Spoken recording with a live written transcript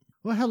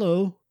Well,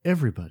 hello,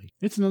 everybody.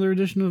 It's another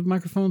edition of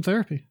Microphone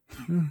Therapy.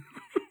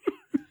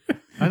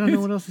 I don't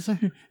know what else to say.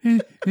 Here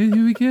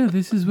we go.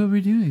 This is what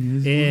we're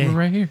doing. We're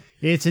right here.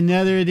 It's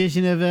another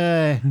edition of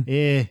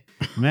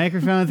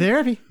Microphone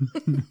Therapy.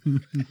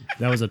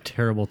 That was a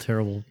terrible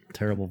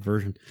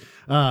version.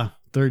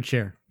 Third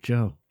chair.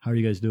 Joe, how are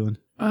you guys doing?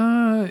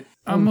 I'm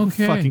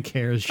okay. Who fucking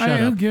cares? Shut up.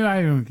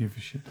 I don't give a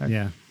shit.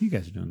 Yeah, you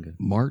guys are doing good.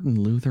 Martin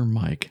Luther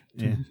Mike.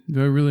 Yeah.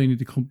 Do I really need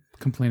to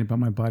complain about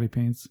my body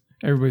pains?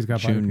 Everybody's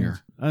got body Junior.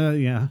 pains.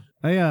 Yeah.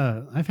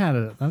 I've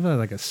had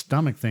like a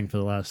stomach thing for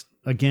the last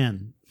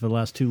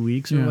 2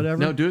 weeks or whatever.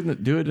 No, do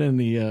it in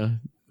the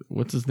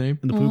what's his name?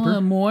 In the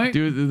pooper. Moi.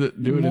 Do it in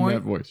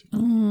that voice.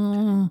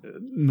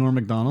 Norm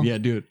Macdonald. Yeah,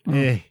 do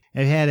it.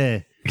 I've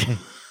had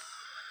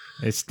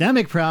a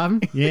stomach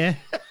problem. Yeah.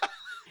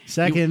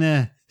 Sucking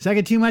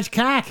too much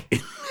cock.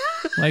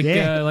 Like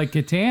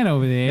Catan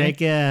over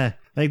there.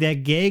 Like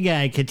that gay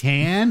guy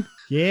Catan.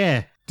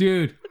 Yeah.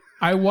 Dude,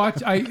 I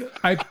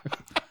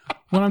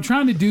when I'm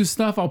trying to do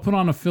stuff, I'll put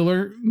on a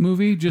filler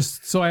movie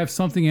just so I have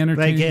something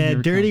entertaining.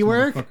 Like Dirty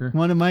Work,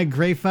 one of my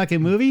great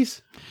fucking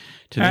movies.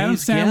 Adam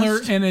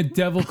Sandler in a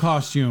devil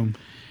costume.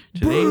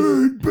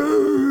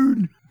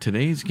 Burn.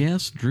 Today's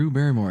guest, Drew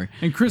Barrymore.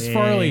 And Chris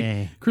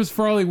Farley. Chris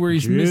Farley, where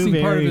he's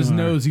missing part of his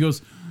nose. He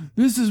goes,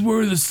 "This is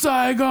where the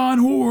Saigon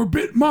whore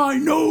bit my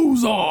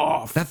nose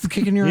off." That's the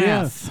kick in your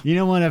ass. You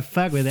don't want to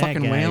fuck with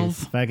Fucking that guy.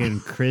 whales. Fucking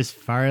Chris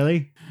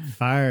Farley.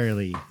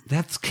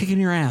 That's kicking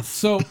your ass.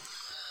 So,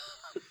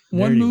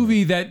 one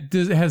movie that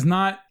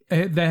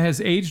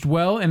has aged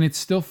well and it's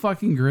still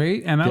fucking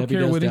great, and I don't Debbie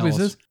care Does what anybody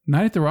Dallas. says.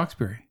 Night at the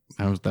Roxbury.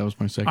 That was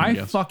my second I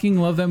guess. fucking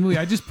love that movie.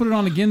 I just put it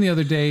on again the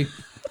other day.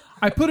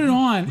 I put it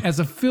on as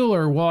a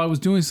filler while I was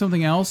doing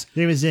something else.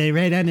 It was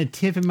right on the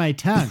tip of my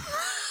tongue.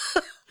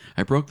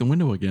 I broke the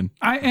window again.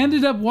 I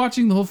ended up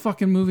watching the whole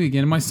fucking movie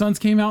again. And my sons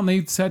came out and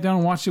they sat down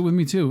and watched it with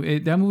me too.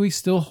 That movie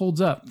still holds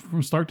up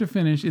from start to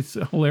finish. It's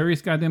a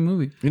hilarious goddamn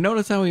movie. You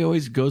notice how he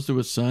always goes to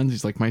his sons?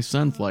 He's like, my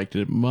sons liked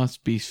it. It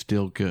must be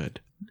still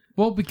good.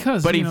 Well,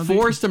 because... But he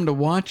forced them to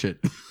watch it.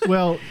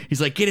 Well,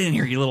 he's like, get in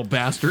here, you little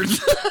bastards.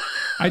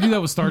 I do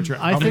that with Star Trek.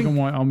 I'll make them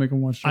watch Star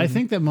Trek. I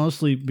think that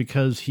mostly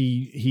because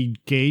he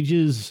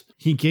gauges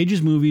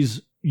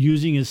movies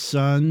using his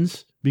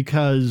sons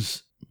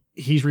because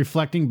he's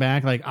reflecting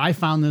back. Like, I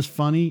found this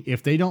funny.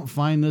 If they don't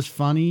find this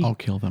funny, I'll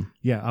kill them.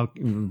 Yeah,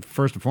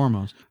 first and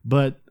foremost.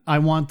 But I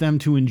want them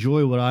to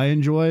enjoy what I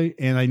enjoy,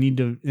 and I need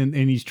to. And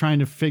he's trying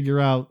to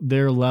figure out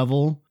their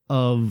level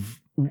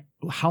of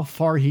how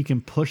far he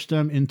can push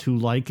them into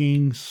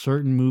liking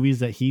certain movies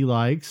that he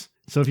likes.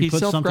 So if he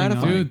puts something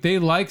on, dude, they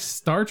like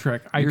Star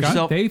Trek.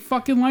 They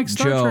fucking like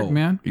Star Joe, Trek,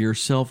 man. You're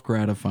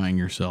self-gratifying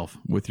yourself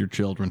with your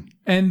children.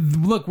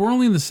 And look, we're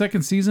only in the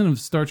second season of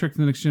Star Trek: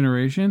 The Next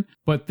Generation,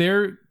 but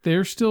they're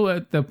still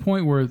at the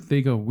point where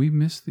they go, "We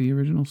missed the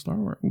original Star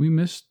Wars. We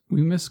missed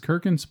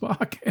Kirk and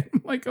Spock." And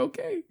I'm like,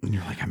 okay. And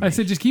you're like, I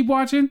said, just keep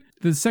watching.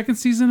 The second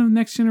season of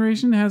Next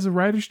Generation has a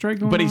writer's strike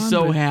going on. But he's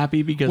so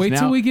happy because wait now,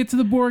 till we get to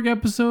the Borg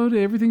episode.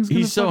 Everything's gonna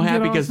he's so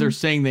happy because awesome. they're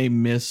saying they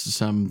miss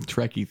some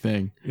Trekkie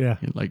thing. Yeah,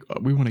 and like, oh,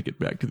 we want to get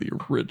back to the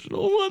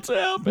original. What's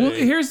happening? Well,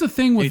 here's the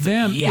thing with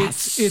them.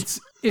 Yes. It's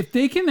if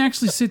they can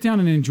actually sit down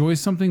and enjoy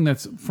something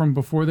that's from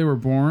before they were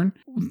born,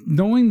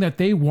 knowing that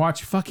they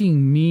watch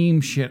fucking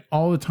meme shit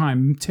all the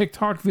time,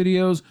 TikTok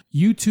videos,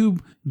 YouTube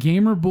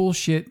gamer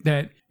bullshit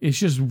that it's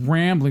just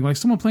rambling, like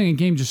someone playing a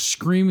game just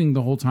screaming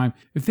the whole time.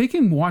 If they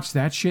can watch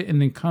that shit and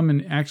then come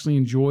and actually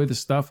enjoy the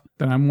stuff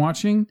that I'm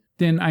watching,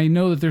 then I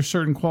know that there's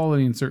certain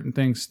quality in certain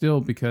things still,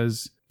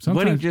 because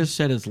sometimes... What he just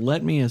said is,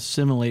 let me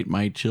assimilate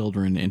my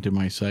children into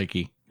my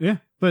psyche. Yeah,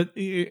 but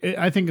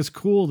I think it's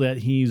cool that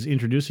he's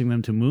introducing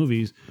them to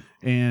movies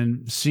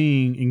and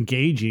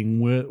engaging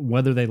with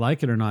whether they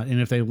like it or not. And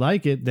if they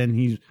like it, then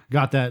he's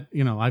got that,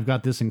 I've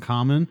got this in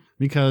common,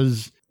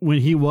 because when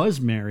he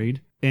was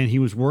married and he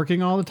was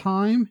working all the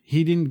time,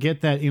 he didn't get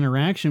that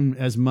interaction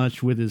as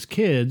much with his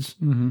kids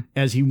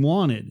as he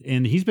wanted.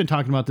 And he's been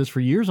talking about this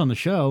for years on the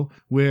show,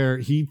 where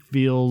he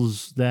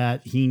feels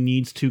that he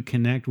needs to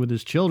connect with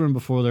his children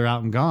before they're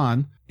out and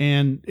gone.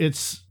 And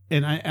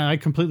I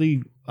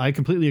completely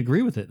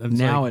agree with it. It's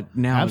Now like,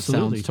 it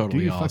sounds totally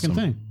do your awesome. fucking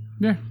thing.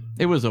 Yeah.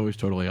 It was always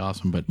totally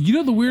awesome, but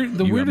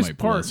the weirdest my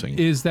part blessing.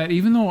 is that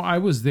even though I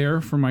was there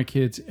for my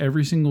kids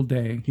every single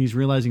day, He's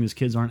realizing his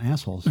kids aren't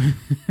assholes.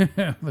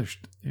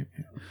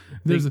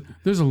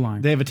 there's a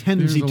line. They have a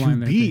tendency There's a to line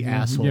there. be Yeah.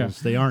 assholes. Yeah.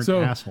 They aren't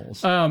So,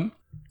 assholes.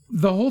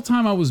 The whole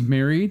time I was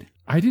married,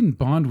 I didn't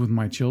bond with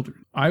my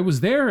children. I was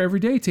there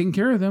every day taking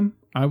care of them.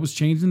 I was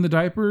changing the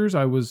diapers.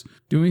 I was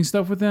doing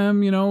stuff with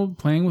them,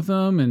 playing with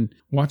them and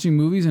watching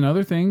movies and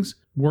other things,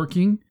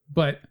 working.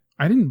 But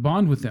I didn't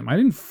bond with them. I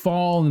didn't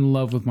fall in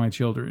love with my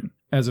children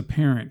as a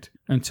parent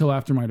until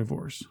after my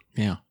divorce.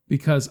 yeah.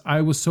 Because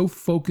I was so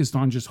focused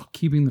on just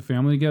keeping the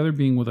family together,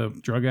 being with a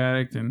drug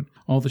addict and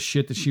all the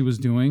shit that she was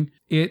doing.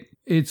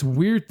 It's a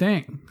weird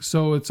thing.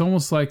 So it's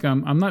almost like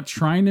I'm not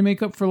trying to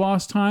make up for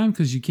lost time,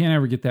 because you can't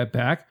ever get that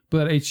back.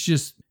 But it's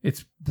just,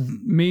 it's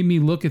made me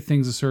look at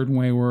things a certain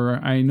way where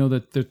I know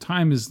that the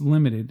time is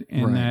limited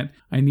and Right. that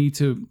I need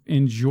to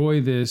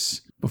enjoy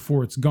this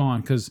before it's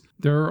gone, because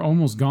they're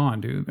almost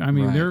gone, dude. I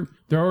mean, Right.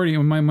 they're already,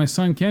 my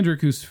son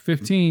Kendrick, who's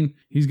 15,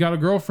 he's got a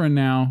girlfriend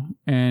now,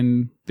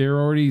 and they're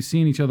already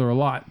seeing each other a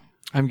lot.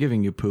 I'm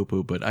giving you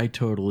poo-poo, but I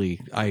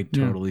totally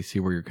see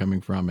where you're coming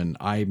from, and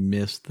I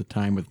missed the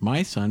time with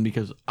my son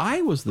because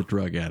I was the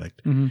drug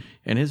addict, Mm-hmm.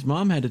 and his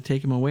mom had to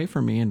take him away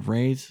from me and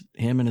raise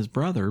him and his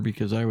brother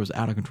because I was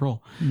out of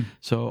control. Mm.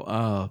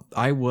 So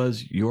I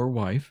was your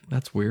wife.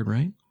 That's weird,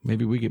 right?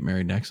 Maybe we get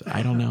married next.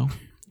 I don't know.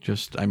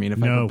 Just, I mean,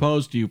 if I No.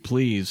 propose to you,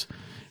 please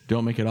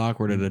don't make it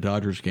awkward at a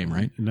Dodgers game,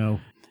 right? No.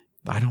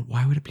 I don't.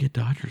 Why would it be a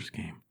Dodgers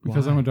game?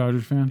 Because I'm a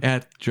Dodgers fan.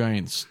 At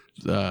Giants.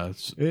 A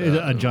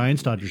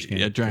Giants Dodgers game.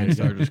 Yeah, Giants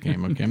Dodgers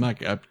game. Okay,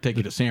 I'll take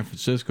you to San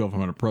Francisco if I'm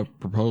going to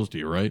propose to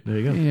you, right? There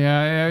you go.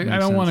 Yeah, I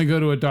don't sense. want to go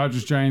to a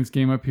Dodgers Giants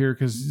game up here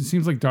because it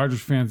seems like Dodgers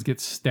fans get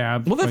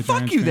stabbed. Well, then by fuck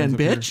Giants you, then,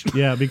 fans up here. bitch.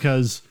 Yeah,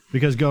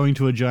 because going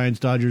to a Giants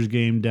Dodgers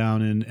game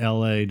down in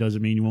L.A.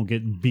 doesn't mean you won't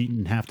get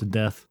beaten half to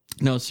death.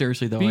 No,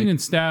 seriously though, Being and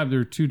stabbed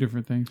are two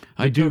different things.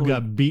 The dude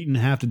got beaten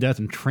half to death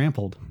and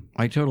trampled.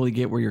 I totally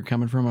get where you're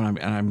coming from, and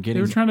I'm They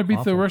getting. were trying to beat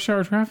the awful. rush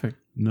hour traffic.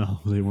 No,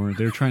 they weren't.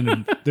 They were trying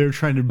to.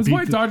 That's beat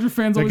why Dodger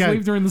fans always guy-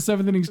 leave during the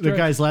seventh inning the stretch.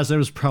 guy's last name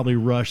was probably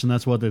Rush, and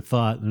that's what they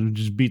thought. And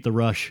just beat the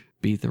Rush.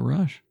 beat the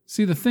rush.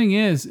 See, the thing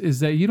is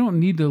that you don't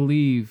need to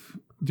leave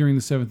during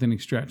the seventh inning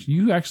stretch.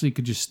 You actually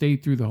could just stay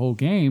through the whole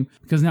game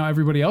because now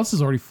everybody else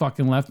has already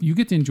fucking left. You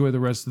get to enjoy the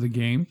rest of the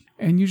game,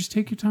 and you just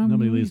take your time.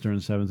 Nobody and leaves leave. during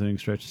the seventh inning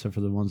stretch except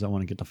for the ones that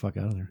want to get the fuck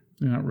out of there.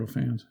 They're not real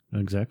fans.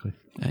 Exactly.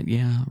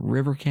 Yeah,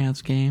 River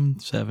Cats game,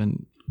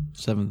 seventh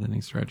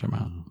inning stretch. I'm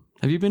out.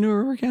 Have you been to a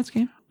River Cats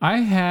game? I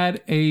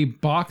had a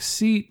box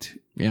seat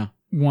Yeah.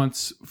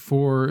 once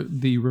for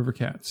the River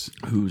Cats.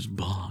 Who's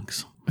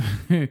Boggs?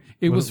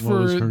 It was what for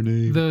was her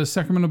name? the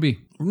Sacramento Bee.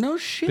 No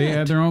shit. They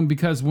had their own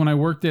because when I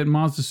worked at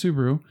Mazda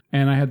Subaru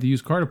and I had the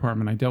used car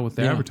department, I dealt with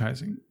the Yeah.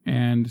 advertising,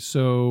 and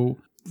so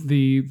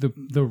the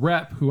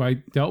rep who I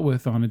dealt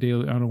with on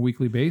a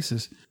weekly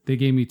basis, they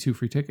gave me 2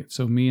 free tickets.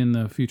 So me and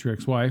the future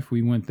ex-wife,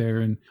 we went there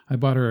and I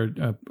bought her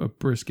a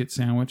brisket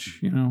sandwich.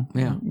 You know,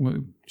 Yeah.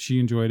 She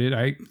enjoyed it.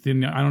 I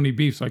don't eat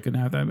beef, so I couldn't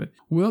have that. But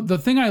well, the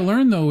thing I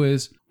learned though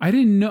is I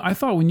didn't know. I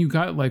thought when you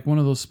got like one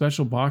of those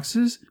special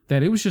boxes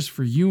that it was just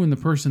for you and the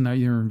person that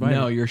you're invited.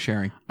 No, you're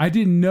sharing. I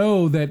didn't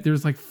know that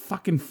there's like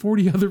fucking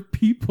 40 other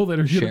people that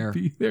are Share. going to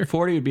be there.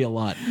 40 would be a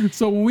lot.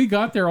 So when we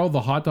got there, all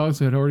the hot dogs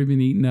had already been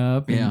eaten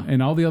up and, Yeah.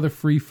 and all the other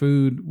free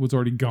food was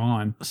already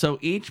gone. So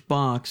each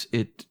box,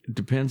 it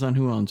depends on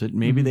who owns it.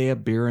 Maybe they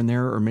have beer in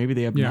there, or maybe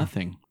they have Yeah.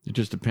 nothing. It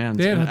just depends.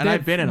 They had- and they had-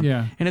 I've been in them.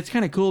 yeah. And it's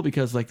kind of cool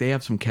because like they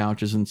have some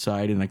couches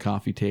inside and a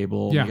coffee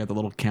table. Yeah. You got the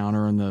little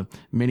counter and the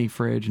mini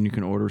fridge, and you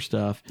can order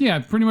stuff. Yeah,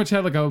 pretty much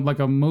had like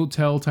a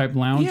motel type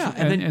lounge. Yeah,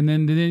 and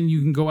then you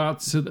can go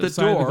out to the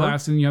side of the door-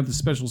 glass and you have the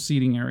special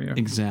seating area.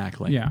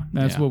 Exactly. Yeah,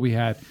 that's what we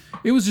had.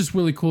 It was just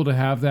really cool to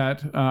have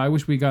that. I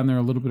wish we'd gotten there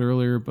a little bit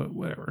earlier, but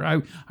whatever.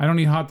 I don't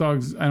eat hot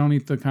dogs. I don't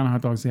eat the kind of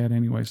hot dogs they had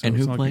anyway. So And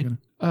it's who not played? gonna-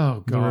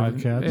 Oh God! River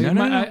Cats? It No,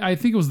 might- no. I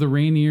think it was the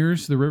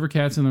Rainiers, the River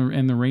Cats, and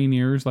the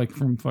Rainiers, like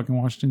from fucking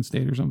Washington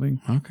State or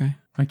something. Okay.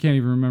 I can't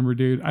even remember,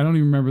 dude. I don't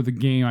even remember the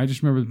game. I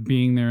just remember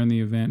being there in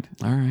the event.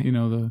 All right. You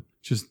know, the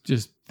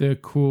just the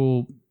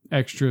cool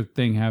extra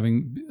thing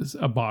having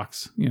a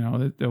box. You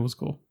know, that was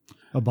cool.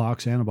 A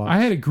box and a box. I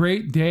had a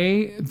great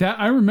day. That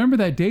I remember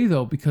that day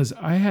though because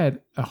I had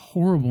a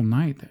horrible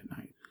night that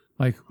night.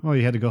 Like, Oh,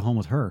 you had to go home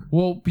with her.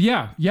 well,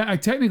 yeah. I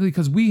technically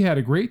because we had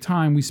a great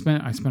time. I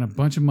spent a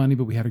bunch of money,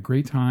 but we had a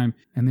great time.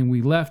 And then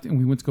we left and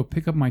we went to go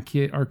pick up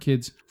our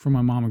kids from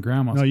my mom and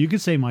grandma's. No, you could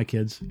say my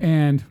kids.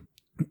 And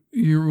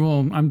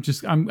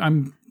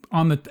I'm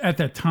on the at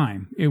that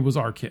time it was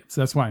our kids.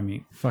 That's what I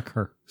mean. Fuck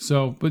her.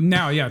 So, but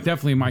now, yeah,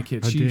 definitely my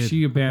kids. did.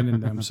 She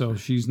abandoned them, so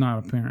she's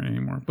not a parent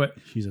anymore. But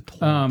She's a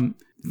twat.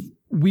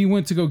 we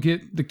went to go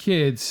get the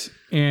kids,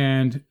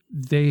 and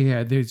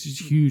there's this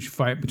huge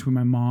fight between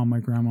my mom, my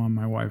grandma, and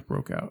my wife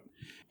broke out,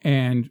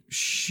 and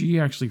she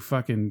actually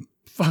fucking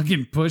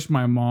pushed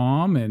my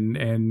mom,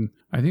 and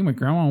I think my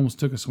grandma almost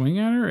took a swing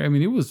at her. I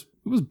mean, it was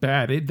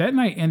bad. That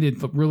night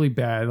ended really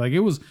bad. Like it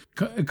was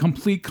a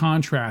complete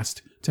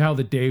contrast to how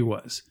the day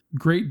was.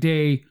 Great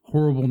day,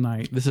 horrible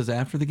night. This is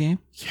after the game?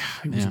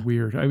 It was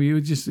weird. I mean,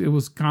 it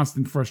was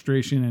constant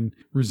frustration and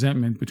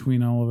resentment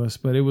between all of us,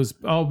 but it was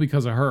all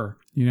because of her.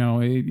 You know,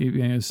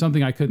 it was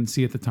something I couldn't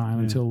see at the time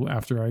until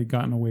after I had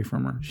gotten away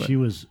from her. But She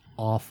was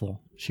awful.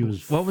 She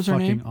was What was her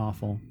fucking name?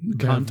 awful.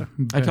 Bev-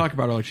 I talk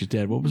about her like she's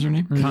dead. What was her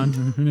name?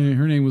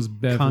 her name was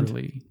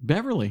Beverly.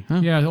 Beverly. Huh?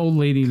 Yeah, old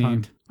lady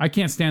name. I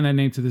can't stand that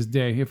name to this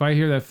day. If I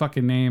hear that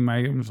fucking name,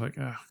 I'm just like,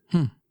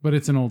 ugh. But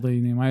it's an old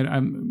lady name.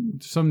 I'm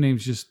some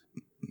names just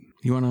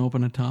You want to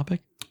open a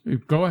topic?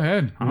 go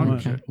ahead. I don't give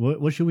a shit.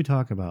 What should we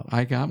talk about?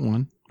 I got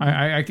one.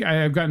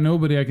 I've got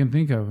nobody I can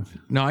think of.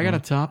 No, I got a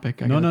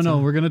topic. No.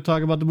 We're going to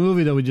talk about the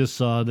movie that we just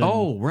saw. Then.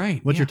 Oh,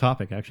 right. What's yeah. your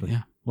topic, actually?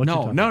 Yeah. What's your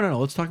No, topic? no.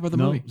 Let's talk about the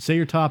No, movie. say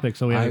your topic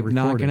so we have to I'm record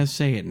not it. going to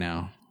say it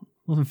now.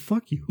 Well, then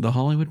fuck you. The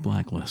Hollywood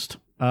Blacklist.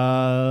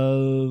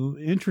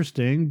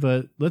 Interesting,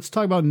 but let's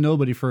talk about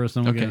Nobody first,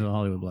 then we'll get Okay. into the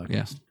Hollywood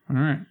Blacklist. Yeah.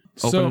 All right.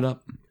 Open it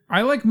up.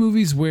 I like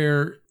movies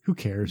where Who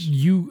cares?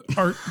 you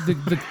are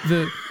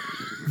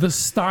the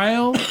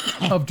style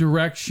of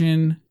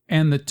direction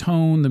and the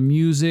tone, the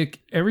music,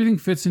 everything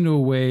fits into a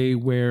way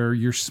where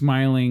you're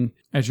smiling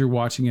as you're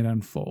watching it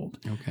unfold.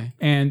 Okay.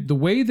 And the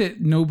way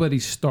that Nobody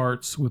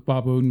starts with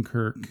Bob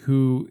Odenkirk,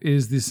 who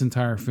is this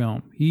entire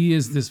film, he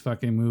is this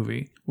fucking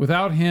movie.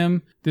 Without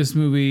him, this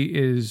movie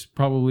is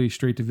probably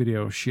straight to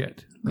video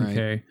shit. Right.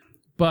 Okay.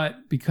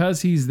 But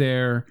because he's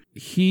there,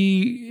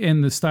 he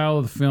and the style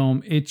of the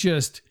film,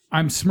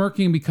 I'm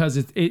smirking because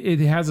it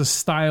has a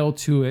style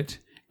to it.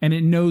 And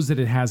it knows that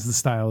it has the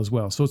style as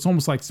well. So it's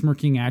almost like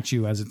smirking at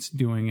you as it's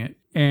doing it.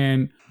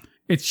 And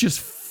it's just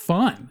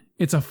fun.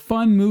 It's a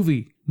fun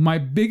movie. My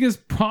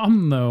biggest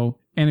problem, though,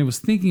 and I was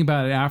thinking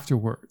about it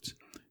afterwards,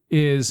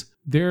 is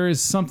there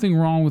is something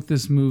wrong with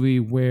this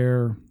movie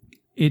where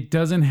it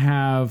doesn't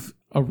have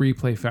a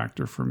replay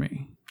factor for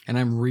me. And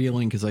I'm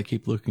reeling because I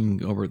keep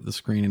looking over at the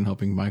screen and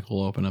hoping Michael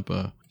will open up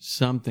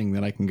something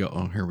that I can go,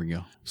 oh, here we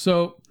go.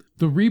 So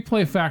the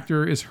replay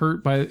factor is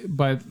hurt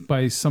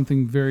by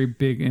something very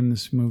big in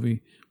this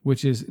movie,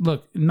 which is,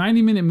 look,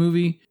 90-minute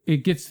movie,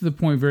 it gets to the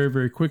point very,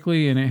 very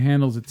quickly, and it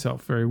handles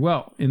itself very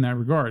well in that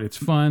regard. It's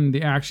fun.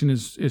 The action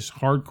is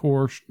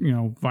hardcore,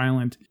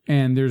 violent,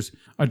 and there's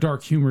a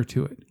dark humor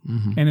to it,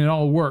 and it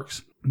all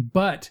works.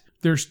 But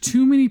there's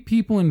too many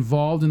people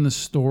involved in the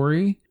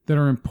story that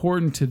are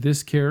important to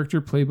this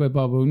character played by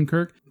Bob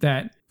Odenkirk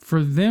that for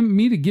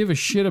me to give a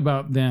shit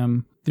about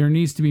them, there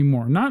needs to be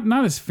more.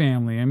 Not his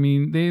family. I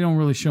mean, they don't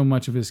really show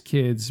much of his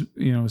kids,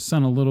 his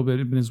son a little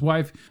bit, but his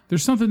wife,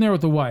 there's something there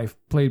with the wife,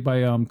 played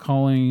by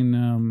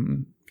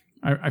Colleen,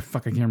 I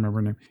can't remember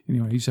her name.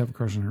 Anyway, I used to have a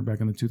crush on her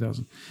back in the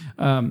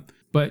 2000s.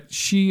 But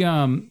she,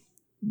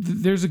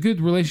 there's a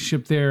good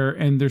relationship there,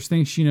 and there's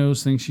things she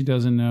knows, things she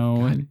doesn't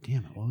know. God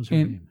damn it, what was her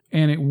name?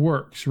 And it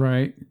works,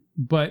 right?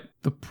 But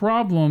the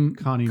problem...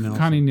 Connie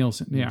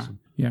Nielsen, yeah.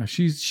 Yeah,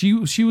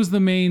 she was the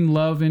main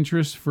love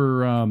interest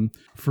for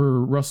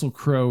Russell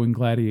Crowe in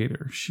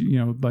Gladiator.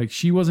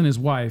 She wasn't his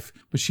wife,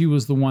 but she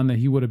was the one that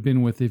he would have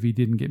been with if he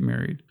didn't get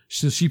married.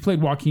 So she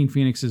played Joaquin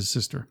Phoenix's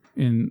sister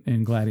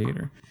in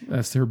Gladiator.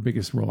 That's her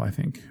biggest role, I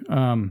think.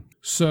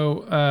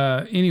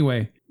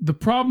 Anyway, the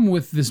problem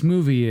with this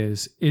movie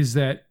is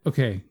that,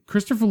 okay,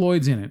 Christopher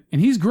Lloyd's in it, and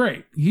he's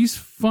great. He's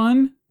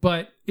fun,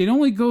 but it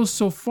only goes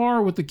so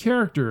far with the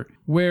character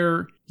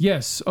where,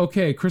 yes,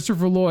 okay,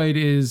 Christopher Lloyd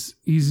he's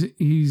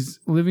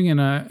living in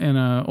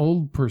a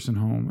old person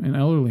home, an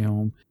elderly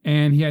home,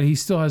 and yet he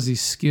still has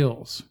these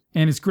skills.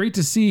 And it's great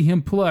to see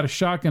him pull out a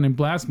shotgun and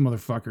blast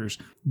motherfuckers.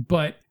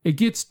 But it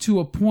gets to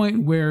a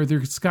point where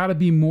there's got to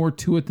be more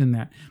to it than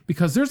that.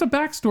 Because there's a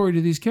backstory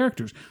to these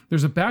characters.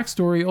 There's a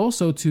backstory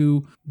also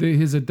to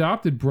his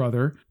adopted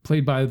brother,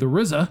 played by the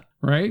RZA,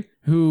 right?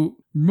 Who,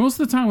 most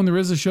of the time when the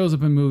RZA shows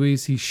up in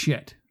movies, he's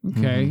shit.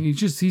 Okay, he's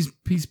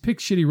picked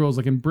shitty roles,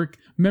 like in Brick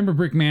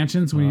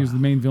Mansions when he was the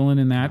main villain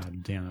in that.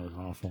 God damn, that was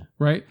awful.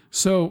 Right?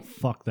 So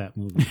fuck that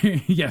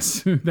movie.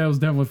 yes, that was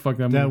definitely fuck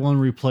that movie. That one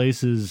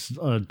replaces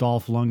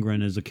Dolph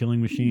Lundgren as a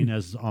killing machine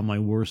as on my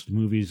worst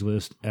movies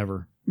list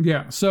ever.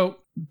 Yeah. So,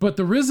 but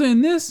the RZA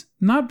in this,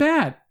 not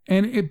bad.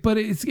 And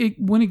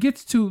when it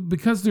gets to,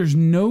 because there's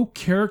no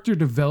character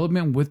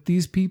development with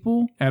these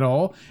people at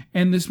all,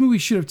 and this movie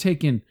should have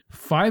taken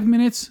 5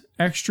 minutes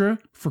extra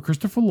for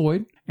Christopher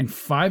Lloyd and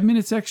 5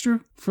 minutes extra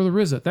for the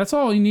RZA. That's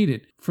all he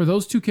needed. For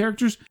those two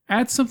characters,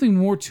 add something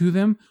more to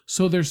them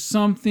so there's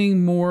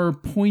something more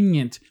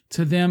poignant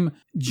to them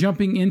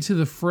jumping into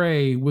the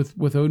fray with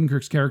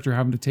Odenkirk's character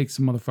having to take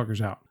some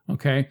motherfuckers out.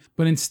 Okay?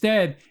 But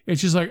instead,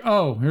 it's just like,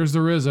 oh, here's the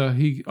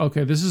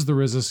RZA. This is the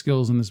RZA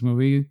skills in this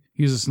movie.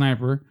 He's a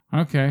sniper.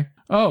 Okay.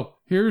 Oh,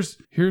 here's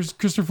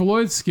Christopher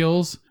Lloyd's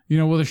skills,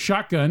 with a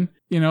shotgun,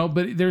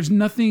 but there's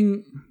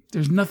nothing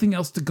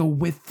else to go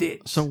with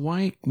it. So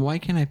why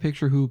can't I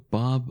picture who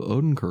Bob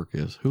Odenkirk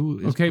is? Who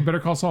is? Okay, Better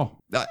Call Saul.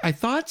 I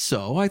thought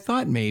so. I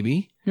thought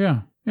maybe.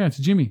 Yeah, it's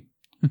Jimmy.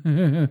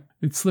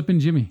 It's Slippin'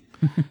 Jimmy.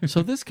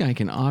 So this guy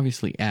can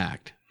obviously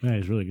act. Yeah,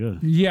 he's really good.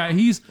 Yeah,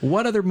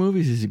 What other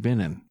movies has he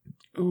been in?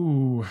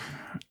 Ooh,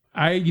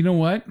 you know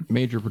what?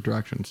 Major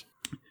productions.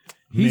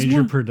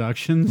 Major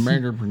productions.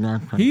 Major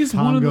productions. He's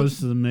Tom one of goes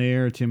to the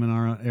mayor. Tim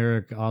and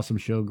Eric, awesome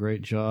show,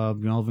 great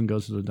job. Melvin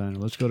goes to the diner.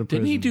 Let's go to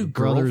prison. Didn't he do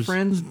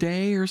Girlfriend's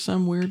Day or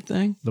some weird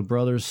thing? The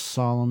Brothers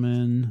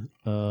Solomon,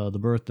 The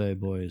Birthday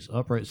Boys,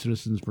 Upright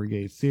Citizens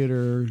Brigade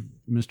Theater,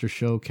 Mr.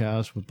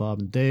 Showcast with Bob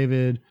and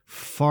David,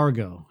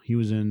 Fargo. He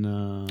was in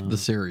the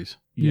series.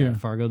 Yeah.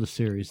 Fargo the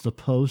series, The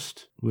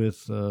Post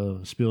with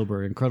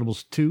Spielberg,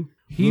 Incredibles 2.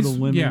 He's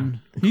Little Women.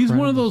 Yeah. He's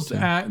one of those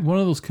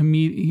Incredibles 2.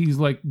 He's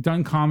like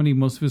done comedy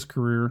most of his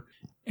career,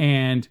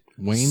 and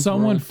Wayne's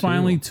someone World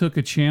finally 2. took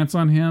a chance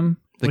on him.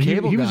 The Well,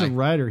 cable he guy. was a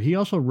writer. He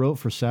also wrote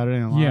for Saturday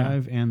Night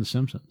Live and The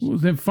Simpsons.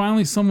 Then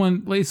finally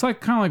someone, it's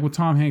like kind of like with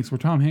Tom Hanks, where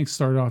Tom Hanks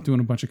started off doing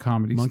a bunch of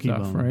comedy Monkey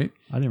stuff, Bone. right?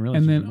 I didn't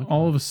realize. And he was then Monkey all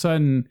Bone. of a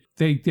sudden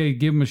they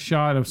give him a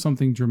shot of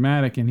something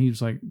dramatic, and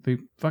he's like, they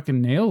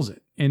fucking nails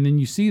it. And then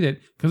you see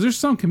that, because there's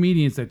some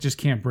comedians that just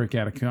can't break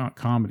out of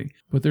comedy,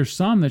 but there's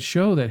some that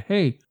show that,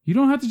 hey, you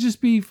don't have to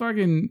just be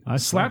fucking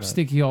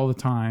slapsticky all the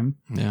time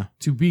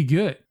to be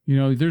good. You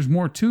know, there's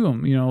more to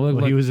him. You know,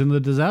 he was in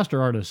The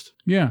Disaster Artist.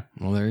 Yeah.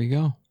 Well, there you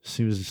go.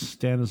 He was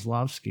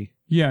Stanislavski.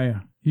 Yeah.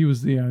 He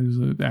was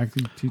an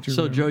acting teacher.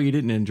 So, Joe, you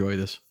didn't enjoy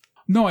this?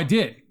 No, I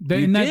did.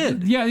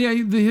 Did? Yeah.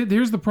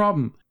 Here's the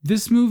problem.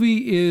 This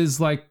movie is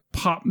like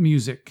pop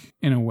music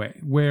in a way,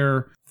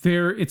 where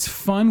it's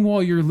fun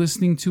while you're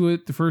listening to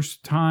it the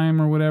first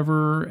time or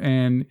whatever,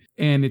 and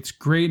it's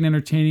great and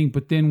entertaining.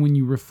 But then when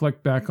you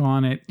reflect back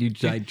on it, you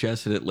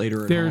digested it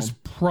later. There's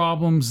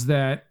problems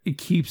that it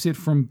keeps it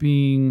from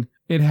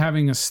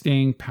having a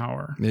staying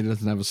power. It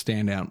doesn't have a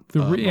standout. The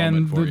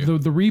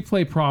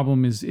replay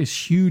problem is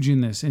huge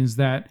in this. Is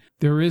that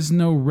there is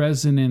no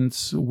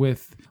resonance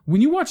with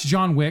when you watch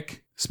John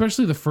Wick,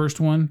 especially the first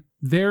one.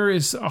 There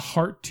is a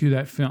heart to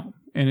that film,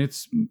 and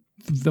it's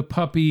the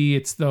puppy,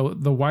 it's the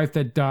wife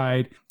that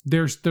died.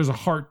 There's a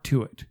heart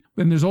to it,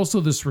 and there's also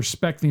this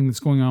respect thing that's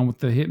going on with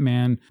the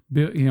hitman,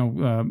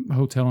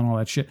 hotel and all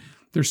that shit.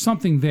 There's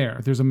something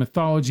there. There's a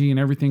mythology, and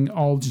everything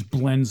all just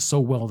blends so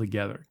well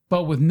together.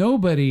 But with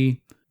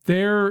Nobody,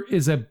 there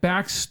is a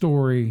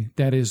backstory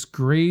that is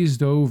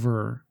grazed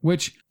over,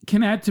 which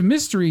can add to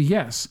mystery,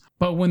 yes.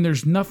 But when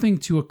there's nothing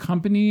to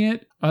accompany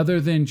it other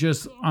than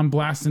just, I'm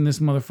blasting this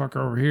motherfucker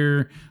over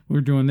here,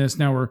 we're doing this,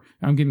 now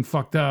I'm getting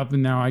fucked up,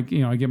 and now I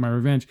get my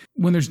revenge.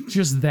 When there's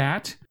just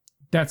that's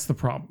the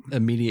problem.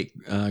 Immediate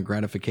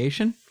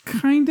gratification?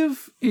 Kind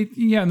of.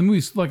 The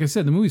movie's, like I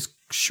said, the movie's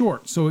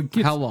short, so it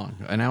gets... How long?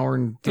 An hour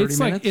and 30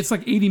 minutes? It's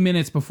like 80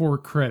 minutes before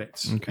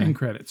credits. Okay. End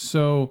credits.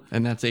 So...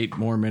 And that's 8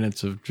 more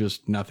minutes of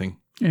just nothing.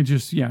 And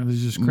just,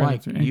 there's just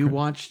credits. Mike, you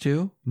watched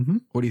too? Mm-hmm.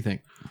 What do you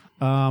think?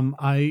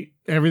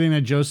 Everything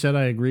that Joe said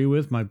I agree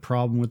with. My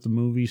problem with the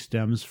movie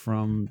stems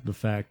from the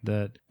fact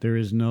that there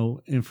is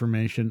no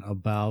information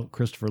about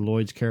Christopher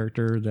Lloyd's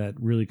character that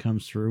really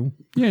comes through.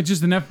 Yeah,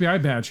 just an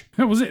FBI badge.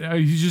 That was it.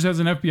 He just has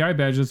an FBI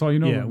badge. That's all you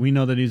know. Yeah, we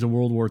know that he's a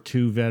World War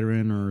II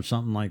veteran or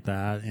something like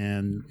that,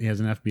 and he was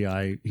an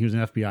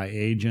FBI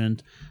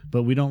agent,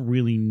 but we don't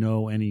really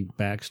know any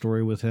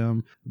backstory with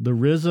him. The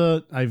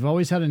RZA, I've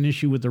always had an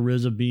issue with the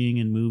RZA being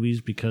in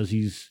movies because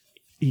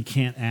he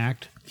can't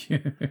act.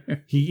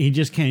 He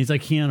just can't. He's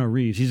like Keanu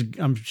Reeves.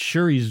 I'm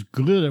sure he's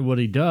good at what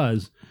he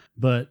does,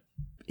 but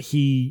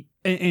he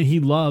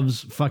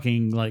loves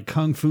fucking like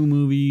kung fu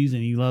movies,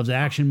 and he loves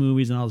action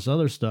movies and all this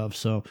other stuff.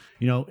 So,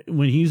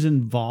 when he's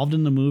involved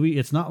in the movie,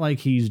 it's not like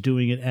he's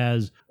doing it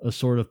as a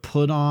sort of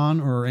put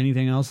on or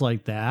anything else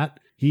like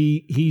that.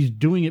 He's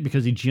doing it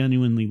because he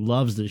genuinely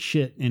loves this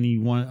shit, and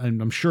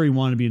I'm sure he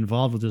wanted to be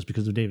involved with this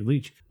because of David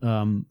Leitch.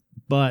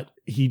 But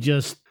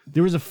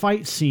there was a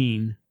fight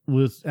scene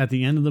at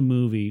the end of the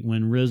movie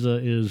when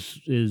RZA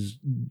is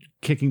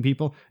kicking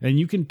people, and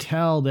you can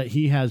tell that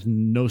he has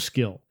no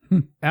skill,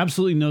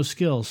 absolutely no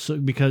skill. So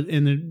because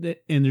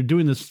they're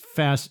doing this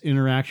fast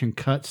interaction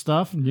cut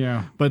stuff.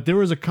 Yeah, but there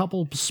was a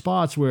couple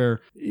spots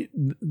where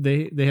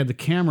they had the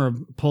camera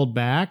pulled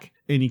back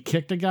and he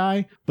kicked a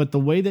guy, but the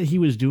way that he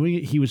was doing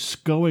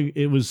it,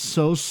 it was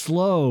so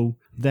slow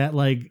that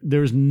like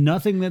there's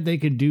nothing that they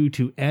could do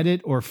to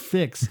edit or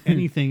fix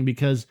anything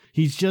because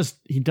he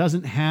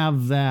doesn't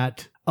have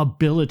that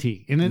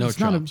ability, and it's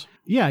not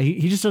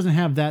he just doesn't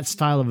have that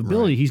style of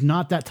ability. Right. He's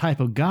not that type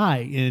of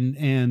guy,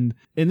 and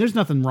there's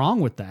nothing wrong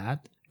with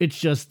that. It's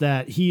just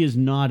that he is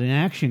not an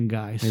action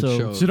guy.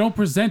 So don't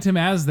present him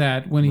as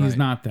that when he's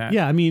not that.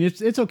 Yeah, I mean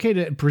it's okay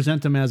to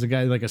present him as a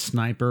guy like a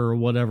sniper or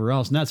whatever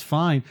else, and that's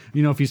fine.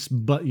 If he's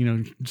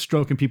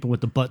stroking people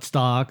with the butt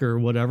stock or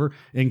whatever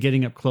and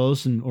getting up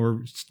close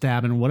or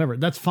stabbing or whatever,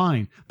 that's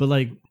fine. But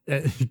like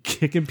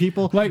kicking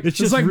people, like it's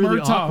just like really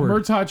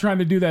Murtaugh trying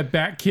to do that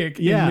back kick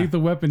in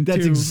Lethal Weapon 2.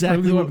 That's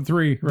exactly Lethal Weapon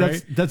 3,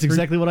 right? That's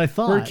exactly what I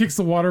thought. Where he kicks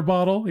the water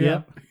bottle.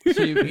 Yeah.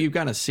 So you've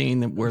got a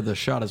scene where the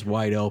shot is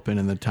wide open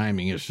and the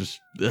timing is just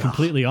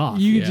completely off.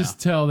 You can just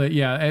tell that,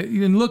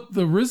 and look,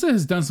 the RZA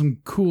has done some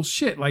cool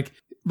shit. Like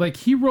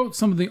he wrote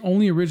some of the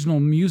only original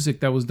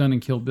music that was done in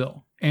Kill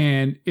Bill.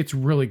 And it's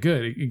really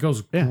good. It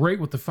goes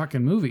great with the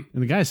fucking movie.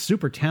 And the guy's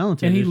super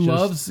talented. And he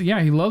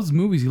loves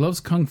movies. He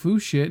loves kung fu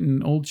shit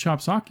and old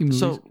chopsaki movies.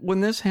 So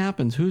when this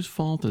happens, whose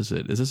fault is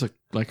it? Is this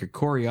like a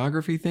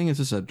choreography thing? Is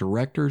this a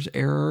director's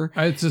error?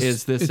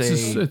 Is this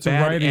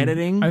bad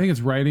editing? I think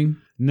it's writing.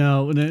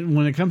 No,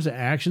 when it comes to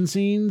action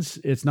scenes,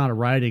 it's not a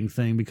writing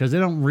thing because they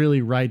don't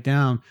really write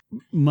down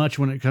much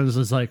when it comes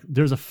to like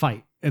there's a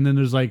fight. And then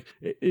there's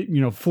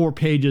 4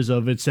 pages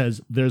of it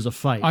says there's a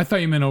fight. I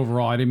thought you meant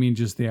overall. I didn't mean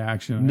just the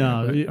action.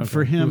 No,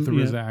 for him, with the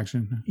RZA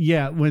action.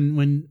 Yeah,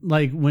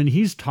 when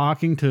he's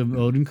talking to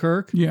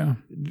Odenkirk,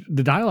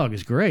 the dialogue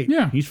is great.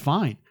 Yeah, he's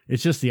fine.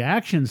 It's just the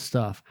action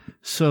stuff.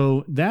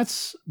 So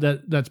that's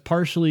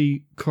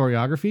partially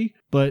choreography,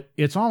 but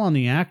it's all on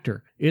the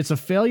actor. It's a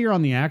failure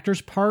on the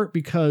actor's part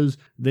because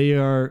they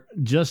are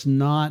just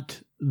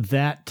not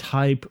that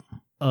type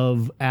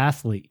of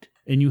athlete.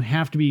 And you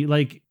have to be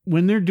like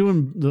when they're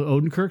doing the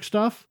Odenkirk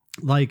stuff,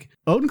 like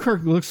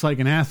Odenkirk looks like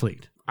an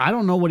athlete. I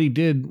don't know what he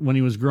did when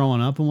he was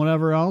growing up and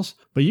whatever else,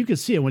 but you could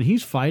see it when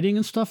he's fighting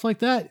and stuff like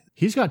that.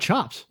 He's got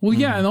chops. Well,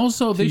 yeah, and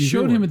also they he's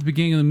showed good him one. at the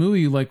beginning of the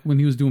movie, like when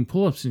he was doing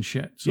pull-ups and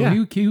shit. So Yeah.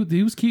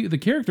 the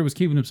character was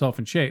keeping himself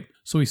in shape,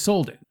 so he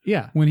sold it.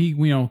 Yeah. When he,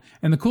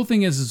 and the cool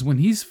thing is when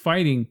he's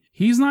fighting,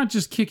 he's not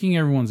just kicking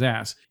everyone's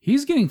ass.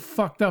 He's getting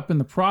fucked up in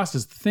the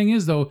process. The thing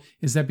is, though,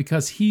 is that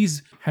because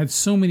he's had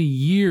so many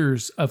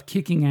years of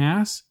kicking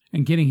ass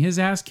and getting his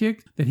ass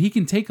kicked, that he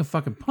can take a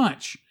fucking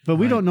punch. But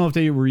we don't know if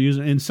they were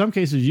using. In some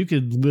cases, you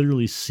could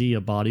literally see a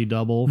body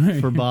double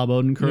for Bob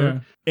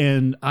Odenkirk,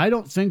 and I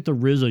don't think the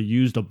RZA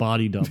used a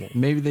body double.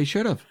 Maybe they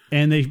should have.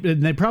 And they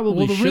probably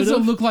Well, the should RZA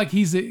have. looked like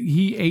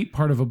he ate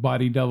part of a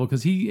body double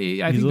because I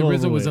think a the little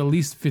RZA was overweight. at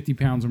least 50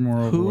 pounds or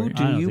more Who overweight.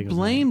 do I don't you think it was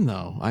blame,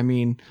 though? I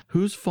mean,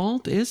 whose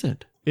fault is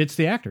it? It's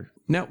the actor.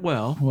 No,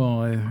 well,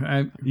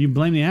 Well, You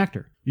blame the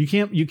actor. You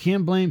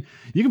can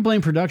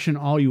blame production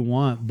all you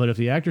want, but if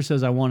the actor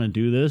says I want to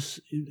do this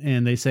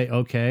and they say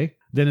okay,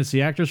 then it's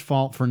the actor's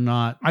fault for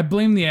not. I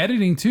blame the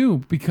editing too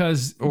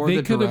because Or they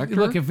the could have.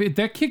 director? Look, if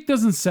that kick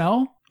doesn't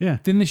sell, Yeah.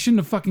 then they shouldn't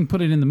have fucking put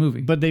it in the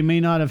movie. But they may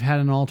not have had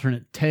an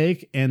alternate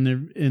take,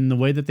 and in the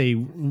way that they,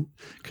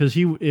 because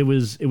it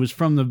was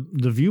from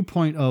the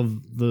viewpoint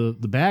of the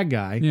bad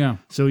guy. Yeah.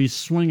 So he's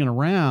swinging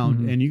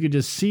around, and you could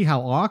just see how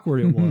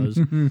awkward it was.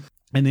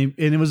 And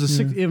it was a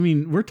six. I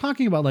mean, we're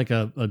talking about like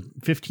a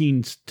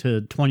 $15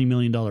 to $20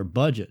 million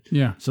budget.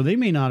 Yeah. So they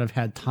may not have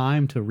had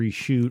time to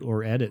reshoot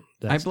or edit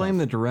that. I blame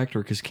the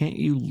director because can't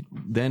you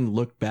then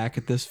look back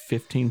at this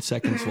 15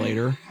 seconds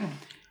later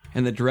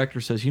and the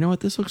director says, you know what,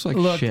 this looks like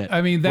Look, shit.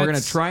 I mean, we're going to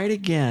that's- try it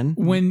again.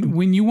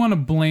 when you want to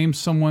blame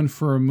someone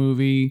for a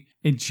movie,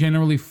 it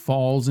generally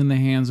falls in the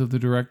hands of the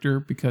director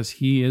because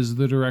he is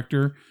the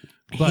director.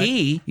 But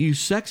You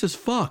sexist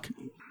fuck.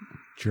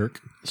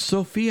 jerk.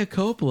 Sofia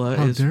Coppola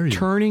How is dare you.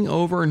 turning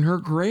over in her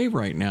grave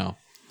right now.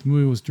 the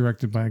movie was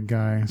directed by a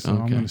guy, so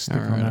I'm going to stick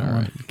on that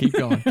one. Keep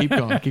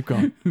going, keep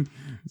going.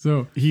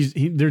 So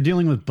They're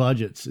dealing with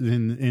budgets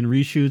and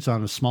reshoots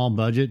on a small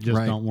budget just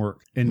Right. don't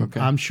work. And Okay.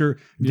 I'm sure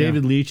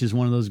David Leitch is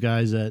one of those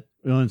guys that,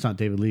 well, it's not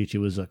David Leitch. It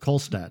was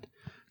Kolstad.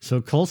 So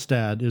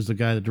Kolstad is the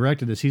guy that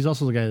directed this. He's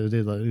also the guy that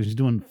did, he's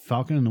doing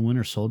Falcon and the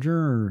Winter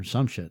Soldier or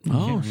some shit. I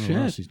can't remember shit.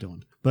 what else he's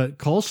doing. But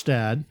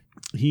Kolstad,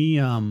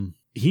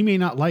 he may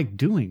not like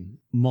doing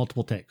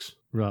multiple takes.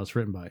 Well, it's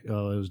written by, it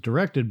was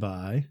directed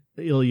by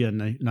Ilya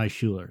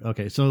Naishuller.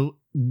 Okay, so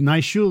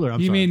Naishuller,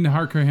 he made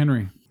Hardcore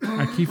Henry.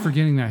 I keep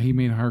forgetting that he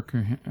made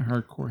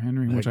Hardcore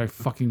Henry, which I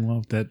fucking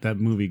love. that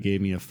movie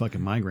gave me a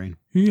fucking migraine.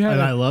 He had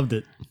And a- I loved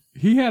it.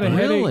 He had a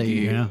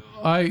Really? headache.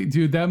 Yeah.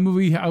 Dude, that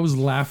movie, I was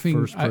laughing.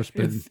 First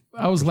person.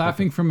 I was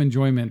laughing from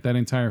enjoyment that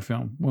entire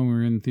film when we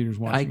were in the theaters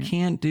I watching it.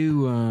 can't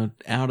do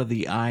out of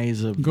the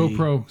eyes of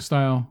GoPro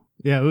style.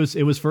 Yeah, it was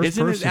first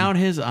Isn't person. it out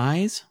his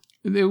eyes?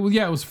 It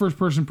was first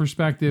person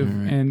perspective,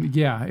 and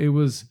yeah, it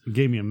was. It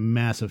gave me a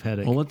massive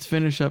headache. Well, let's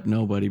finish up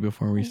Nobody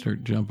before we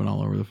start jumping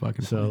all over the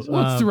fucking So, place.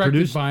 Well, it's directed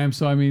produced- by him,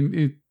 so I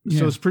mean,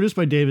 So it's produced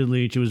by David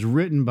Leitch. It was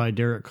written by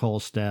Derek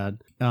Kolstad,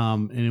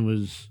 and it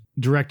was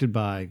directed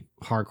by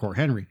Hardcore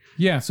Henry.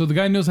 yeah. So the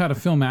guy knows how to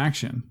film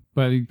action,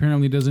 but he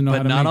apparently doesn't know how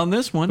But to. not make, on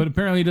this one. But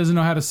apparently, he doesn't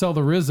know how to sell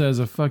the RZA as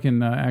a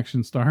fucking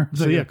action star.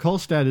 So yeah,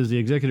 Kolstad is the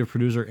executive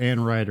producer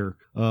and writer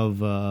of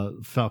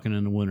Falcon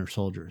and the Winter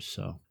Soldiers.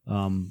 So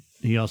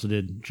he also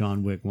did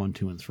John Wick 1,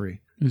 2, and 3.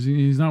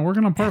 He's not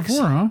working on part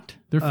 4, huh?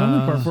 They're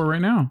filming part 4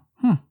 right now,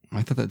 huh?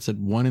 I thought that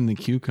said one in the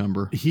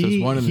cucumber. It says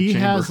He one in the he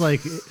chamber. has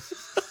like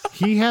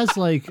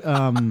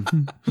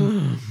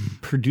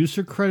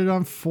producer credit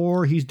on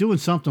 4. He's doing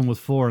something with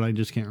 4, and I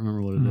just can't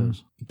remember what it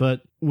is.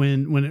 But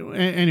when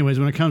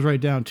it comes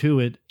right down to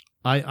it,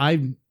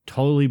 I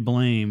totally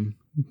blame.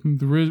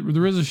 The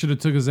RZA should have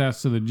took his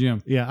ass to the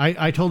gym. Yeah,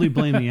 I totally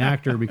blame the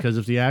actor because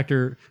if they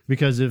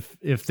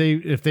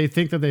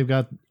think that they've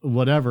got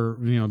whatever,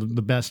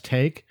 the best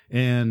take,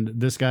 and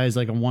this guy's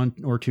like a 1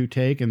 or 2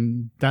 take,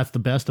 and that's the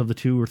best of the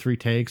 2 or 3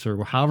 takes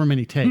or however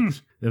many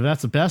takes. If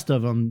that's the best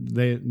of them,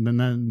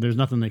 then there's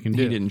nothing they can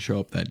do. He didn't show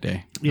up that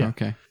day. Yeah.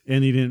 Okay.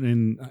 And they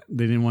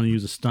didn't want to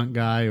use a stunt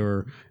guy,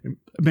 or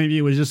maybe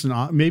it was just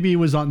maybe it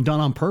was done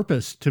on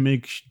purpose to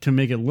make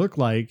it look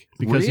like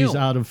because he's Real.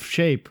 out of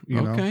shape.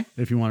 Okay.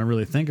 If you want to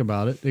really think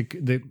about it,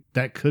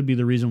 that could be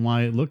the reason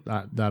why it looked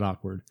that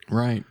awkward.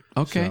 Right.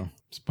 Okay. So,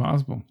 It's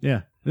possible.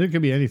 yeah, it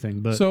could be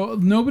anything, but So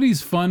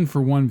Nobody's fun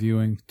for one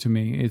viewing to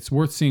me. It's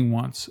worth seeing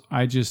once.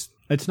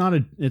 it's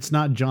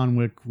not John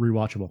Wick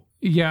rewatchable.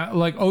 Yeah,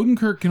 like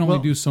Odenkirk can only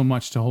do so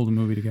much to hold a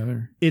movie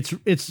together.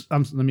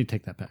 Let me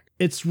take that back.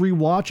 It's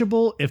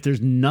rewatchable if there's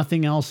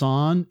nothing else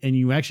on and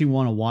you actually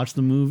want to watch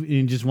the movie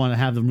and just want to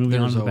have the movie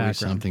on There's in the always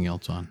background. something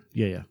else on.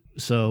 Yeah.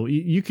 So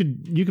you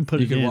could put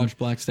You it could in. watch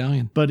Black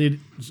Stallion. But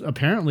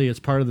apparently it's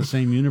part of the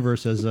same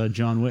universe as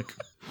John Wick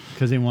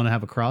because they want to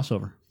have a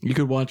crossover. You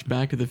could watch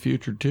Back to the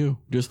Future too,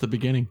 just the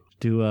beginning.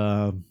 Do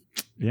War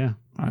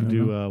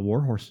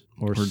Horse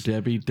or Or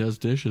Debbie does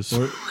dishes.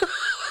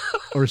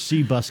 or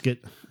Sea Busket.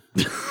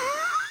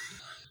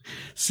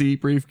 See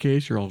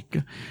briefcase, you're all,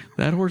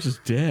 that horse is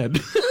dead.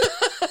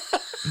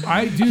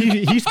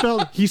 he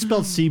spelled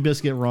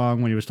Seabiscuit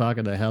wrong when he was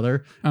talking to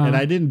Heather, and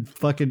I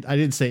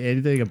didn't say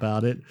anything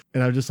about it,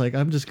 and I'm just like,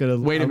 I'm just gonna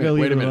wait a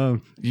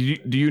minute.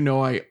 Do you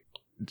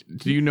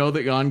know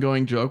the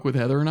ongoing joke with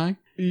Heather and I?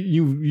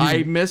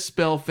 I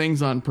misspell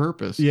things on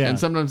purpose. Yeah, and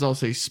sometimes I'll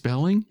say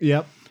spelling.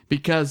 Yep,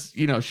 because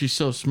she's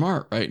so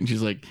smart, right? And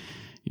she's like,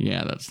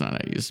 yeah, that's not how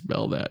you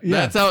spell that.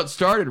 Yeah. That's how it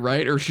started,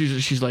 right? Or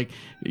she's like,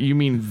 you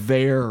mean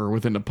there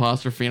with an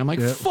apostrophe? And I'm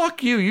like,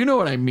 fuck you. You know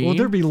what I mean? Well,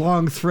 there'd be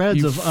long threads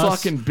you of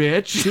us. fucking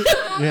bitch.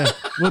 Yeah.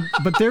 Well,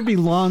 but there'd be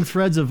long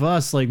threads of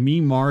us, like me,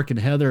 Mark, and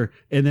Heather.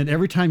 And then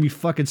every time you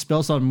fucking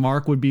spell something,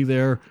 Mark would be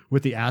there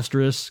with the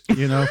asterisk,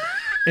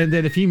 And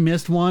then if he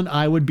missed one,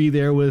 I would be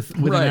there with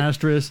an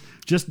asterisk.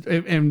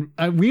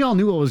 We all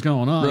knew what was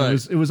going on.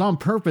 Right. It was on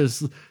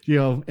purpose,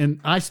 and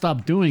I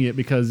stopped doing it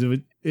because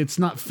it's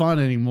not fun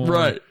anymore.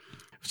 Right.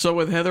 So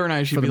with Heather and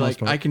I, she'd For be the like, most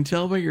part. I can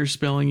tell by your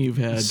spelling you've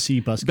had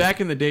Seabiscuit. Back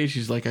in the day,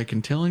 she's like, I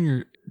can tell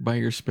by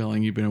your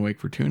spelling you've been awake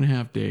for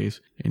 2.5 days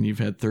and you've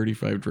had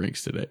 35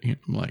 drinks today.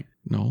 I'm like,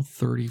 no,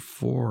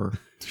 34.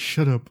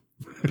 Shut up.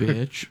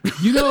 Bitch.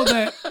 You know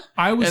that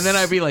I was, and then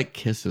I'd be like,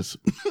 kisses.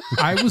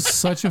 I was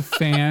such a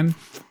fan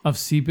of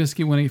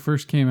Seabiscuit when it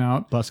first came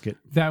out Busket.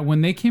 that when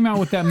they came out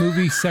with that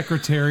movie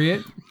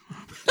Secretariat,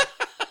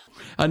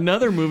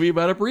 Another movie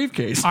about a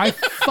briefcase. I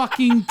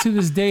fucking to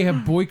this day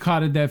have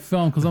boycotted that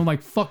film because I'm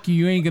like, fuck you,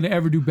 you ain't gonna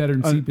ever do better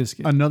than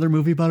Seabiscuit. Another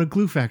movie about a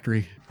glue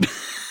factory.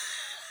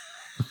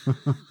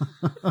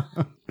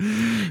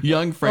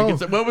 Young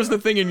Frankenstein. What was the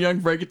thing in Young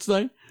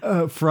Frankenstein?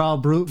 Frau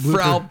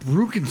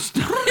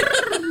Bruckenstein.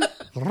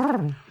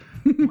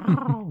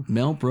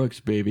 Mel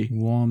Brooks, baby.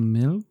 Warm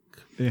milk.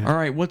 Yeah. All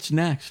right, what's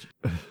next?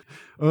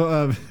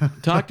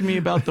 Talk to me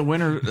about the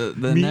winner.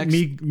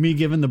 Me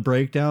giving the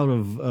breakdown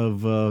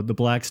of the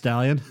Black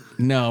Stallion.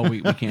 No,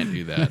 we can't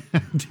do that.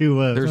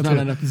 There's not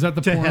enough. Is that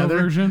the porno Heather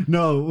version?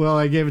 No. Well,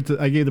 I gave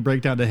the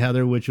breakdown to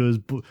Heather, which was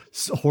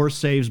horse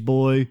saves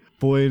boy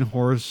and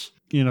horse.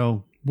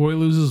 Boy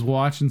loses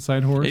watch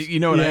inside horse. You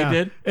know what I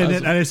did? And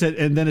then I said,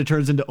 and then it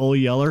turns into Ole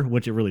Yeller,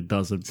 which it really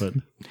doesn't. But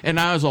and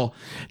I was all,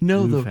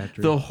 no, Glue the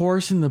factory. the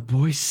horse and the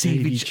boy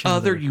save each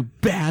other, you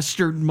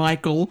bastard,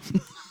 Michael.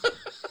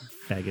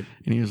 faggot.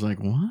 And he was like,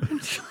 what?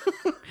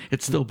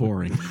 It's still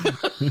boring.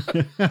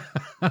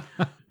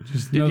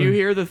 Did you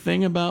hear the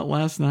thing about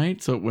last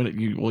night? So when it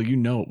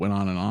went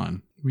on and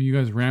on. Were you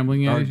guys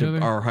rambling at each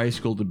other? Our high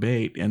school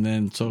debate, and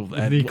then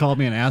He called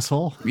me an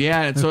asshole.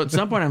 Yeah, and so at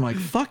some point I'm like,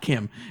 "Fuck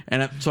him,"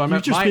 and so I'm You're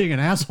at just being an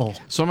asshole.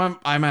 So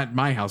I'm at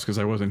my house because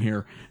I wasn't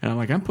here, and I'm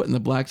like, I'm putting the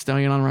Black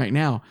Stallion on right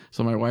now.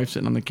 So my wife's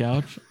sitting on the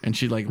couch, and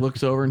she like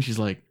looks over and she's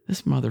like,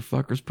 "This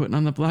motherfucker's putting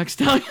on the Black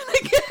Stallion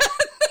again."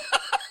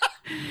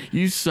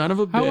 You son of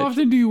a bitch! How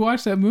often do you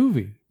watch that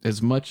movie?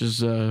 As much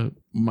as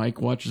Mike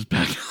watches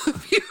Back to the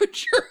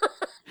Future.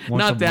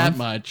 Once Not a that month?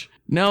 much.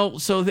 No,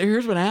 so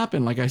here's what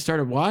happened. Like I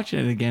started watching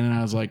it again, and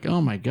I was like, "Oh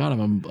my god,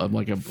 I'm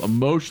like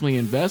emotionally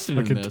invested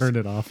in this." Turned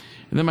it off.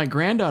 And then my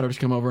granddaughters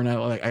come over, and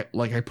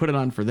I put it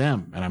on for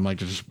them, and I'm like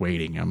just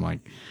waiting. I'm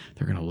like,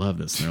 they're gonna love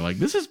this, and they're like,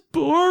 "This is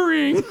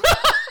boring."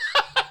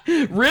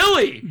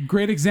 Really?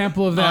 Great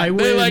example of that.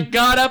 They like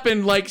got up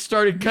and like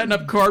started cutting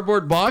up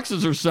cardboard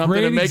boxes or something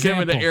Great and making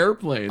them into example.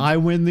 airplanes. I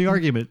win the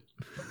argument.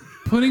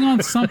 Putting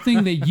on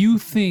something that you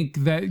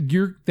think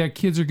that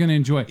kids are going to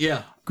enjoy.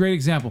 Yeah. Great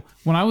example.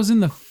 When I was in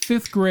the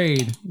 5th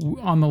grade,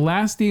 on the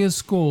last day of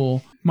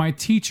school, my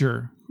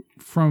teacher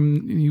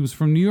he was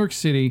from New York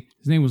City.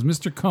 His name was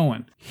Mr.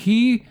 Cohen.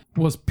 He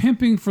was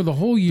pimping for the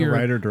whole year.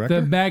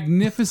 writer-director? The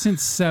Magnificent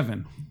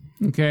Seven.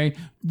 Okay.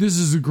 This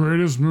is the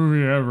greatest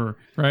movie ever.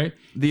 Right.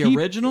 The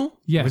original?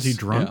 Yes. Was he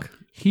drunk?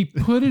 He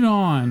put it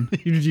on.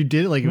 You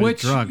did it like he was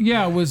Which, drunk.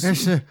 yeah, was...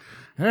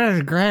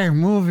 That's a great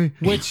movie.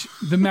 Which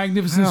the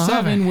Magnificent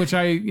Seven, which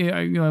I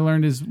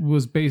learned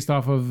was based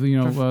off of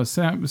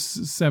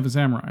Seven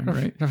Samurai,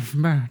 right?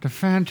 The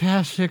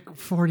Fantastic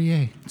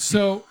 48.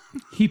 So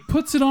he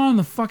puts it on in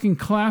the fucking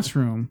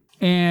classroom,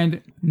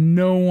 and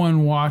no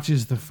one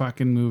watches the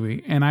fucking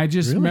movie. And I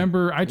just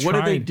remember I tried. What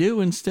did they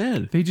do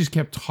instead? They just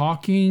kept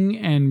talking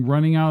and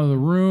running out of the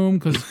room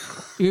because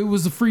it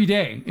was a free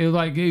day.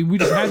 We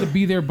just had to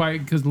be there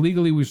because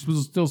legally we were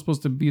still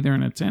supposed to be there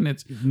in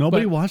attendance.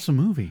 Nobody But watched the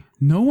movie.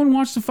 no one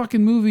watched the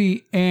fucking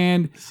movie,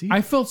 and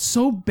I felt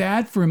so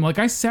bad for him. Like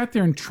I sat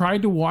there and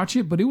tried to watch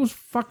it, but it was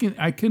fucking.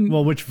 I couldn't.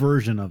 Well, which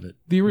version of it?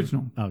 The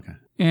original. Okay.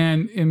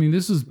 And I mean,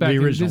 this was back The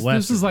in, original this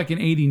Western. is like in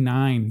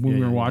 89 when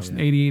we were watching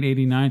 88,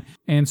 89.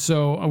 And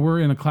so we're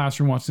in a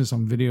classroom watching this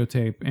on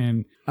videotape.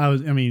 And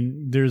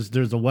there's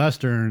the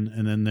Western,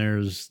 and then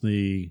there's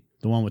the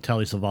one with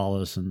Telly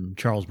Savalas and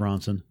Charles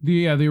Bronson.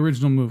 the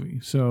original movie.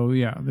 So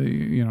yeah,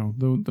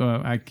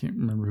 I can't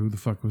remember who the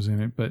fuck was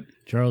in it, but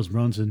Charles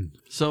Bronson.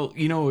 So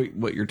you know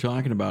what you're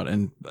talking about,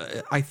 and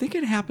I think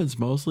it happens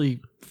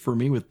mostly for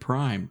me with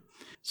Prime.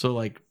 So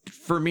like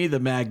for me, the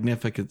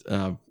Magnificent.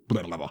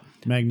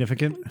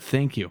 Magnificent.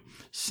 Thank you.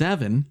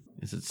 7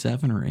 Is it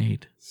 7 or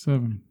 8?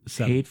 7.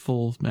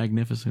 Hateful,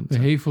 Magnificent. The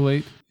Hateful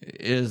Eight.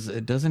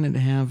 Doesn't it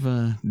have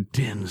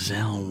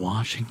Denzel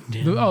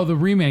Washington? The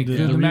remake. The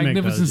remake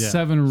Magnificent does, yeah.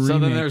 7 remake. So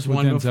then there's with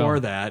one Denzel. before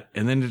that,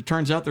 and then it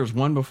turns out there's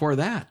one before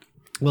that.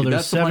 Well, there's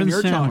that's the one 7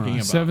 you're Samurai. talking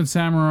about. 7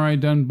 Samurai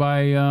done by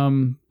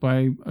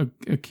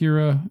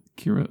Akira.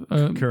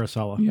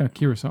 Kurosawa. Yeah,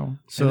 Kurosawa.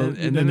 So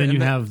And then, then- you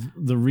have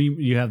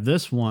you have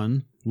this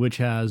one, which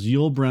has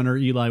Yul Brynner,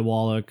 Eli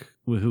Wallach,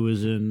 who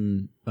is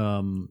in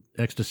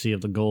Ecstasy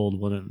of the Gold.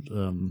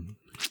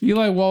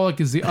 Eli Wallach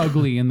is the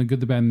ugly in The Good,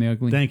 the Bad, and the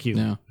Ugly. Thank you.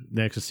 Yeah.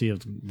 The Ecstasy of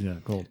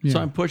the Gold. Yeah. So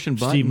I'm pushing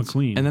Steve buttons.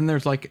 McQueen. And then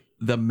there's like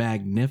the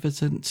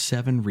Magnificent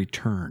 7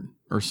 Return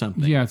or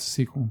something. Yeah, it's a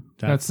sequel.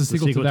 That's the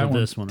sequel to that one.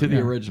 this one. To the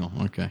Yeah. original.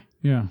 Okay.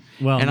 Yeah.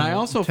 Well, And I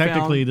also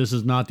technically this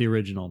is not the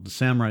original. The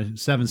Seven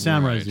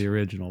Samurai is Right. the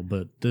original,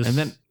 but this And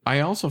then I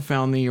also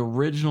found the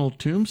original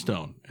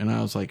Tombstone, and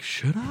I was like,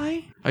 should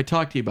I? I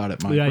talked to you about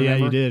it, Mike. yeah,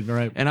 remember? you did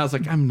right. And I was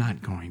like, I'm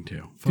not going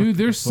to. Dude,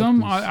 there's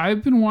some.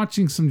 I've been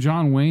watching some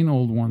John Wayne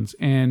old ones,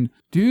 and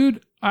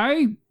dude,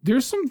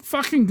 there's some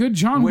fucking good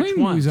John Which Wayne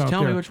ones? movies out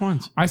Tell there. me which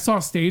ones. I saw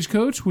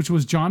Stagecoach, which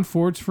was John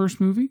Ford's first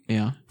movie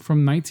Yeah.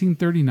 from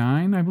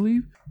 1939, I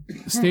believe.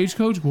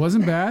 Stagecoach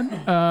wasn't bad.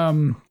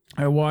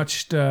 I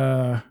watched.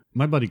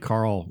 My buddy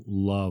Carl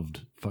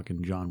loved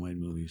fucking John Wayne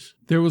movies.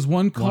 There was one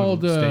One of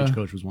called. them,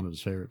 Stagecoach was one of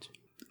his favorites.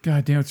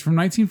 God damn, it's from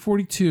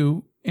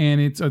 1942, and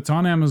it's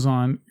on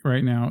Amazon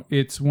right now.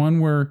 It's one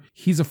where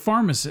he's a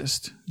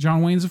pharmacist.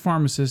 John Wayne's a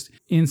pharmacist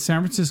in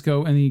San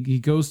Francisco, and he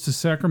goes to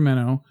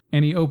Sacramento,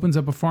 and he opens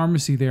up a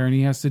pharmacy there, and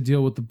he has to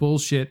deal with the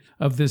bullshit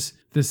of this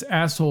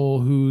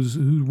asshole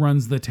who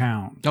runs the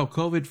town. Oh,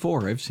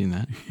 COVID-4. I've seen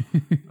that.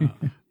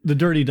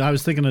 I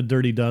was thinking of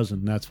Dirty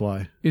Dozen. That's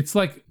why. It's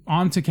like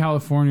On to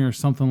California or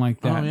something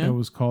like that. Oh, yeah? That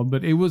was called,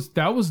 but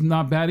that was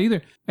not bad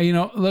either.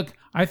 And, look,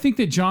 I think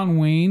that John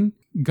Wayne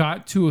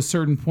got to a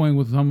certain point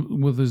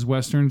with his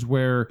westerns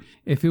where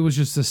if it was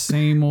just the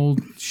same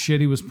old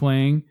shit he was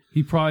playing,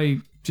 he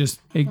probably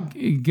just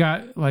it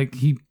got like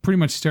he pretty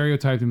much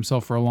stereotyped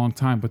himself for a long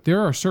time. But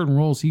there are certain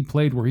roles he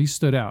played where he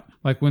stood out.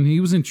 Like when he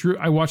was in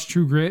I watched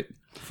True Grit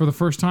for the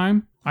first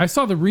time. I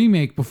saw the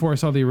remake before I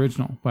saw the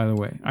original, by the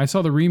way. I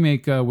saw the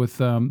remake with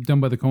done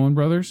by the Coen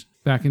brothers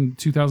back in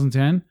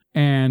 2010.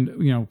 And,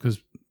 because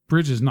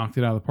Bridges knocked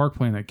it out of the park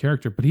playing that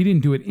character, but he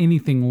didn't do it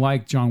anything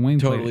like John Wayne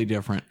played Totally it.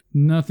 different.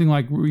 Nothing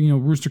like,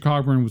 Rooster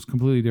Cogburn was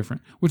completely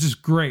different, which is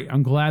great.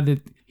 I'm glad that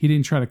he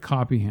didn't try to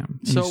copy him.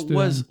 So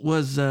was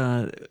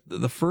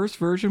the first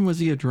version, was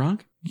he a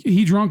drunk?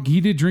 He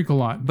did drink a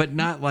lot, But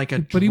not like a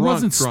but he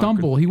wasn't drunk.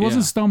 stumble. He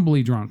wasn't Yeah.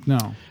 stumbly drunk.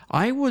 No.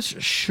 I was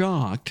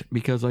shocked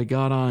because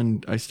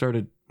I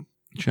started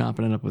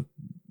chopping it up with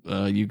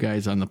you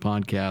guys on the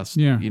podcast.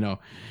 Yeah.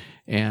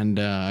 And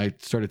I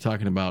started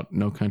talking about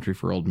No Country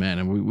for Old Men,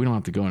 and we don't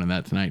have to go into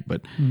that tonight.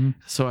 But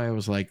so I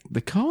was like,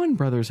 the Coen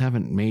brothers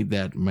haven't made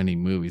that many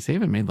movies. They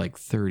haven't made like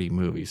 30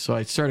 movies. So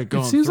I started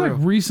going It seems through.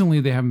 like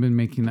recently they haven't been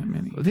making that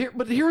many.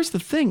 But here's the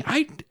thing.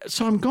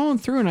 So I'm going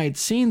through, and I'd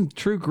seen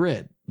True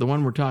Grit, the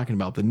one we're talking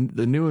about, the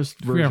newest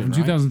version, Yeah, from right?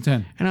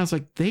 2010. And I was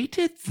like, they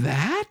did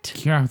that?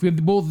 Yeah,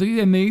 well,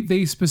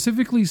 they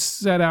specifically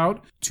set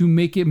out to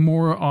make it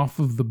more off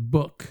of the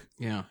book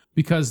Yeah.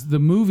 because the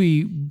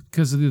movie,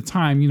 because of the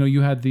time,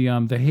 you had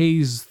the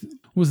Hayes.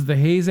 Was it the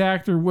Hayes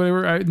Act or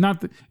whatever?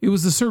 It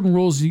was the certain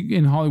rules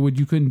in Hollywood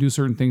you couldn't do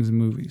certain things in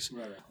movies,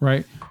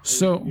 right?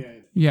 So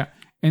yeah,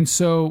 and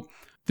so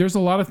there's a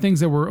lot of things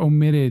that were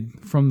omitted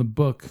from the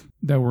book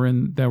that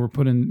were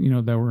put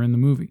in that were in the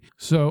movie.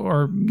 So,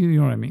 or you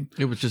know what I mean?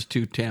 It was just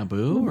too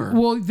taboo, or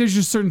Well, there's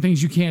just certain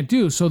things you can't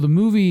do. So the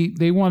movie,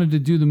 they wanted to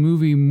do the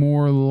movie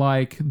more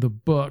like the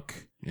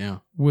book yeah.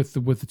 with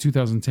the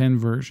 2010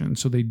 version.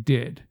 So they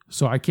did.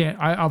 So I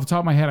off the top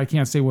of my head, I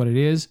can't say what it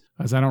is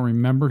as I don't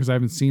remember because I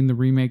haven't seen the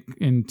remake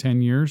in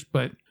 10 years.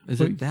 But Is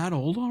it that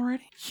old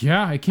already?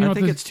 yeah, it came I out.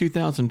 think it's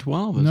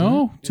 2012. Isn't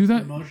no, it? to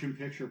that. motion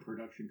picture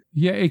production.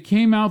 Yeah, it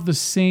came out the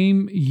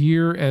same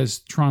year as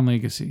Tron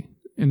Legacy.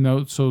 And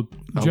those, so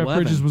Jeff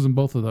 11. Bridges was in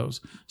both of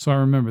those. So I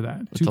remember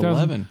that. It's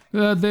 11.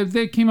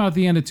 They came out at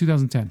the end of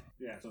 2010.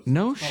 Yeah, so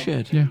No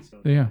shit.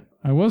 Yeah.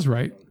 I was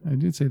right. I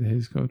did say the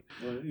Hayes Code.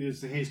 it's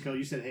the Hayes Code.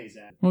 You said Hayes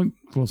Act. Well,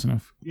 close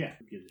enough. Yeah.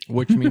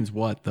 Which means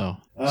what, though?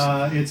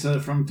 It's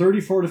from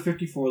 34 to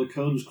 54. The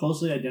code was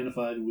closely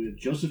identified with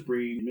Joseph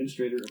Breen,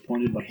 administrator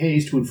appointed by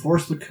Hayes to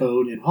enforce the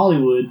code in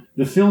Hollywood.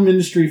 The film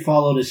industry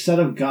followed a set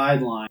of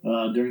guidelines.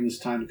 During this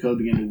time, the code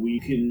began to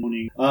weaken.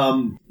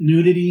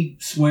 Nudity,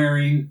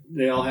 swearing.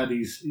 They all had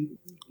these,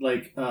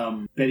 like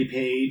Betty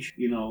Page,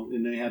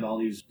 and they had all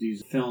these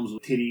films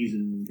with titties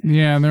and.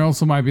 Yeah, and there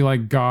also might be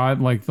like God,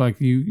 like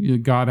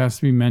God has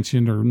to be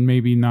mentioned, or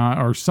maybe not,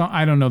 or some.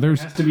 I don't know. There's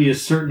There has to be a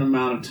certain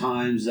amount of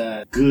times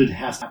that good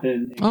has to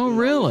happen. Oh,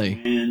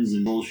 really? Ends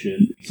and bullshit.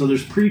 So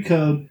there's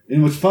pre-code,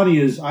 and what's funny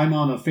is I'm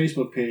on a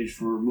Facebook page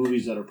for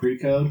movies that are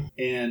pre-code,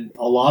 and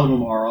a lot of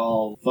them are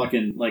all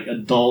fucking like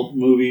adult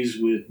movies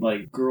with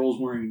like girls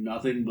wearing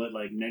nothing but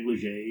like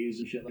negligees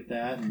and shit like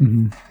that,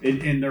 and,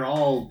 and they're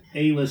all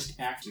A-list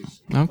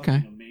actors. Okay.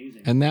 Fucking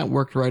amazing. And that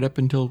worked right up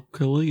until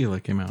Caligula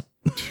came out.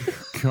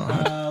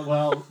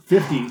 Well,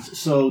 50s.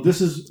 So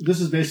this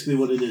is basically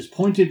what it is: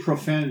 pointed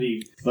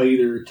profanity by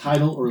either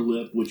title or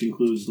lip, which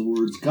includes the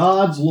words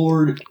God,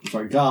 Lord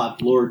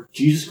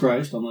Jesus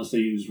Christ, unless they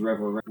use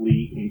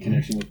reverently in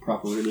connection with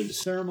proper religious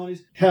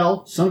ceremonies.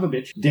 Hell, son of a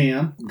bitch,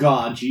 damn,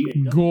 God,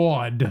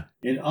 God.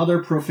 and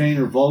other profane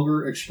or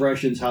vulgar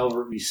expressions,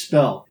 however it be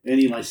spelled.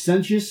 Any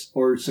licentious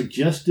or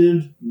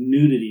suggestive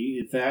nudity,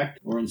 in fact,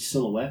 or in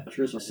silhouette,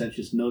 or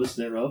licentious notice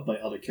thereof by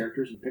other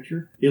characters in the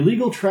picture.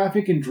 Illegal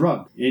traffic and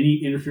drug.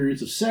 Any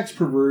interference of sex,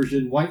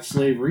 perversion, white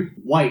slavery.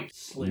 White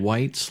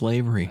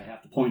slavery. I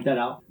have to point that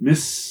out.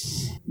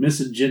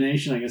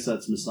 Miscegenation, I guess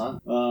that's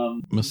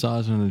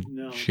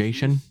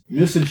Miscegenation?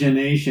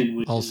 Miscegenation.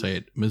 Which I'll say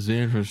it.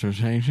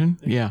 Miscegenation?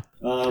 Yeah.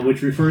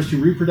 which refers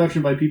to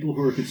reproduction by people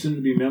who are considered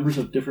to be members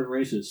of different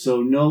races.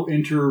 So no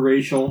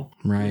interracial.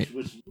 Right.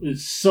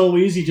 It's so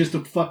easy just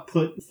to fucking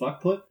put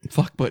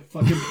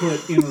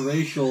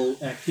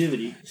interracial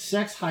activity.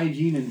 Sex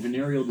hygiene and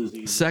venereal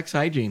disease. Sex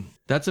hygiene.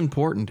 That's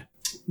important.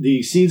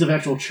 The scenes of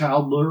actual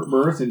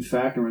childbirth, in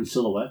fact, are in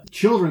silhouette.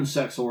 Children's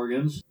sex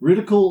organs.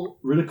 Ridicule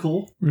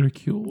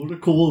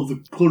of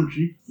the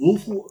clergy.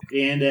 Willful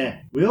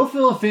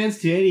offense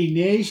to any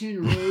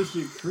nation, race,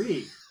 or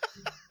creed.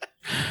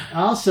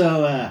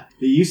 Also,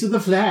 the use of the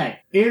flag,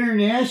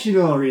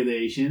 international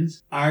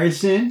relations,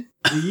 arson,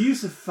 the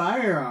use of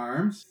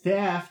firearms,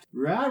 theft,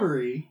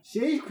 robbery,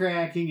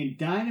 safecracking, and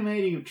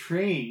dynamiting of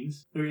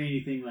trains, or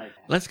anything like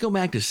that. Let's go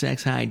back to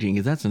sex hygiene,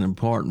 because that's an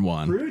important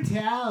one.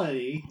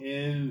 Brutality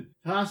and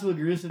possible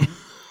gruesomeness.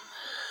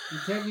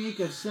 The technique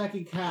of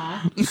sucking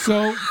cock.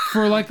 So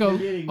for like a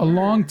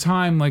long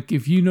time, like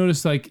if you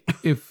notice, like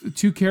if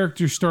two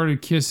characters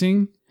started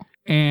kissing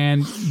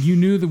and you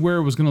knew where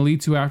it was going to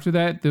lead to after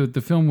that,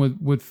 the film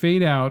would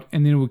fade out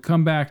and then it would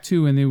come back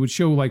to, and they would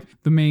show like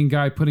the main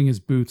guy putting his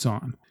boots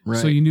on. Right.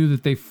 So you knew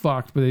that they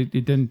fucked, but it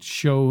didn't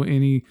show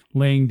any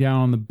laying down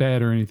on the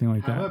bed or anything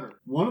like that. However,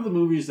 one of the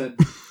movies that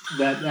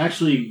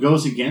actually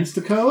goes against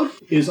the code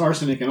is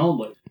Arsenic and Old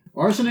Lace.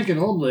 Arsenic and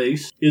Old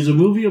Lace is a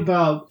movie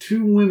about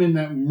two women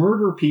that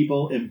murder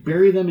people and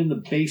bury them in the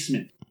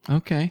basement.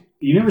 Okay.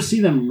 You never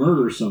see them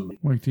murder somebody.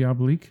 Like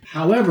Diabolique?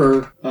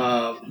 However,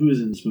 who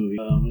is in this movie?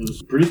 It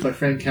was produced by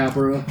Frank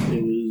Capra.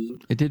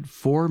 It did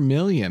 $4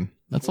 million.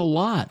 That's a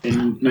lot. In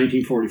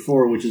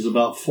 1944, which is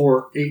about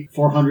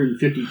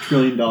 $450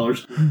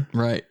 trillion.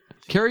 Right.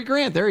 Cary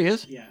Grant, there he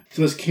is. Yeah.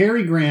 So it's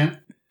Cary Grant.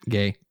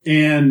 Gay.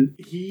 And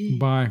he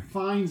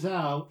finds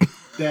out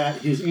that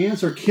his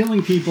aunts are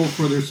killing people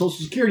for their Social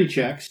Security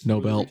checks. No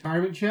belt.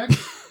 Retirement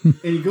checks. And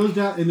he goes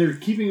down, and they're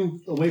keeping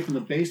him away from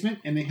the basement,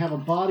 and they have a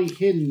body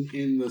hidden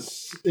in the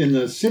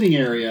sitting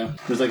area.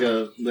 There's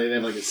they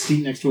have like a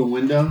seat next to a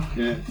window,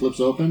 and it flips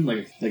open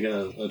like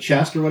a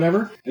chest or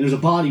whatever. And there's a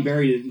body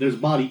buried. There's a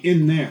body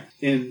in there.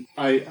 And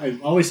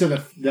I've always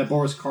said that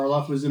Boris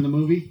Karloff was in the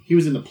movie. He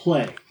was in the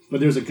play. But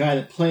there's a guy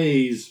that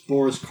plays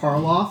Boris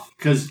Karloff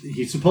because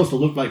he's supposed to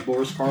look like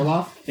Boris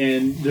Karloff,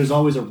 and there's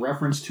always a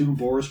reference to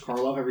Boris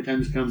Karloff every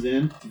time he comes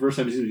in. The first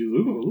time he sees him,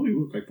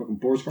 you look like fucking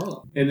Boris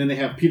Karloff. And then they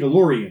have Peter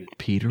Lorre in it.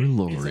 Peter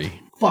Lorre. It's a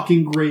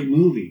fucking great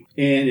movie.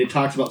 And it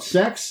talks about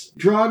sex,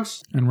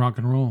 drugs, and rock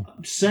and roll.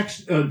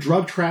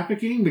 Drug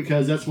trafficking,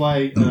 because that's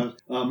why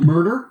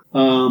murder.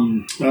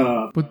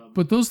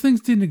 But those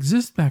things didn't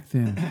exist back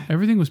then.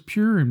 Everything was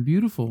pure and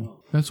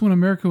beautiful. That's when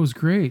America was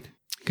great.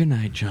 Good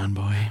night, John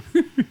Boy.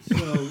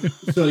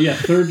 So yeah,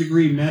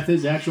 third-degree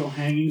methods, actual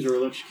hangings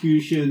or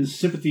executions,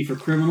 sympathy for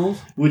criminals,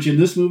 which in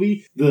this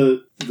movie,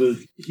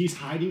 he's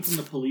hiding from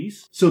the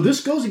police. So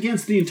this goes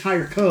against the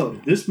entire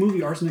code. This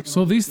movie, Arsenic.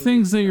 So these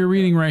things that you're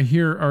reading right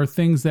here are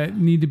things that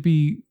need to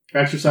be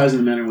exercised in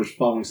the manner in which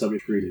following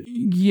subjects treated.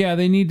 Yeah,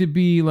 they need to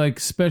be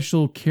like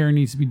special care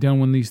needs to be done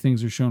when these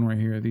things are shown right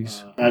here.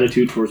 These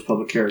attitude towards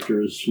public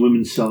characters,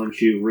 women selling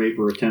to, rape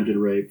or attempted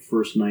rape,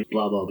 first night,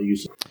 blah blah. The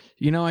use.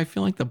 You know, I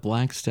feel like the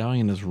Black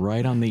Stallion is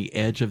right on the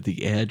edge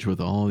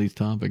with all of these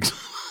topics.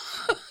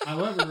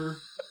 However,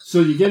 so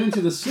you get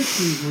into the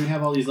 60s where you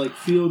have all these like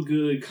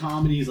feel-good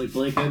comedies like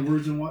Blake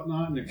Edwards and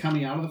whatnot, and they're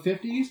coming out of the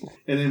 50s.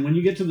 And then when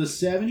you get to the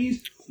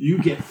 70s,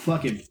 you get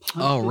fucking punched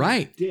oh,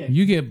 right. in the dick.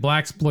 You get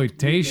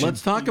blaxploitation.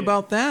 Let's talk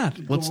about that.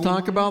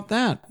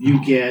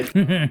 You get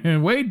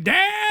way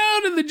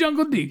down in the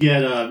jungle deep.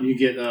 You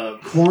get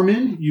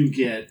Corman. You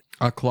get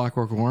A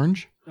Clockwork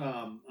Orange.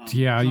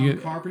 Yeah, you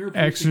get Carpenter.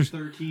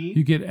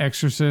 You get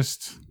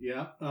Exorcist.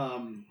 Yeah.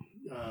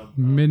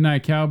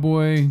 Midnight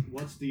Cowboy.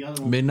 What's the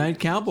other one? Midnight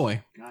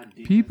Cowboy. God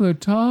damn People are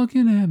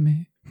talking at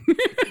me.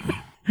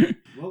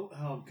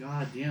 Oh,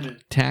 God damn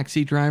it.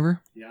 Taxi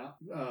Driver. Yeah.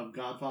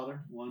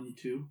 Godfather 1,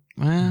 2.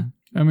 I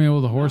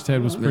mean, the horse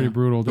head was pretty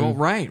brutal, dude. Oh,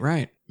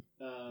 right.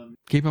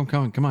 Keep them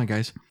coming. Come on,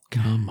 guys.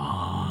 Come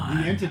on.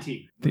 The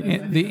Entity. The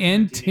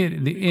end.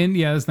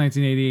 Yeah, that's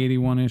 1980,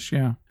 81-ish.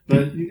 Yeah.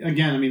 But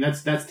again, I mean,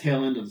 that's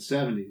tail end of the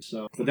 70s.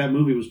 So, but that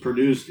movie was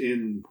produced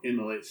in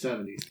the late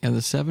 70s. And the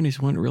 70s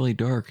went really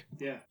dark.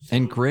 Yeah.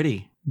 And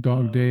gritty.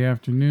 Dog Day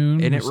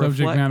Afternoon. And the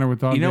subject matter with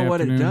Dog Day Afternoon. You know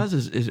what it does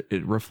is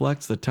it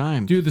reflects the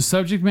time. Dude, the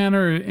subject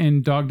matter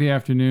in Dog Day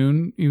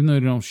Afternoon, even though they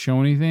don't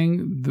show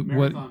anything,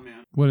 Marathon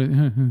Man. What? Is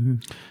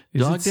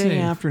Dog it Day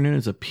safe? Afternoon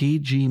is a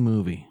PG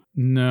movie.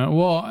 No.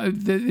 Well,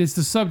 it's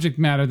the subject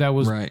matter that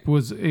was Right.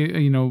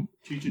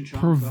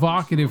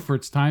 provocative for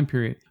its time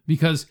period,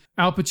 because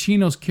Al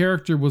Pacino's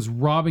character was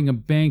robbing a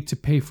bank to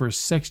pay for a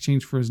sex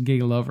change for his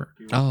gay lover,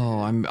 Oh,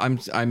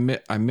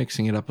 I'm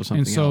mixing it up with something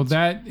and so else.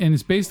 and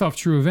it's based off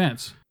true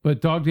events. But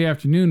Dog Day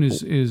Afternoon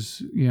is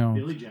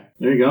Billy Jack.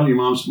 There you go. One of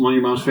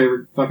your mom's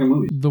favorite fucking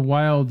movies. the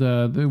Wild.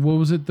 What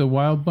was it? The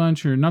Wild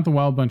Bunch, or not the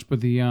Wild Bunch, but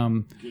the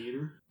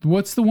Gator.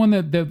 What's the one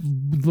that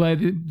led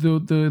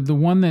the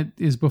one that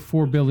is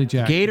before Billy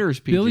Jack? Gator's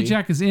PG. Billy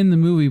Jack is in the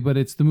movie, but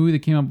it's the movie that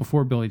came out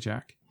before Billy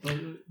Jack.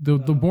 The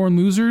Born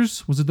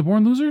Losers. Was it the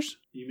Born Losers?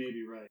 You may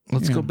be right.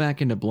 Let's go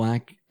back into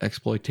black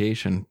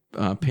exploitation.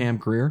 Pam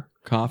Grier,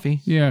 Coffee.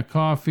 Yeah,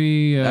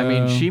 Coffee. I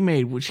mean,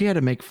 she had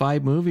to make 6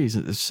 movies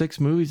in the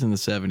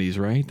 70s,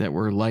 right? That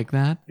were like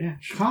that. Yeah,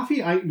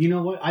 Coffee. You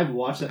know what? I've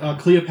watched that.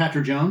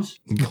 Cleopatra Jones.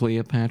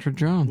 Cleopatra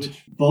Jones.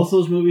 Which both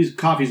those movies.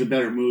 Coffee's a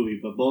better movie,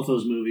 but both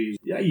those movies,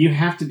 you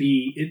have to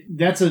be.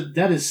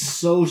 That is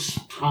so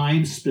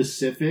time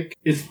specific.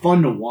 It's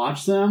fun to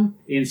watch them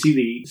and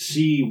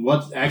see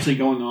what's actually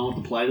going on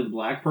with the plight of the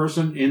black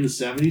person in the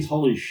 70s.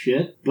 Holy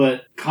shit!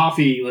 But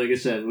Coffee, like I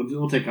said,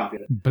 we'll take Coffee.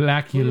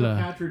 Blackula.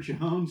 Cleopatra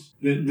Jones.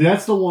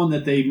 That's the one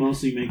that they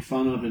mostly make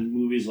fun of in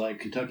movies like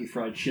Kentucky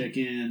Fried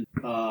Chicken.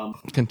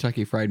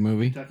 Kentucky Fried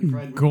Movie.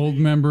 Gold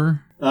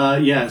Member.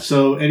 Yeah.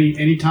 So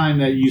anytime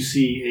that you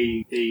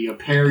see a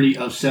parody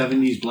of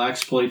 70s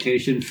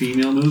blaxploitation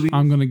female movie,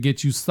 I'm gonna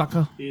get you,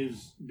 sucker.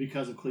 is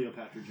because of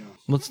Cleopatra Jones.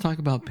 Let's talk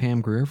about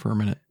Pam Grier for a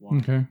minute.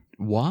 Okay.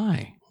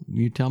 Why?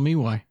 You tell me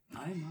why.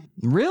 I'm not.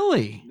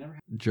 Really? Never.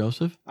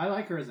 Joseph? I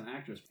like her as an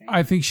actress.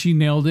 I think she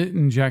nailed it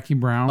in Jackie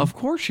Brown. Of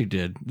course she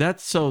did.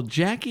 That's so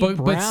Jackie But-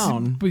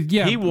 Brown. but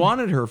yeah. he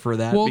wanted her for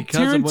that Well,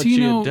 because of what she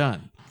Tarantino- had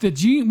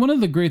done. One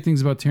of the great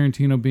things about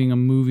Tarantino being a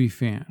movie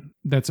fan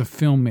that's a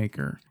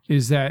filmmaker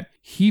is that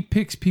he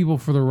picks people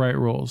for the right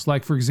roles.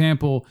 Like, for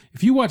example,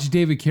 if you watch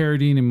David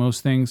Carradine in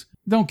most things,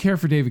 don't care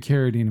for David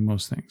Carradine in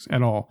most things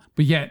at all.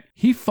 But yet,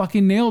 he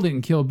fucking nailed it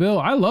in Kill Bill.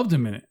 I loved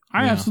him in it.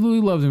 I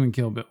absolutely loved him in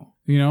Kill Bill.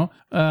 You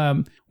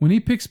know, when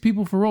he picks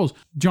people for roles,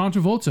 John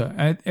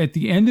Travolta at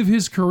the end of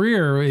his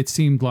career, it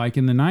seemed like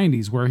in the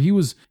 90s, where he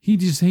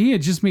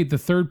had just made the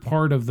third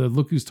part of the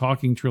Look Who's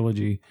Talking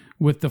trilogy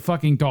with the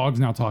fucking dogs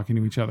now talking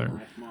to each other.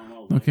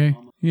 Okay,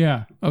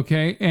 yeah,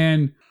 okay,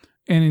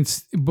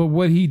 but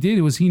what he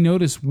did was he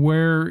noticed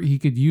where he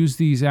could use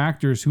these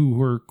actors who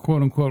were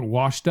quote unquote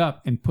washed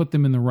up and put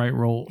them in the right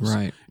roles,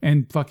 Right.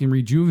 and fucking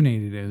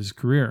rejuvenated his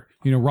career.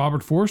 You know,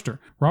 Robert Forster.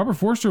 Robert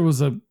Forster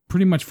was a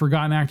pretty much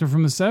forgotten actor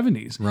from the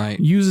 70s. Right.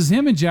 Uses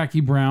him in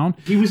Jackie Brown.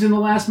 He was in The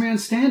Last Man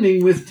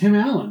Standing with Tim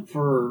Allen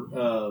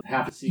for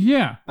half a season.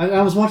 Yeah.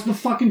 I was watching the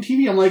fucking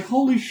TV. I'm like,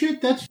 holy shit,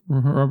 that's.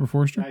 Robert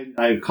Forster.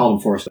 I call him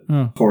Forrest.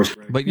 Oh. Forrest.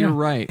 But you're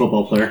right.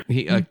 Football player.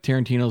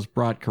 Tarantino's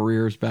brought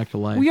careers back to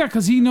life. Well, yeah,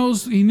 because he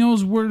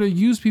knows where to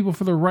use people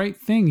for the right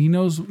thing. He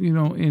knows,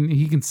 and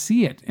he can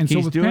see it. And He's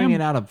so with doing Pam,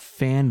 it out of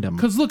fandom.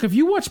 because look, if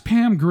you watch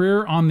Pam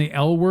Grier on The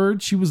L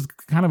Word, she was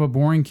kind of a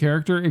boring character.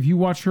 If you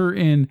watch her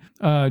in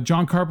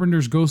John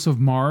Carpenter's Ghosts of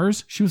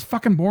Mars, she was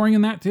fucking boring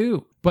in that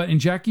too. But in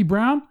Jackie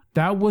Brown,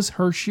 that was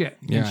her shit.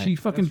 Yeah, And she right.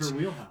 fucking That's her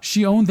wheelhouse.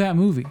 she owned that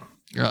movie.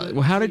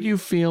 Well, how did you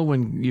feel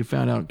when you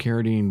found out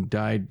Carradine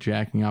died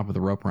jacking off with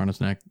a rope around his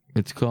neck?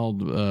 It's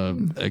called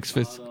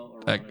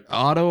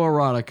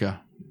autoerotica.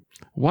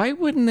 Why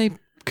wouldn't they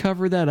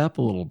cover that up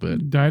a little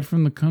bit? Died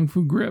from the Kung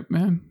Fu grip,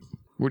 man.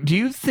 Do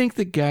you think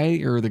the guy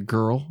or the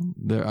girl,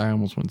 I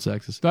almost went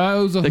sexist, That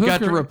was a that got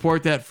to hooker.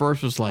 report that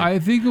first was like, I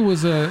think it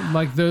was there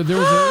was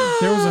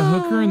a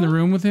hooker in the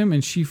room with him,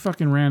 and she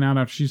fucking ran out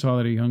after she saw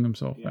that he hung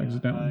himself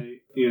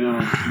accidentally.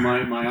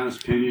 My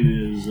honest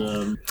opinion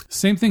is,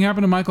 Same thing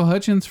happened to Michael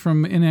Hutchins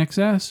from In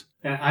Excess.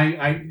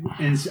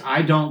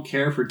 I don't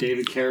care for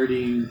David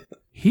Carradine.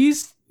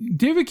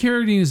 David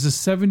Carradine is the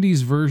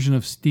 70s version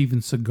of Steven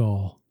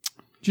Seagal.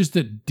 Just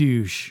a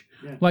douche.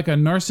 Yeah. Like a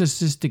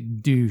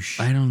narcissistic douche.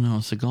 I don't know,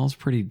 Seagal's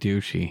pretty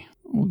douchey.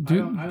 Well,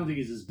 dude, I don't think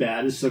he's as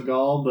bad as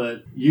Seagal,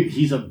 but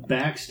he's a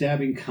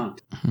backstabbing cunt.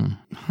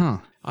 Huh.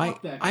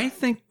 Fuck that guy. I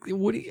think,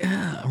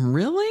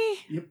 really?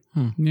 Yep.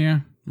 yeah.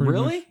 pretty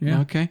Really? much, yeah.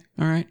 Okay.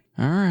 All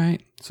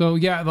right. So,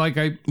 yeah, like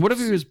What if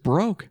he was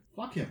broke?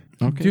 Fuck him.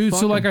 Okay. dude,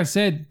 fuck so him. like I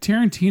said,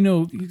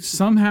 Tarantino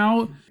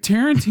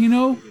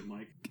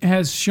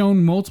has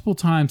shown multiple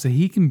times that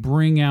he can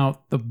bring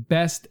out the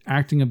best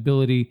acting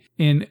ability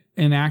in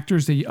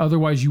actors that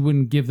otherwise you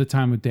wouldn't give the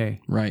time of day.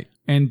 Right.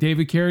 And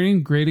David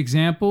Carradine, great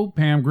example.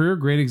 Pam Grier,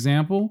 great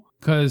example.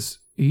 Because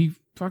he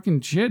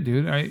fucking shit,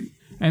 dude.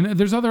 And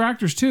there's other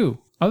actors too.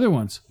 Other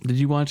ones. Did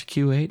you watch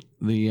Q8,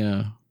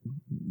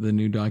 the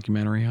new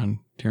documentary on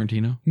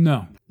Tarantino?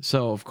 No.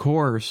 So of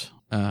course,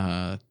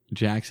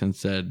 Jackson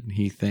said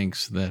he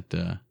thinks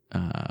that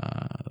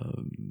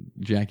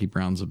Jackie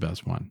Brown's the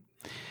best one,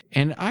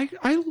 and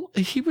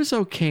he was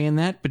okay in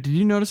that. But did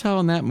you notice how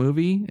in that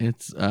movie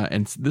it's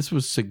and this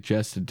was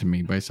suggested to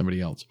me by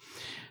somebody else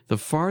the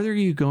farther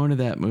you go into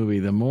that movie,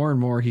 the more and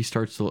more he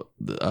starts to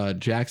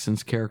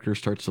Jackson's character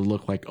starts to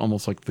look like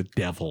almost like the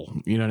devil.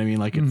 You know what I mean?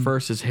 Like at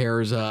first his hair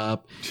is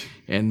up,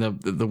 and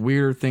the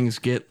weirder things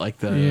get, like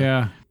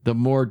the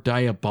more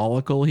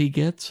diabolical he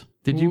gets.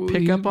 Did you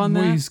pick up on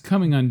that? He's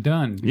coming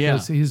undone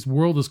because his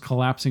world is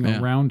collapsing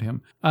around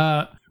him.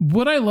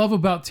 What I love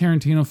about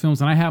Tarantino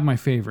films, and I have my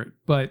favorite,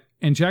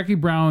 and Jackie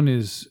Brown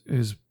is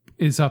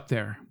up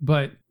there.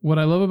 But what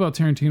I love about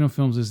Tarantino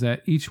films is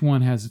that each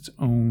one has its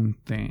own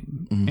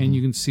thing, and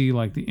you can see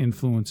like the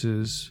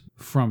influences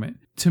from it.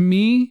 To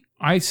me,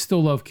 I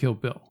still love Kill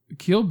Bill.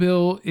 Kill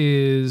Bill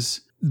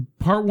is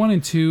part 1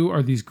 and 2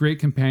 are these great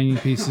companion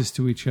pieces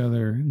to each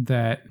other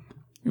that.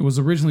 It was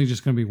originally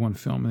just going to be one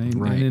film, and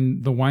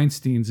then the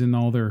Weinsteins, in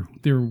all their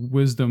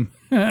wisdom,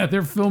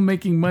 their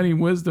filmmaking money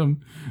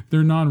wisdom,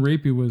 their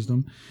non-rapey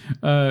wisdom,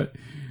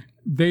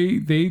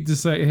 they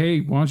decide,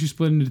 hey, why don't you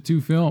split into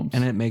 2 films?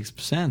 And it makes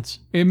sense.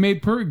 It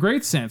made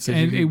great sense,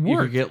 and it worked. You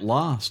could get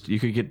lost. You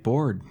could get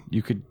bored.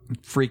 You could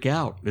freak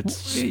out.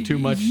 It's too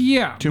much.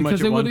 Yeah, too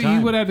much at one time.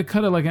 He would have had to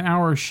cut it like an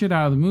hour of shit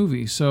out of the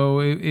movie.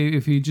 So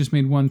if he just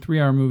made one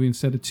 3-hour movie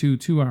instead of 2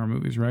 2-hour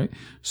movies, right?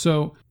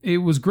 So it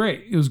was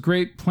great. It was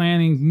great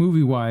planning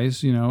movie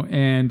wise,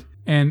 and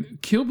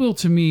Kill Bill,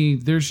 to me,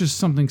 there's just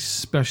something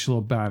special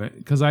about it,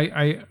 because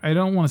I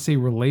don't want to say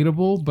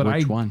relatable, but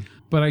Which one?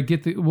 But I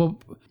get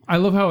I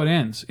love how it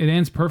ends. It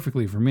ends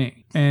perfectly for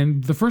me.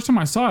 And the first time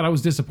I saw it, I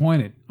was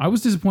disappointed. I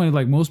was disappointed,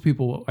 like most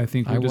people, I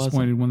think, were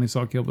disappointed when they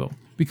saw Kill Bill,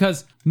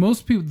 because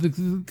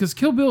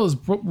Kill Bill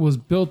was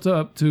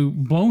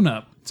blown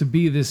up to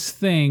be this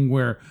thing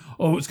where,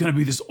 it's going to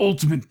be this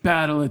ultimate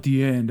battle at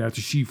the end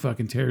after she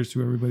fucking tears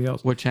through everybody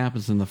else. Which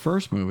happens in the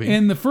first movie.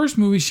 In the first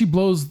movie, she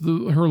blows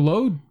her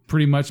load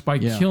pretty much by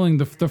killing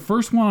the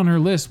first one on her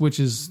list, which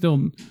is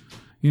still,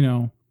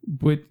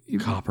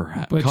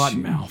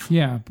 Cottonmouth.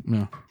 Yeah.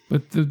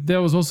 But that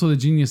was also the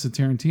genius of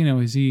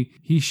Tarantino, is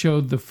he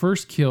showed the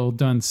first kill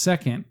done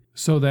second,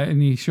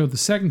 and he showed the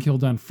second kill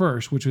done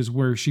first, which is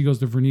where she goes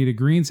to Vernita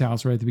Green's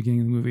house right at the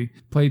beginning of the movie,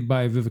 played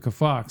by Vivica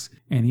Fox,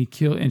 and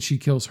she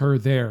kills her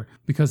there,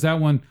 because that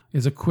one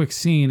is a quick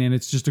scene, and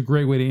it's just a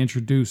great way to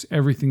introduce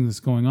everything that's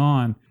going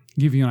on,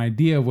 give you an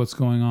idea of what's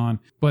going on,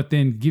 but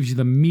then gives you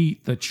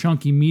the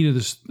chunky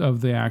meat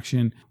of the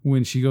action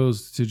when she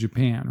goes to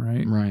Japan,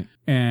 right? Right.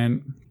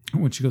 And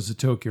when she goes to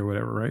Tokyo or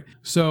whatever, right?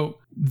 So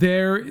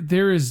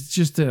there is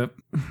just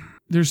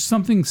there's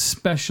something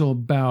special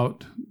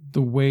about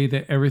the way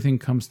that everything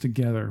comes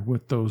together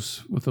with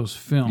those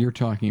films. You're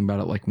talking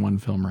about it like one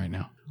film right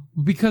now.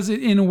 Because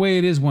in a way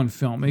it is one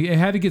film. It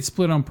had to get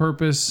split on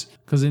purpose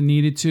because it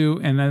needed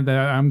to, and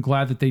I'm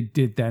glad that they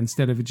did that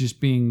instead of it just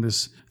being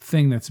this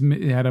thing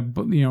it had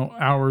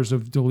hours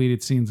of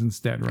deleted scenes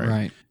instead, right?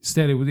 Right.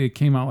 Instead it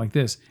came out like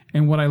this.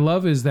 And what I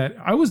love is that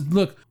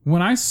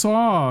when I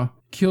saw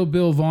Kill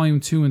Bill Volume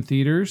 2 in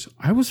theaters,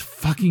 I was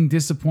fucking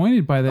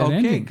disappointed by that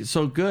ending. Okay,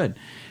 so good.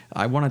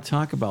 I want to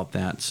talk about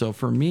that. So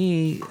for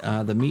me,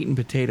 the meat and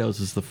potatoes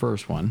is the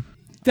first one.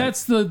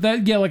 That's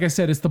like I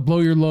said, it's the blow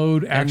your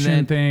load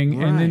action thing.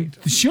 Right. And then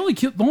she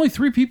only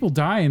 3 people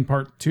die in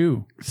part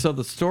 2. So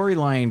the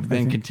storyline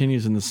then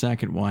continues in the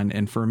second one.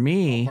 And for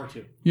me, Part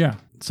 2. Yeah.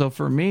 So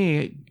for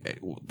me,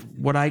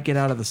 what I get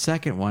out of the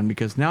second one,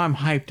 because now I'm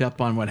hyped up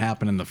on what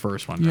happened in the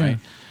first one, right?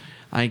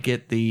 I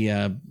get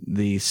the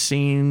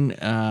scene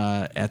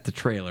at the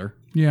trailer.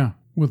 Yeah,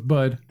 with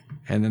Bud.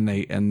 And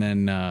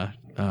then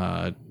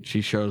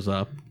she shows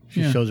up.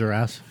 She shows her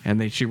ass.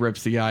 And then she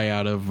rips the eye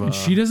out of...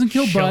 she doesn't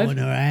kill Bud. Showing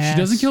her ass. She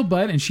doesn't kill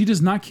Bud, and she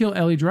does not kill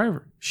Ellie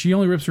Driver. She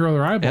only rips her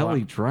other eyeball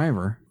Ellie out.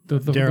 Driver?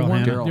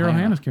 Daryl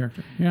Hannah's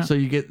character. Yeah. So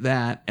you get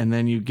that, and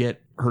then you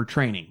get her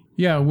training.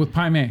 Yeah, with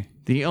Pai Mei.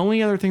 The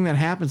only other thing that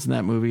happens in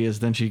that movie is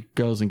then she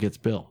goes and gets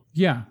Bill.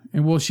 Yeah,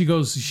 and she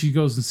goes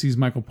and sees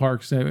Michael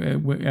Parks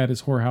at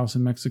his whorehouse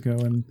in Mexico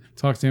and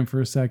talks to him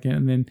for a second,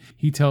 and then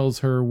he tells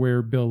her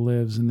where Bill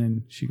lives, and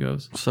then she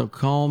goes. So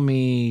call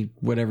me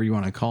whatever you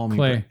want to call me.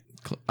 Clay.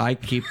 I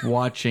keep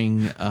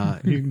watching.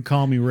 You can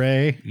call me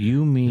Ray.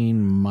 You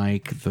mean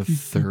Mike the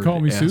Third? You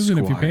call me Esquire. Susan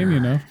if you pay me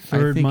enough.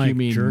 Third I think Mike, you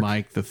mean jerk.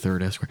 Mike the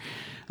Third Esquire.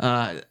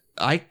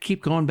 I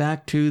keep going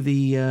back to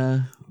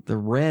the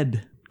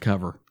red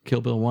cover,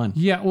 Kill Bill 1.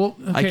 Yeah, well,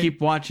 okay. I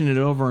keep watching it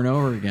over and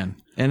over again.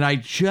 And I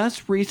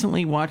just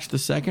recently watched the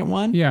second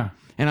one. Yeah.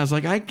 And I was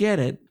like, I get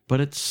it,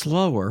 but it's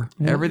slower.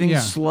 Everything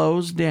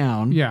slows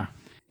down. Yeah.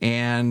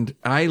 And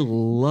I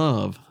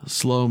love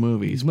slow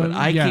movies, but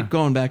I keep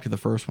going back to the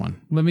first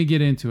one. Let me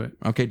get into it.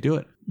 Okay, do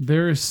it.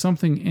 There is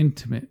something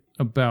intimate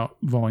about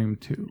Volume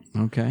 2.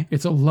 Okay.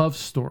 It's a love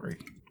story.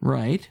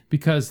 Right.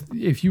 Because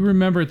if you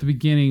remember at the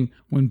beginning,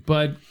 when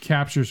Bud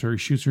captures her, he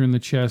shoots her in the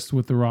chest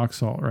with the rock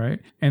salt, right?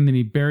 And then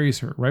he buries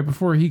her. Right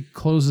before he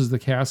closes the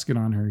casket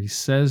on her, he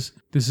says,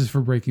 "This is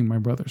for breaking my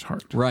brother's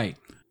heart." Right.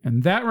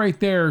 And that right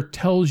there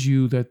tells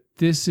you that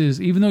this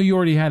is, even though you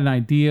already had an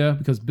idea,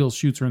 because Bill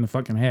shoots her in the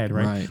fucking head,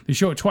 right? Right. They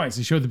show it twice.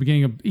 They show it at the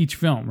beginning of each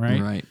film,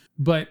 right? Right.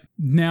 But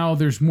now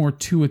there's more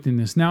to it than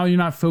this. Now you're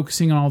not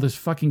focusing on all this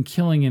fucking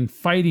killing and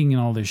fighting and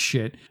all this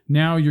shit.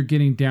 Now you're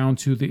getting down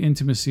to the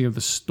intimacy of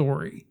the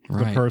story.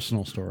 The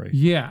personal story.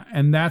 Yeah,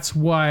 and that's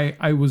why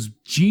I was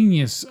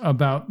genius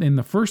about in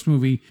the first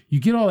movie, you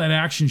get all that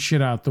action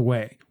shit out the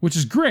way, which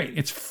is great.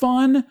 It's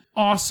fun,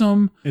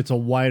 awesome. It's a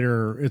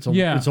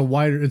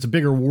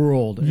bigger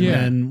world.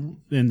 And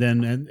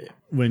then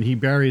when he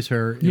buries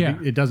her,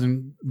 it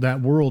doesn't,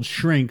 that world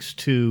shrinks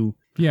to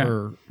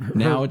her.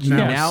 Now it's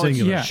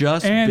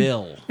just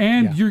Bill.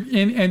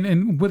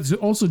 And what's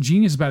also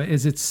genius about it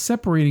is it's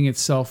separating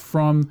itself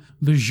from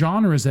the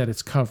genres that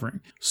it's covering.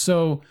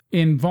 So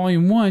in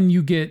volume 1,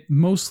 you get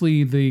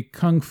mostly the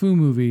kung fu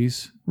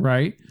movies,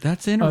 right?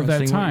 That's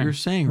interesting what you're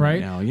saying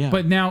right now. Yeah.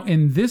 But now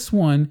in this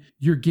one,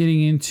 you're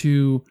getting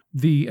into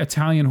the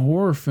Italian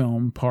horror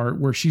film part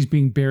where she's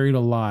being buried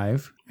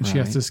alive. And she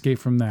has to escape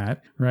from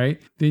that,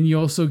 right? Then you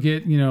also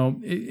get,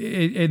 and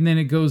then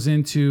it goes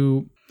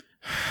into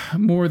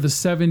more of the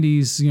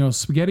 70s,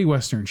 spaghetti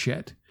western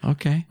shit.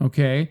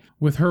 Okay.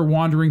 With her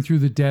wandering through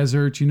the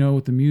desert,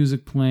 with the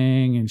music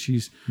playing, and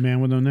she's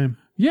Man with No Name.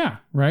 Yeah,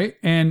 right.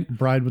 And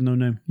Bride with No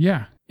Name.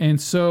 Yeah. And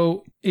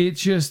so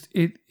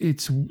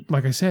it's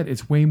like I said,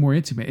 it's way more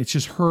intimate. It's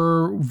just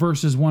her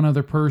versus one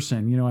other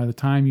person, at the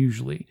time,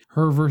 usually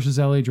her versus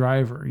LA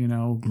Driver,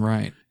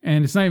 Right.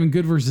 And it's not even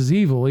good versus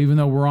evil, even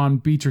though we're on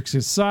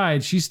Beatrix's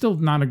side. She's still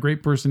not a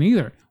great person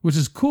either, which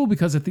is cool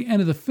because at the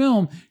end of the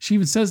film, she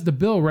even says to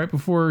Bill right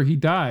before he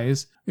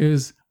dies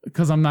is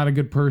because I'm not a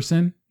good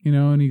person,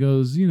 and he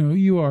goes,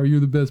 you're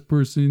the best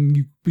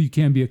person, but you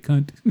can be a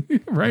cunt.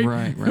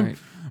 Right. Right.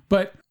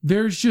 But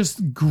there's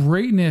just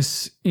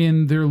greatness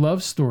in their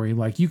love story.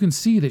 Like you can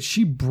see that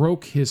she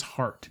broke his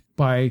heart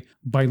by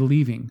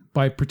leaving,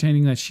 by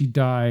pretending that she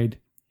died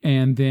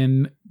and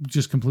then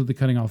just completely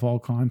cutting off all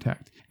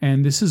contact.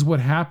 And this is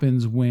what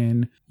happens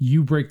when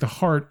you break the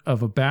heart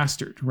of a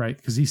bastard, right?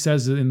 Because he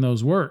says it in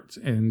those words.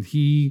 And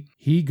he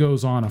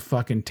goes on a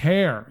fucking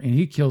tear and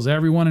he kills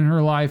everyone in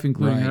her life,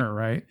 including her,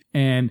 right?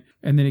 And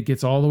then it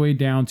gets all the way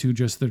down to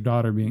just their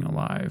daughter being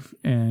alive.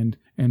 And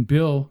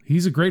Bill,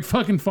 he's a great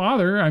fucking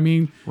father. I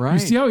mean, you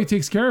see how he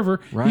takes care of her.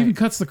 Right. He even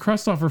cuts the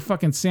crust off her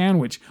fucking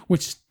sandwich,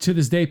 which to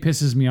this day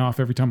pisses me off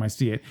every time I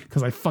see it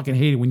because I fucking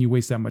hate it when you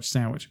waste that much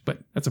sandwich. But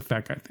that's a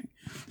fat guy thing.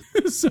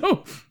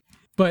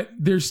 But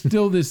there's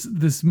still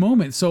this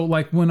moment. So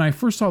like when I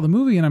first saw the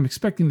movie and I'm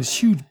expecting this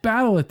huge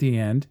battle at the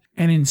end,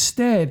 and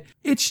instead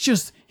it's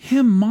just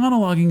him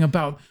monologuing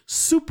about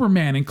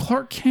Superman and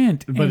Clark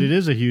Kent. But it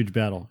is a huge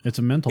battle. It's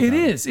a mental battle.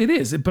 It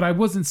is. But I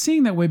wasn't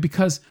seeing that way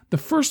because the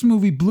first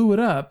movie blew it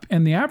up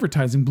and the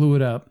advertising blew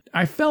it up.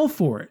 I fell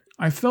for it.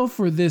 I fell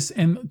for this,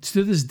 and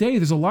to this day,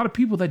 there's a lot of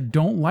people that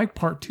don't like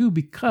part 2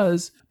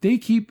 because they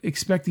keep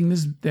expecting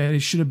that it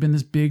should have been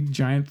this big,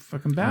 giant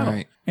fucking battle.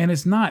 Right. And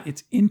it's not.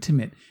 It's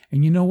intimate.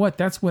 And you know what?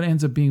 That's what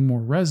ends up being more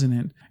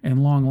resonant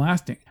and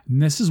long-lasting.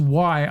 And this is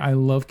why I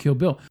love Kill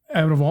Bill.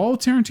 Out of all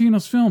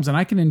Tarantino's films, and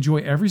I can enjoy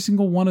every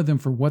single one of them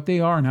for what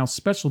they are and how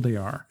special they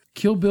are,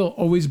 Kill Bill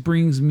always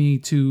brings me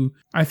to,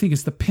 I think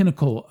it's the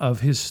pinnacle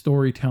of his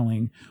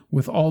storytelling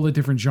with all the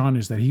different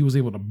genres that he was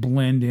able to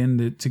blend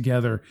in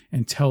together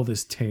and tell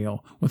this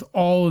tale with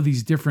all of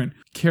these different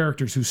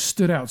characters who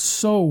stood out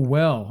so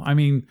well. I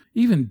mean,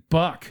 even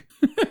Buck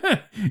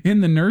in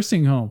the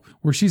nursing home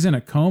where she's in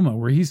a coma,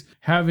 where he's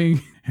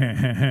having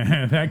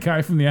that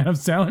guy from the Adam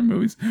Sandler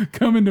movies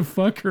coming to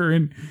fuck her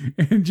and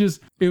just,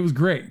 it was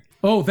great.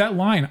 Oh, that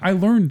line I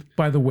learned,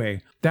 by the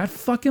way, that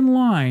fucking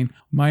line,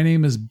 my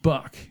name is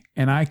Buck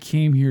and I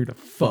came here to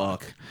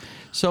fuck.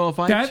 So if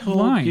I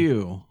told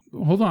you...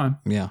 Hold on.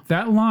 Yeah.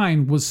 That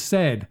line was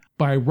said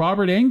by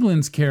Robert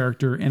Englund's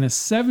character in a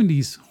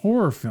 70s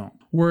horror film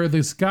where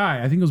this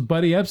guy, I think it was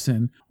Buddy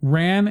Ebsen,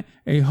 ran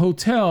a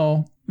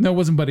hotel. No, it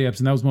wasn't Buddy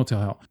Ebsen. That was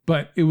Motel Hell.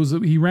 But it was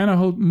he ran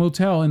a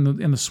motel in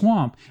the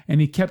swamp,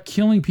 and he kept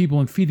killing people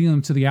and feeding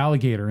them to the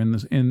alligator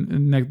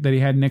that he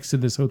had next to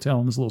this hotel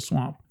in this little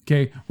swamp.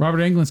 Okay, Robert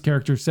Englund's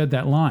character said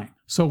that line.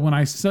 So when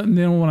I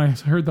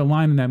heard the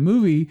line in that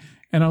movie,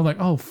 and I was like,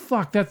 oh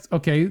fuck, that's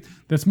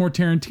more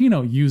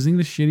Tarantino using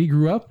the shit he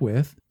grew up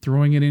with,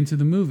 throwing it into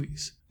the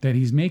movies that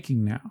he's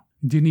making now.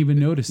 Didn't even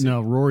notice it.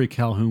 No, Rory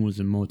Calhoun was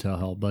in Motel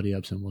Hell. Buddy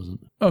Ebsen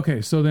wasn't.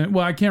 Okay, so then,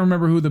 I can't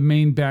remember who the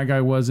main bad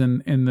guy was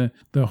in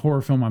the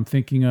horror film I'm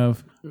thinking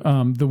of.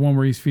 The one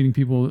where he's feeding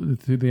people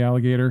to the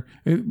alligator.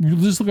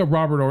 Just look up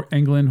Robert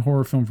Englund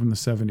horror film from the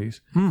 70s.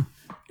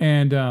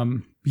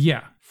 And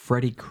yeah.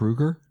 Freddy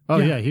Krueger? Oh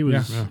yeah, he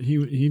was. Yeah.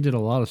 He did a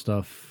lot of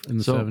stuff in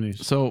the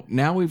 70s. So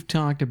now we've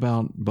talked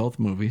about both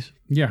movies.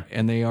 Yeah.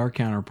 And they are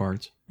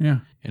counterparts. Yeah.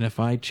 And if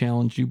I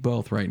challenged you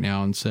both right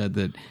now and said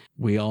that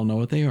we all know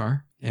what they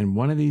are, and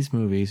one of these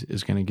movies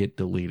is going to get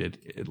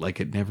deleted like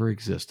it never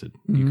existed.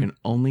 Mm-hmm. You can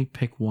only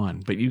pick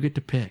one, but you get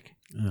to pick.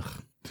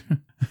 Ugh.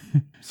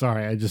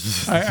 Sorry,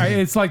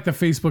 it's like the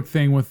Facebook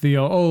thing with the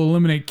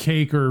eliminate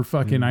cake or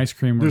fucking ice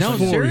cream. Or no,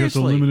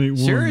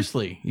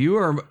 seriously, you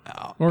are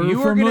for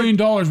 $1 million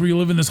where you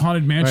live in this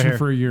haunted mansion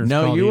for a year.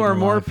 No, you are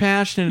more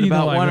passionate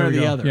about one or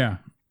the other. Yeah,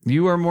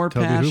 you are more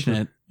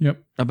passionate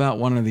Yep. about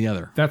one or the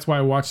other. That's why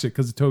I watched it,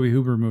 because the Toby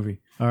Hooper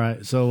movie. All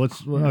right. So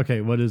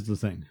what is the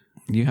thing?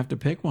 You have to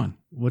pick one.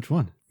 Which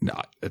one? No,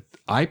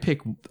 I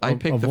picked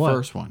of the what?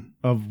 first one.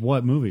 Of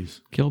what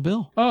movies? Kill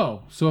Bill.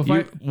 Oh, so if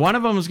One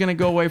of them is going to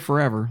go away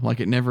forever, like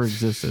it never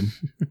existed.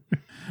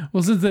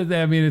 well, since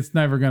it's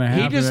never going to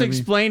happen. He just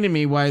explained to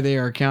me why they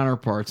are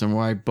counterparts and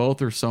why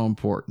both are so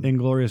important.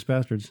 Inglourious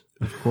Bastards.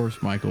 Of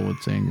course, Michael would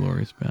say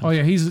Inglourious Bastards. Oh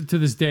yeah, he's to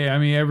this day. I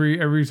mean,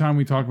 every time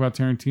we talk about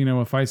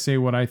Tarantino, if I say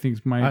what I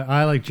think's my,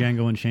 I like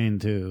Django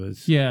Unchained too.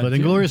 Yeah, but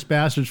Inglourious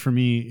Bastards for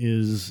me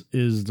is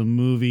the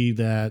movie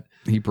that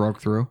he broke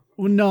through.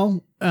 Well,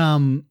 no,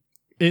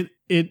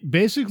 it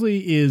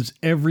basically is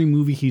every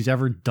movie he's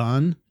ever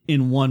done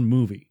in one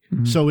movie.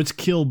 Mm-hmm. So it's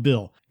Kill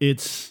Bill.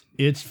 It's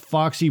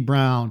Foxy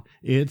Brown.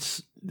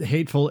 It's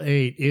Hateful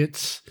Eight.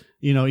 It's,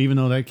 even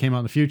though that came out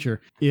in the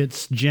future,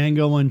 it's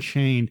Django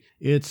Unchained.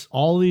 It's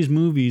all these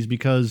movies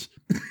because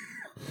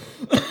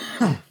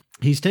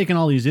he's taken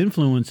all these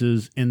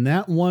influences, and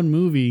that one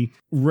movie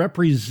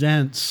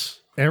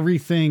represents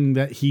everything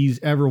that he's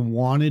ever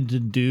wanted to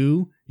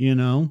do.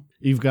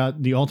 You've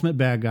got the ultimate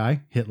bad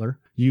guy, Hitler.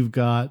 You've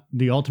got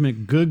the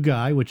ultimate good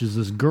guy, which is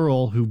this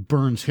girl who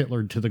burns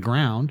Hitler to the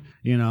ground,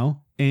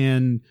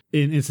 and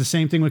it's the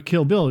same thing with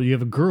Kill Bill. You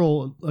have a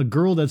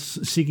girl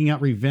that's seeking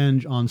out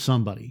revenge on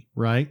somebody,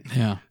 right?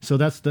 Yeah. So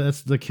that's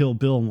the Kill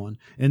Bill one.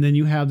 And then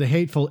you have the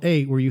Hateful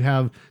Eight, where you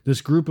have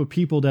this group of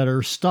people that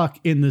are stuck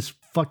in this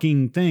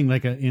fucking thing,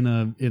 like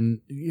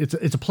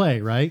it's a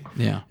play, right?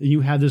 Yeah. And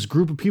you have this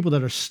group of people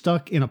that are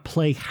stuck in a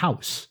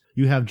playhouse.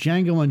 You have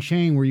Django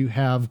Unchained, where you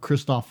have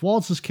Christoph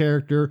Waltz's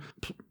character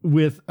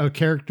with a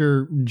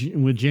character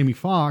with Jamie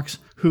Foxx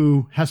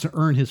who has to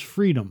earn his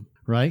freedom,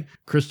 right?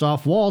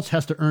 Christoph Waltz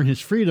has to earn his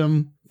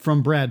freedom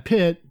from Brad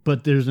Pitt,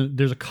 but there's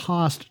a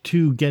cost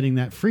to getting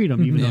that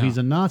freedom, even though he's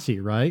a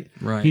Nazi, right?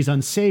 Right. He's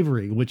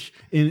unsavory, which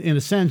in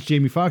a sense,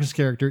 Jamie Foxx's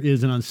character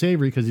is an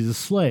unsavory because he's a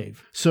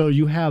slave. So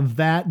you have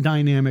that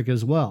dynamic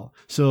as well.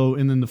 So,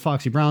 and then the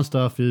Foxy Brown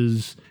stuff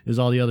is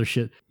all the other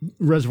shit,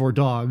 Reservoir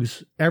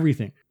Dogs,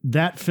 everything.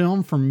 That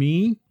film for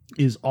me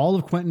is all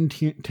of Quentin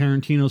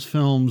Tarantino's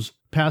films,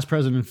 past,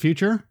 present, and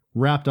future,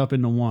 wrapped up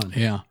into one.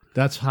 Yeah.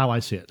 That's how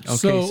I see it.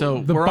 Okay,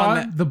 so the we're on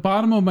that. the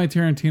bottom of my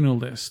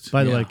Tarantino list.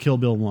 By the way, Kill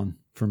Bill 1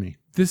 for me.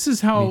 This is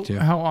how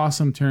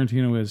awesome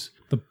Tarantino is.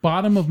 The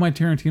bottom of my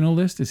Tarantino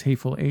list is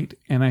Hateful Eight,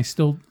 and I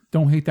still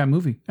don't hate that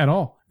movie at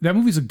all. That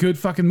movie's a good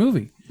fucking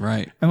movie.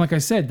 Right. And like I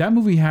said, that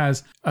movie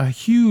has a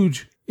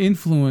huge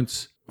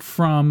influence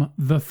from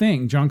The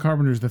Thing. John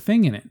Carpenter's The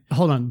Thing in it.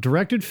 Hold on.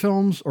 Directed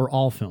films or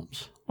all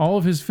films? All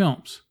of his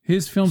films.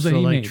 His films that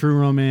he made. True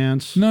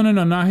Romance. No,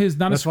 not his.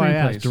 Not That's his why I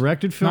screenplays. asked.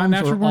 Directed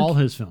films or all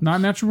his films?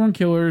 Not Natural Born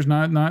Killers.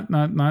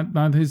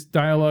 Not his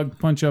dialogue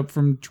punch up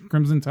from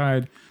Crimson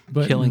Tide.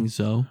 But Killing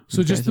Zoe.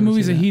 So just the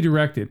movies that he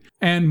directed.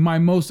 And my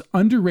most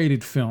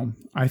underrated film,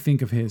 I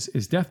think, of his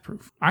is Death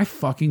Proof. I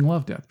fucking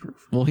love Death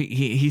Proof. Well,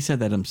 he said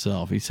that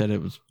himself. He said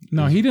it was.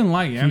 No, he didn't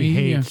like it. He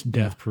hates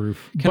Death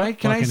Proof. Can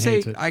I say?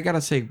 hates it. I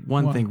gotta say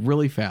one thing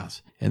really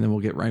fast, and then we'll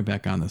get right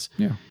back on this.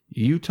 Yeah.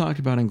 You talked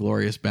about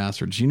Inglourious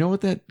Bastards. You know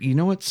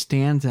what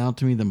stands out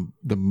to me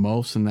the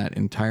most in that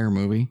entire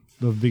movie?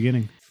 The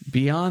beginning.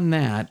 Beyond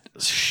that,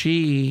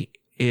 she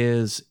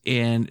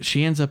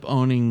ends up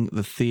owning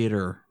the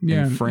theater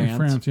in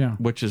France,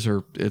 which is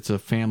it's a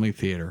family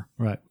theater.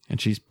 Right. And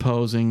she's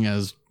posing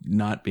as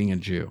not being a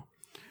Jew.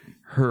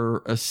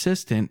 Her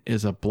assistant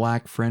is a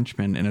black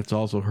Frenchman, and it's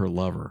also her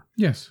lover.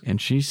 Yes.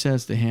 And she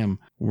says to him,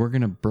 "We're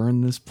going to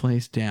burn this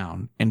place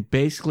down." And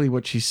basically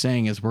what she's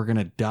saying is, we're going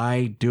to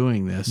die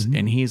doing this. Mm-hmm.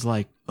 And he's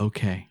like,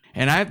 okay.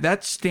 And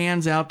that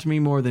stands out to me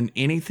more than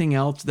anything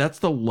else. That's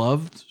the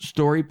love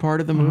story part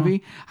of the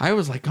movie. I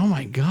was like, oh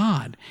my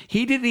God.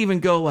 He didn't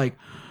even go like,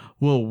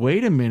 well,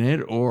 wait a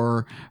minute,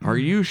 or are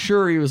you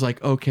sure? He was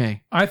like,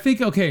 okay. I think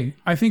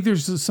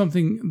there's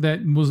something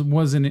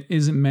that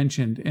isn't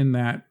mentioned in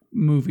that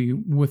movie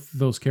with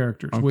those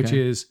characters, which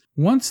is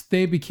once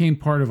they became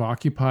part of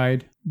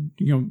occupied,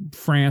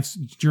 France,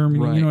 Germany,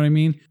 right. You know what I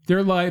mean? They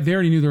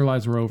already knew their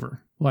lives were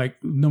over. Like,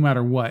 no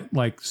matter what,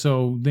 like,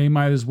 so they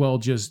might as well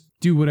just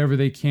do whatever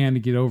they can to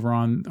get over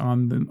on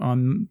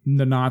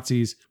the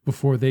Nazis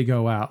before they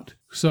go out.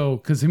 So,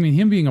 because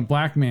him being a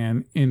black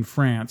man in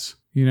France,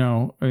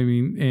 and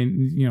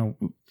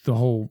the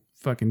whole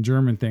fucking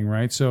German thing,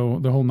 right? So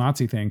the whole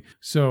Nazi thing.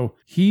 So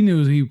he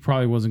knew he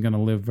probably wasn't going to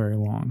live very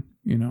long,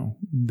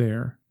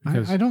 there.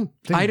 I don't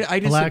think I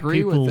black disagree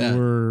people with that.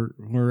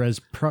 were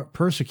as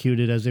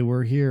persecuted as they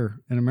were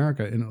here in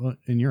America,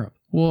 in Europe.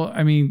 Well,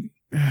 I mean,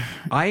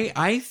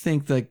 I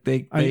think that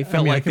they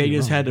felt like they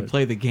just had to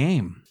play the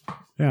game.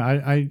 Yeah,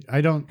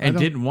 I don't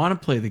didn't want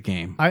to play the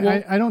game.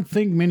 I don't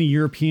think many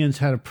Europeans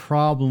had a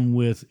problem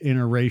with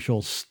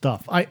interracial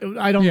stuff. I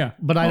don't. Yeah,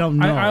 but I don't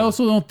know. I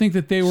also don't think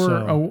that they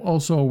were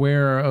also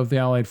aware of the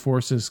Allied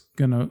forces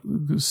gonna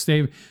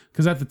stay,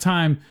 because at the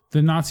time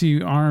the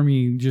Nazi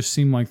army just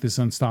seemed like this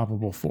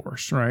unstoppable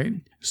force, right?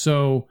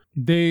 So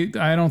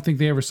I don't think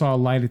they ever saw a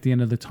light at the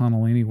end of the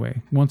tunnel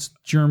anyway. Once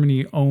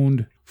Germany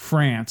owned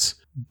France,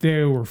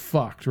 they were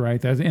fucked,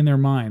 right? That's in their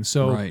mind.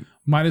 So right.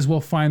 might as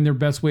well find their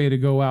best way to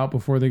go out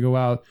before they go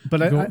out.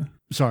 But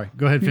sorry,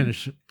 go ahead,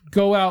 finish.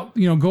 Go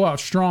out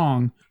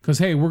strong, because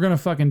hey, we're gonna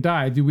fucking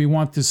die. Do we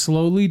want to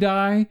slowly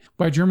die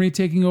by Germany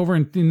taking over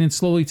and then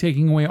slowly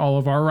taking away all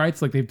of our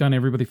rights like they've done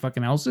everybody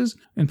fucking else's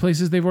in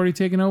places they've already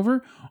taken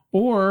over?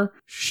 Or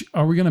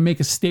are we gonna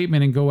make a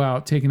statement and go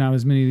out taking out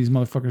as many of these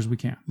motherfuckers as we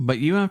can? But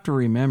you have to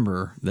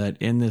remember that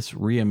in this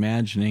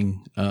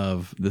reimagining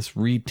of this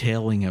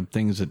retelling of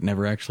things that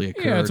never actually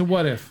occurred, Yeah, it's a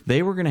what if.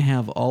 they were going to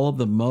have all of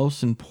the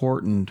most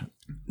important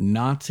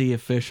Nazi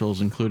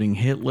officials, including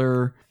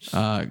Hitler,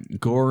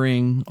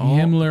 Goring,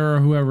 Himmler or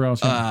whoever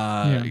else.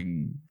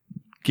 Goebbels,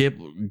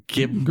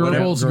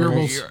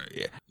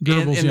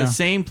 in the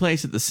same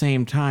place at the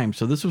same time.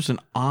 So this was an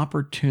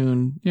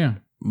opportune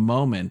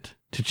moment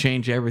to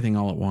change everything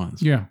all at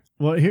once. Yeah.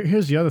 Well,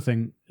 here's the other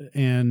thing.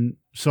 And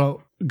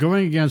so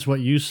going against what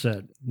you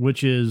said,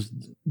 which is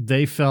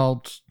they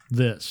felt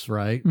this,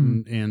 right?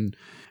 Mm-hmm.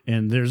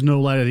 And there's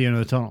no light at the end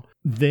of the tunnel.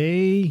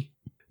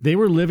 They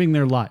were living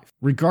their life,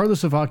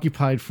 regardless of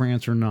occupied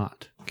France or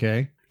not.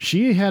 Okay.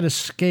 She had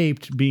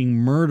escaped being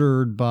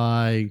murdered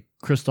by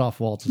Christoph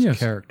Waltz's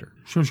character.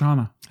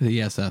 Shoshana.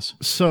 The SS.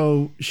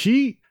 So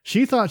she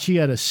thought she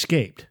had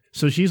escaped.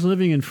 So she's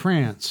living in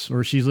France,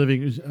 or she's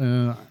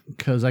living,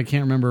 because I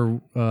can't remember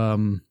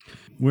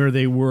where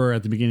they were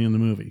at the beginning of the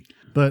movie.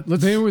 But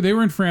they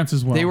were in France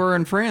as well. They were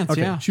in France,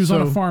 yeah. She was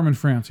on a farm in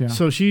France, yeah.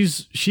 So she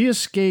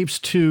escapes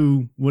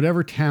to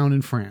whatever town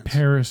in France.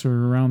 Paris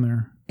or around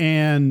there.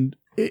 And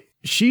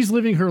she's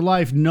living her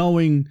life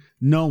knowing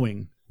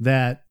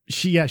that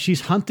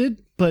she's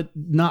hunted, but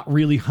not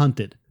really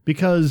hunted,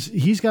 because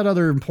he's got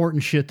other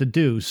important shit to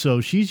do. So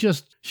she's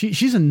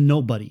a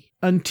nobody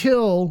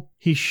until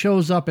he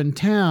shows up in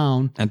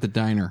town at the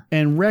diner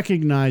and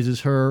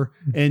recognizes her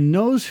and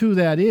knows who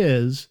that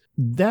is.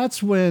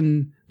 That's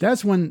when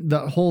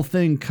the whole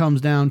thing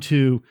comes down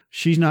to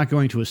she's not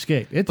going to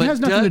escape. It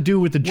has nothing to do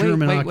with the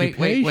German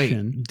occupation.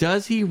 Wait.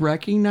 Does he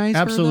recognize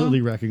her?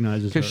 Absolutely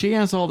recognizes her. Because she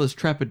has all this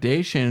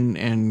trepidation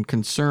and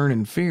concern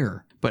and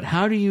fear. But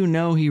how do you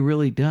know he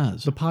really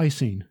does? The pie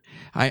scene.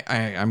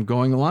 I'm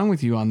going along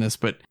with you on this,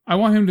 but I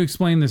want him to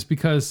explain this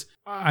because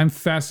I'm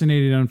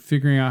fascinated on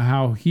figuring out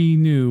how he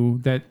knew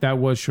that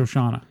was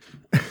Shoshana.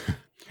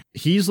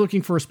 He's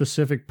looking for a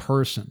specific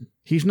person.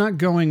 He's not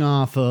going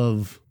off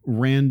of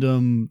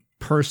random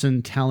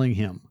person telling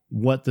him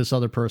what this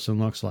other person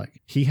looks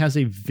like. He has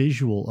a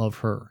visual of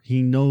her.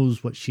 He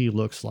knows what she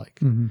looks like.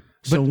 Mm-hmm.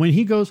 So when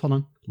he goes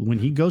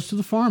to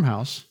the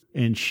farmhouse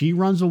and she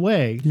runs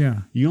away,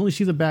 you only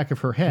see the back of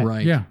her head.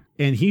 Right. Yeah.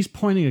 And he's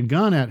pointing a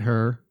gun at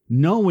her,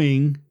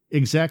 knowing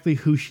exactly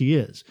who she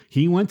is.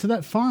 He went to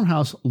that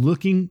farmhouse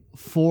looking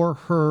for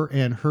her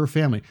and her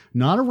family,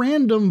 not a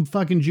random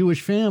fucking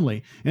Jewish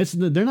family.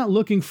 They're not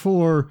looking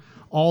for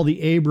all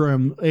the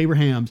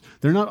Abrahams.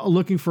 They're not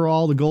looking for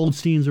all the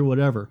Goldsteins or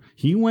whatever.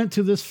 He went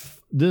to this,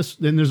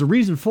 and there's a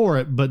reason for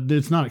it, but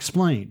it's not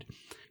explained.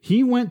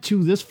 He went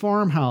to this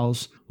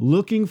farmhouse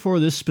looking for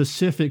this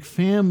specific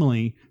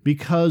family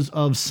because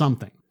of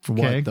something. For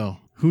what, though?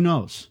 Who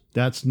knows?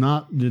 It's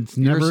never You're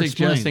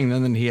suggesting explained.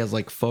 then that he has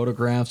like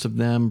photographs of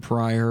them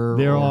prior?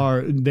 They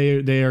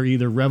are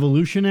either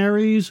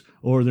revolutionaries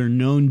or they're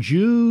known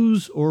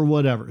Jews or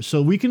whatever.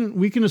 So we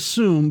can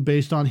assume,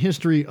 based on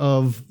history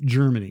of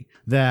Germany,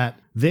 that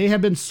they have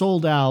been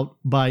sold out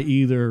by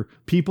either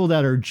people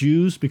that are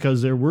Jews,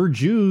 because there were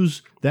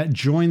Jews that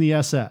joined the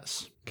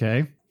SS.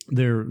 Okay,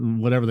 they're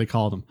whatever they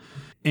call them,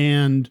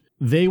 and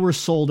they were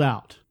sold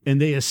out. And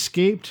they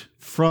escaped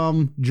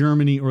from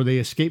Germany, or they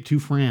escaped to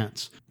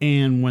France.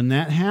 And when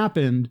that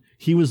happened,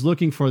 he was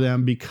looking for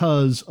them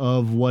because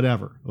of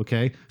whatever.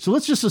 Okay. So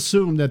let's just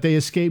assume that they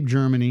escaped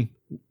Germany.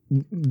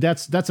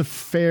 That's a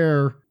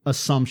fair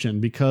assumption,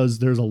 because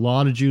there's a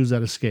lot of Jews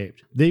that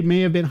escaped. They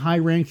may have been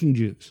high-ranking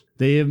Jews.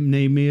 They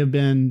may have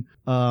been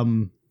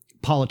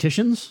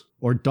politicians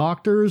or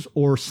doctors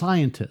or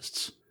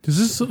scientists. Does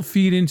this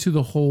feed into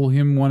the whole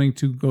him wanting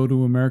to go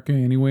to America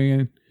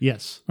anyway?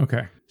 Yes.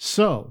 Okay.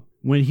 So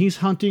when he's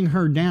hunting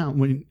her down,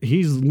 when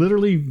he's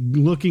literally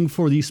looking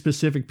for these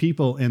specific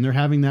people and they're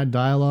having that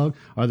dialogue,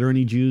 are there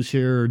any Jews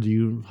here, or do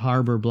you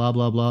harbor blah,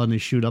 blah, blah, and they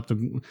shoot up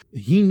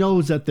he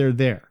knows that they're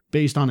there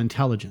based on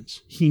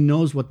intelligence. He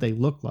knows what they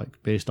look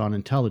like based on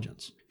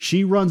intelligence.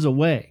 She runs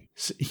away.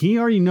 He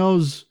already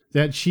knows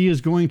that she is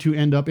going to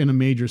end up in a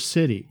major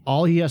city.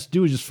 All he has to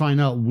do is just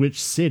find out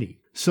which city.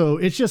 So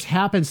it's just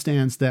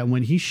happenstance that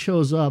when he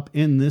shows up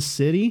in this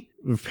city,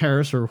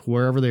 Paris or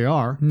wherever they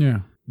are,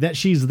 that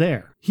she's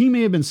there. He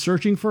may have been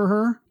searching for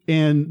her,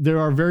 and there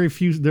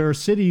are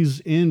cities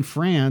in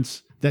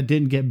France that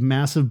didn't get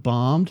massive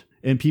bombed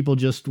and people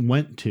just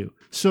went to.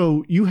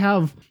 So you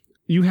have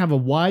a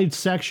wide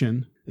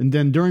section, and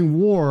then during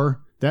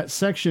war, that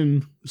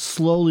section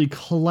slowly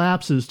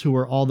collapses to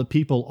where all the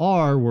people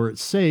are, where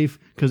it's safe,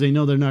 because they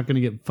know they're not going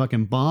to get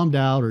fucking bombed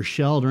out or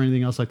shelled or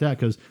anything else like that,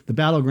 because the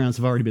battlegrounds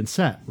have already been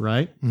set,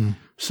 right?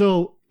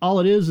 So all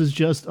it is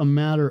just a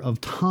matter of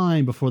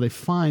time before they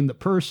find the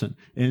person.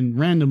 And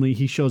randomly,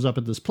 he shows up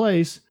at this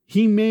place.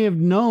 he may have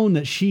known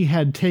that she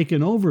had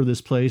taken over this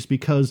place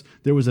because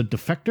there was a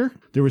defector.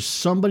 There was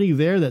somebody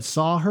there that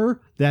saw her,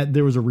 that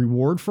there was a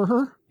reward for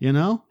her, you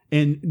know?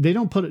 And they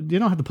don't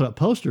have to put up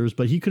posters,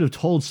 but he could have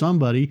told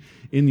somebody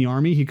in the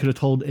army. He could have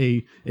told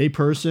a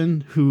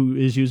person who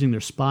is using their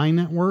spy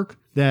network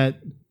that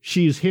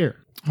she's here.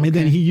 Okay. And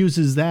then he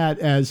uses that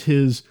as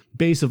his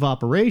base of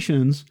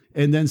operations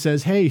and then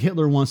says, hey,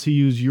 Hitler wants to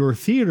use your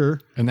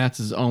theater. And that's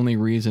his only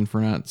reason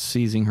for not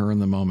seizing her in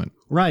the moment.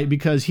 Right,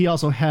 because he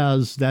also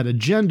has that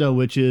agenda,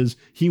 which is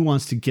he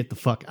wants to get the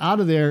fuck out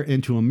of there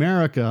into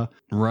America.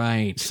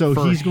 Right. So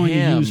he's going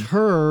to use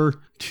her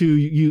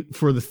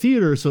for the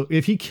theater. So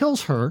if he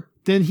kills her,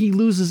 then he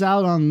loses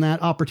out on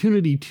that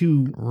opportunity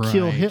to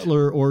kill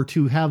Hitler or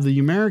to have the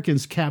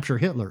Americans capture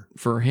Hitler.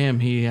 For him,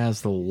 he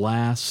has the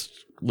last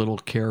little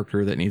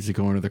character that needs to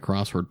go into the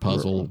crossword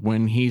puzzle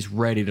when he's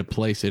ready to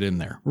place it in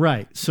there.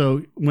 Right.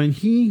 So when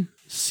he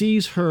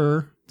sees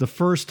her the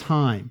first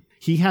time,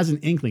 he has an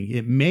inkling.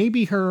 It may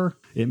be her.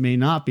 It may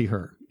not be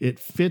her. It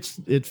fits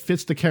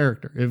the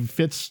character. It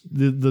fits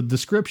the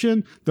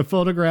description, the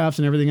photographs,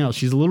 and everything else.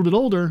 She's a little bit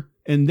older.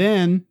 And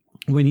then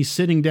when he's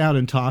sitting down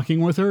and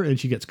talking with her and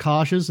she gets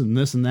cautious and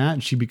this and that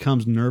and she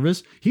becomes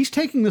nervous, he's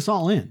taking this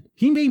all in.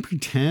 He may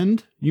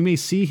pretend, you may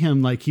see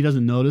him like he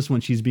doesn't notice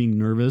when she's being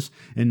nervous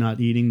and not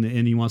eating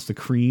and he wants the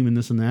cream and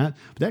this and that.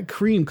 But that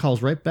cream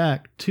calls right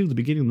back to the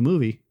beginning of the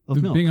movie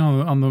of milk. Being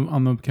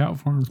on the cow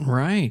farm.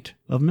 Right.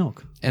 Of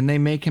milk. And they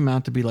make him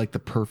out to be like the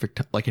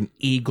perfect, like an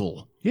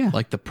eagle. Yeah.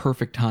 Like the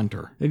perfect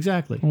hunter.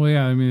 Exactly. Well,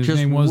 yeah, I mean, his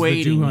name was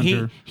the Jew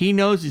Hunter. He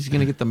knows he's going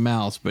to get the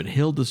mouse, but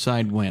he'll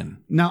decide when.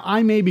 Now,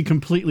 I may be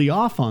completely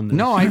off on this.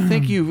 No, I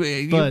think you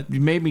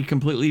made me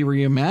completely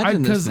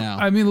reimagine this now.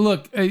 I mean,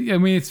 look, I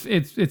mean,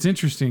 it's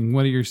interesting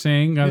what you're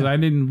saying. Yeah. I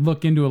didn't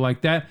look into it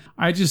like that.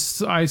 I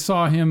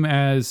saw him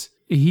as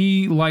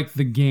he liked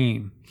the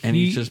game. And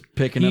he's just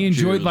picking up He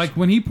enjoyed, Jews. like,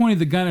 when he pointed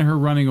the gun at her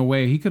running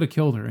away, he could have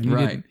killed her. And he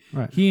Right. didn't.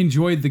 Right. He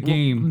enjoyed the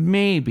game.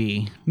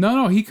 Maybe.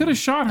 No, he could have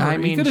shot her. I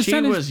mean,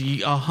 she was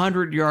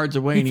 100 yards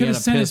away and he could had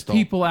have a sent pistol. his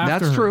people after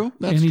That's her. true.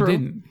 That's and true. he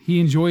didn't. He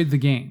enjoyed the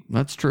game.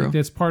 That's true.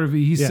 That's part of it.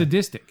 He's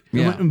sadistic.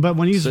 Yeah. But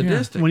when he's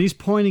Sadistic. when he's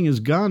pointing his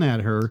gun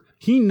at her,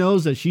 he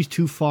knows that she's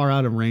too far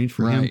out of range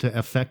for him Right. to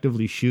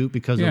effectively shoot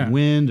because of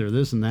wind or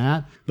this and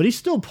that. But he's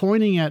still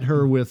pointing at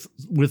her with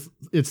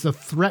it's the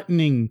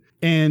threatening.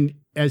 And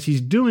as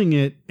he's doing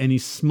it and he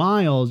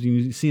smiles,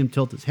 you see him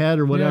tilt his head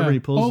or whatever, and he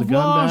pulls the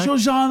gun back.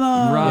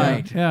 Shoshana.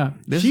 Right. Yeah.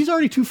 She's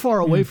already too far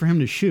away for him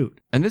to shoot.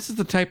 And this is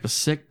the type of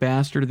sick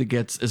bastard that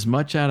gets as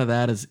much out of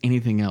that as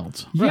anything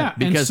else. Yeah.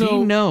 Because and so,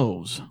 he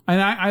knows.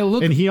 And I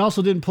look. And he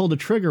also didn't pull the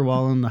trigger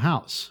while in the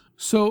house.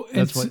 So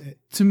That's it's, what-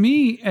 to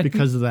me,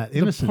 because of that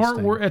innocence the part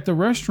thing. where at the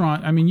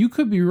restaurant, I mean, you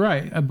could be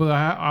right, but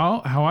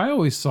how I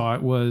always saw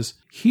it was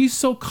he's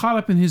so caught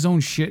up in his own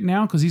shit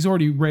now because he's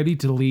already ready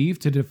to leave,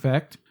 to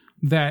defect,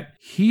 that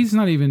he's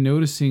not even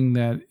noticing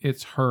that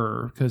it's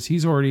her because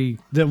he's already.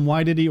 Then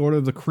why did he order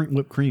the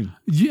whipped cream?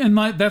 And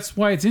that's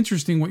why it's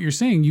interesting what you're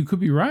saying. You could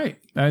be right.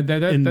 That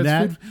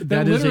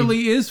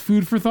literally is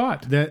food for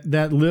thought.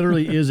 That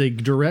literally is a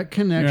direct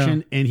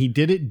connection, and he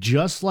did it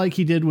just like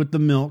he did with the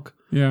milk.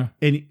 Yeah.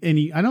 And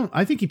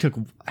I think he took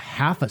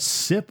half a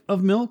sip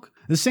of milk.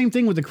 The same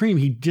thing with the cream.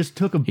 He just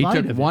took a bite of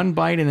it. He took one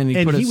bite and then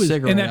he put a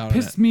cigarette and out. that And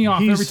pissed me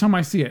off every time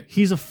I see it.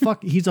 He's a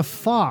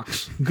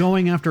fox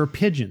going after a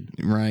pigeon.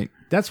 Right.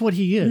 That's what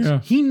he is. Yeah.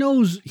 He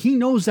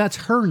knows that's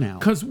her now.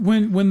 Because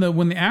when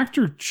the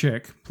actor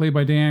chick played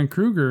by Diane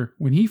Kruger,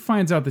 when he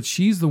finds out that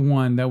she's the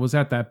one that was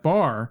at that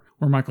bar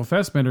where Michael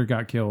Fassbender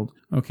got killed,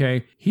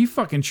 okay, he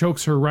fucking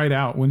chokes her right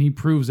out when he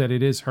proves that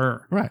it is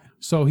her. Right.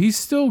 So he's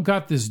still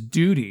got this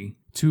duty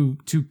to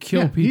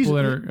kill people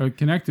that are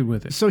connected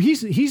with it. So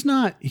he's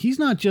not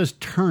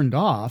just turned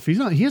off. He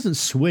hasn't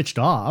switched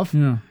off.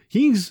 Yeah.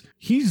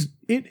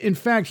 In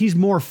fact, he's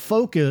more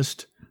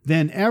focused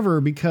than ever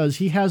because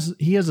he has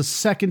a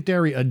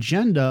secondary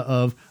agenda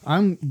of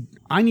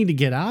I need to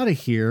get out of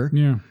here.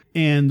 Yeah.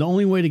 And the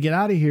only way to get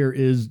out of here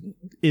is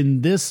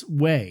in this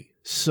way.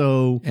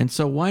 So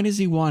why does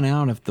he want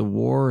out if the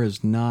war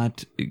is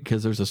not,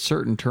 because there's a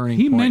certain turning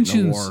point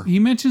in the war? He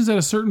mentions at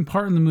a certain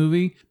part in the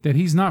movie that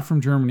he's not from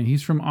Germany.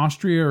 He's from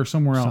Austria or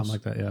somewhere else. something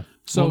like that, yeah.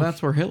 So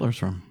that's where Hitler's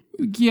from.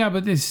 Yeah,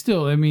 but it's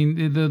still, I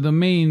mean, the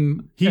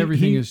main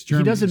everything is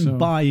Germany. He doesn't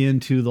buy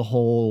into the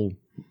whole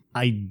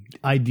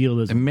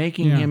idealism. And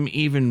making him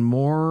even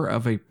more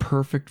of a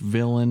perfect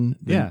villain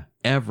than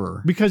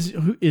ever. Because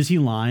is he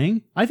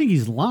lying? I think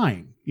he's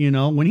lying. You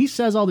know, when he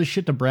says all this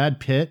shit to Brad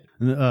Pitt,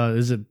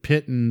 is it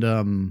Pitt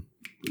and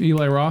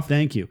Eli Roth?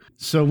 Thank you.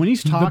 So when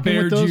he's talking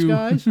with those Jew.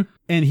 guys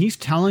and he's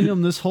telling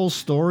them this whole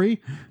story,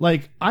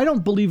 like, I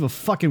don't believe a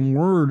fucking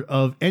word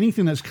of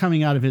anything that's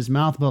coming out of his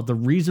mouth about the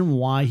reason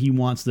why he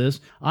wants this.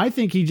 I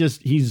think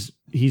he's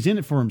in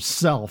it for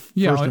himself,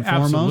 first and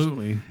foremost.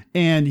 Absolutely.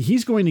 And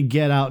he's going to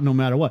get out no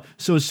matter what.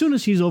 So as soon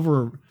as he's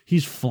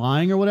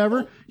flying or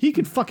whatever, he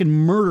could fucking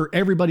murder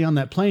everybody on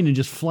that plane and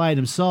just fly it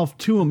himself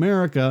to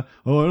America.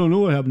 Oh, I don't know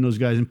what happened to those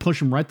guys, and push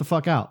them right the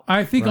fuck out.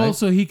 I think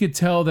also he could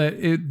tell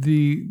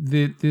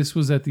that this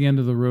was at the end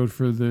of the road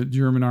for the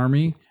German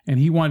army, and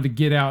he wanted to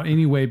get out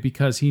anyway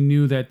because he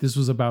knew that this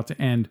was about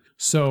to end.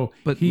 So,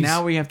 But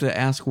now we have to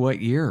ask what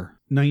year.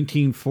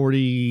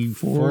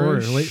 1944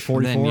 or late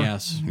 44. Then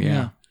yes,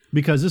 yeah.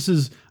 Because this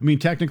is, I mean,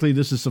 technically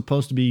this is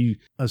supposed to be.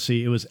 Let's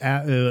see, it was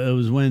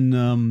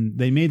when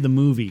they made the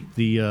movie.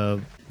 The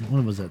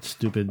what was that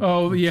stupid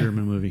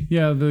German movie?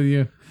 Yeah,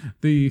 the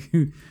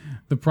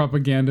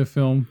propaganda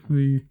film,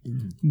 the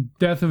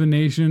Death of a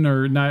Nation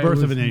or not?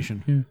 Birth of a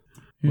Nation.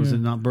 Yeah. Was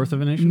it not Birth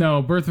of a Nation?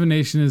 No, Birth of a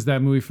Nation is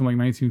that movie from like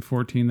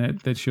 1914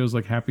 that shows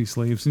like happy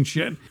slaves and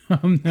shit.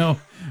 No,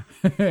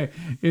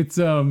 it's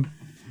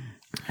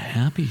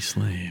Happy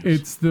Slaves.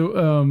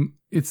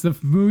 It's the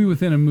movie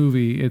within a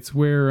movie. It's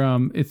where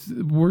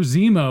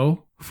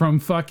Zemo from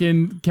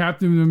fucking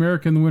Captain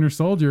America and the Winter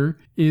Soldier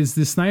is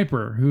the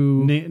sniper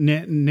who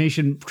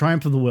Nation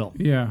Triumph of the Will.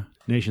 Yeah.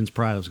 Nation's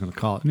Pride, I was going to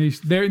call it.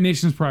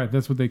 Nation's Pride.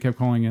 That's what they kept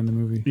calling it in the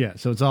movie. Yeah,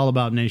 so it's all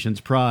about Nation's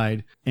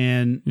Pride.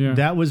 And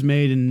that was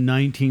made in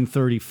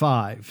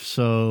 1935.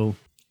 So,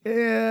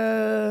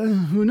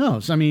 who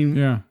knows? I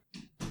mean,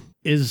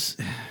 just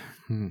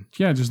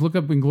look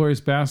up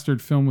Inglourious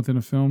Bastard film within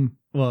a film.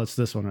 Well, it's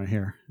this one right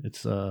here.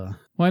 It's Well,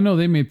 I know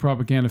they made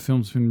propaganda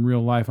films in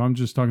real life. I'm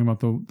just talking about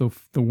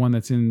the one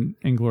that's in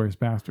Inglourious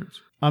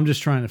Bastards. I'm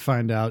just trying to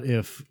find out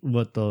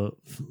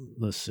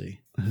let's see,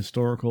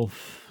 historical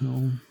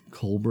film,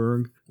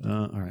 Kohlberg.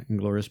 All right,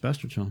 Inglourious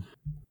Bastards film.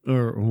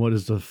 Or what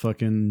is the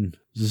fucking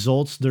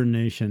Zolt's der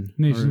Nation?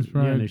 Nation's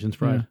Pride. Yeah, Nation's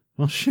Pride. Yeah.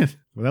 Well, shit.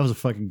 Well, that was a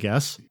fucking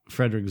guess.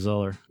 Frederick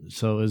Zoller.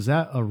 So is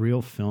that a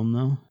real film,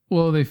 though?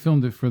 Well, they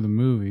filmed it for the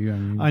movie. I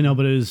mean, I know,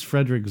 but is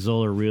Frederick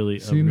Zoller really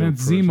a real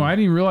that's person? Zemo. I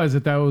didn't realize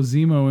that was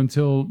Zemo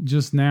until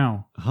just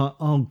now. Huh?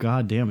 Oh,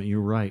 god damn it.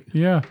 You're right.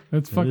 Yeah,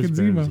 that's fucking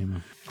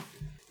Zemo.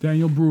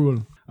 Daniel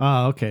Bruhl.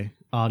 Ah, okay.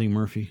 Audie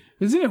Murphy.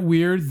 Isn't it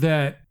weird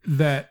that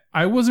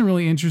I wasn't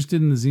really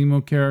interested in the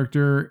Zemo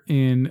character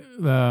in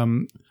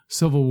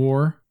Civil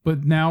War,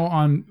 but now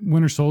on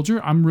Winter Soldier,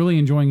 I'm really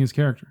enjoying his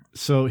character.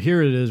 So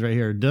here it is right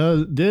here.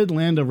 Did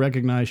Lando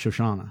recognize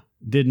Shoshana?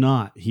 Did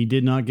not. He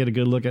did not get a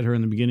good look at her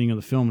in the beginning of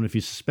the film, and if he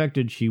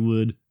suspected she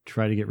would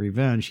try to get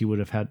revenge, he would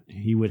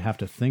have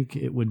to think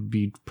it would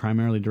be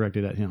primarily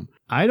directed at him.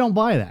 I don't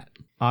buy that.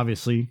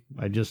 Obviously,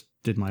 I just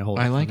did my whole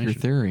I like your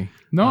theory.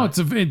 No,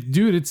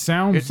 it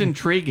sounds... It's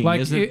intriguing,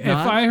 like, is it if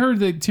not? I heard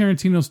that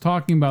Tarantino's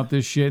talking about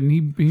this shit and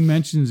he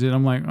mentions it,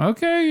 I'm like,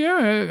 okay,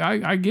 yeah,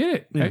 I get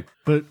it. Yeah.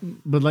 But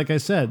like I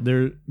said,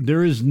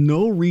 there is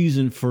no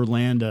reason for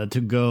Landa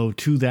to go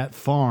to that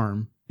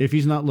farm if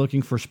he's not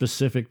looking for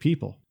specific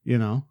people,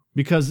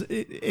 because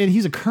and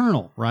he's a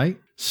colonel, right?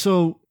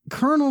 So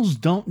colonels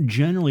don't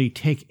generally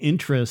take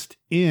interest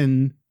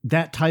in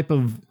that type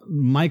of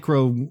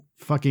micro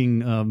fucking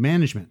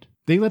management.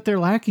 They let their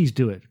lackeys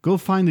do it. Go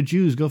find the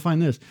Jews. Go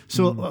find this.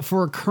 So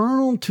for a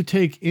colonel to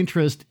take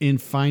interest in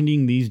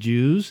finding these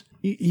Jews,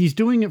 he's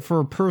doing it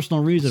for a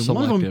personal reason.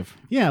 Selective.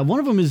 One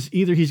of them is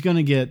either he's going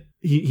to get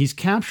he's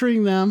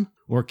capturing them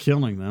or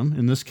killing them.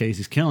 In this case,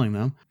 he's killing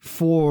them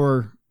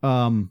for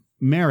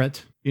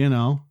merit,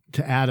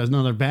 to add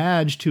another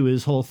badge to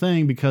his whole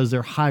thing because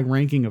they're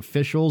high-ranking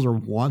officials or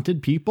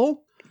wanted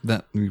people.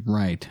 That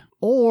right.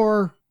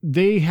 Or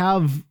they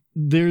have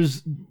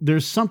there's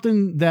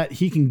something that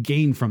he can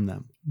gain from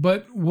them.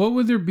 But what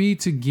would there be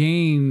to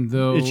gain,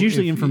 though? It's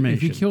usually information.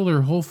 If he killed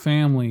her whole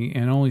family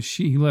and only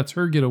he lets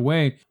her get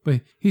away,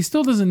 but he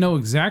still doesn't know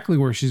exactly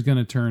where she's going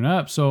to turn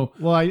up. So,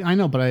 well, I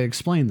know, but I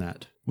explained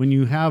that. When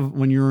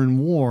you're in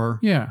war,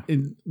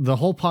 the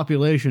whole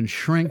population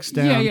shrinks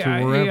down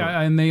to wherever. Yeah,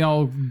 and they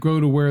all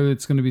go to where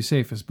it's going to be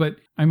safest. But,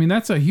 I mean,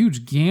 that's a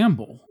huge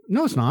gamble.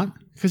 No, it's not,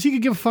 because he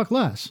could give a fuck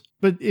less.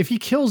 But if he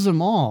kills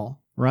them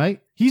all, right,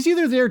 he's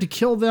either there to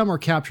kill them or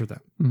capture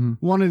them. Mm-hmm.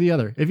 One or the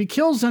other. If he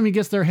kills them, he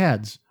gets their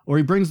heads, or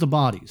he brings the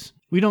bodies.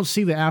 We don't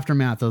see the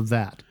aftermath of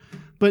that.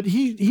 But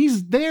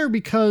he's there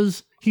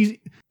because he's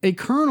a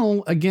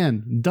colonel,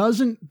 again,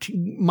 doesn't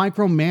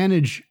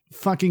micromanage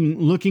fucking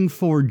looking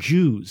for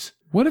Jews.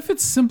 What if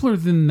it's simpler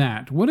than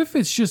that? What if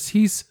it's just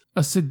he's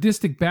a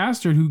sadistic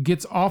bastard who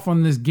gets off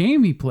on this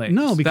game he plays?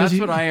 No, because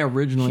that's what I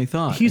originally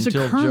thought. He's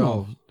until a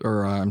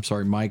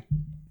colonel. Mike.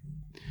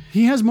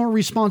 He has more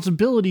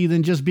responsibility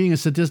than just being a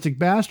sadistic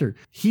bastard.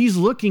 He's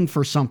looking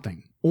for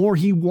something, or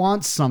he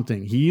wants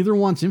something. He either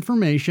wants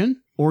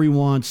information or he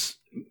wants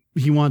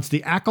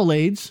the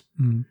accolades.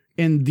 Mm.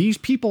 And these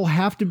people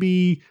have to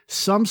be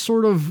some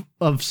sort of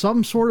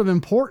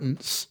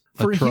importance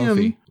for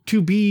him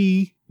to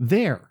be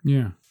there.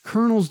 Yeah.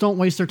 Colonels don't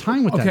waste their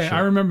time with that shit. Okay, I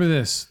remember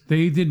this.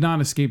 They did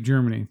not escape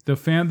Germany. There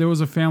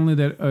was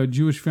a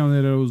Jewish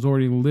family that was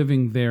already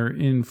living there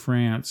in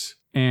France,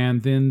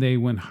 and then they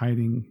went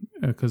hiding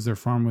because their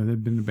farm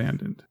had been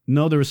abandoned.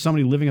 No, there was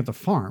somebody living at the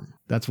farm.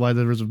 That's why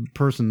there was a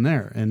person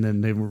there, and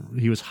then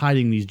he was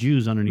hiding these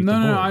Jews underneath the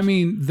boards. No, I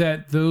mean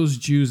that those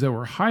Jews that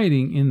were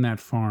hiding in that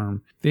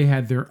farm, they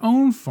had their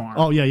own farm.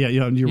 Oh, yeah,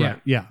 you're right.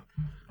 Yeah.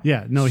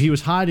 Yeah, no, he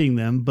was hiding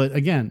them. But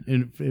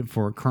again,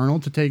 for a colonel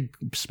to take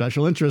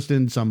special interest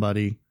in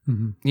somebody,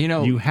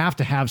 you have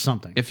to have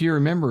something. If you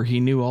remember, he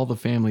knew all the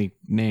family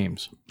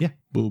names. Yeah.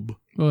 Boob.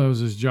 Well, that was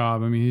his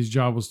job. I mean, his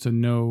job was to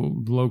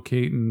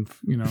locate, and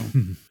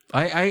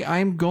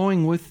I'm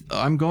going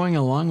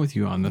along with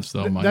you on this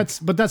though, Mike.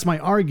 That's my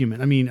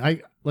argument. I mean,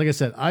 like I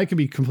said, I could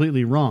be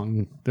completely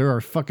wrong. There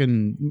are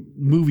fucking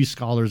movie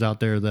scholars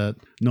out there that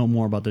know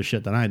more about this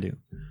shit than I do.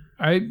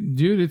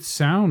 Dude, it's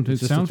sound. It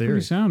sounds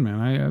pretty sound,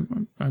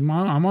 man. I'm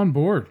on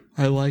board.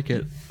 I like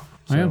it.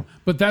 I am.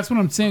 But that's what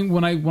I'm saying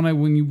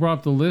when you brought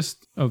up the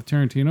list of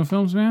Tarantino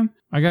films, man.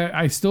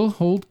 I still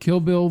hold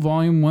Kill Bill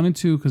Volume 1 and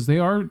 2 because they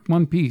are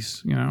one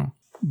piece,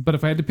 But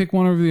if I had to pick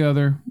one over the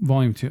other,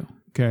 Volume 2.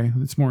 Okay,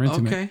 it's more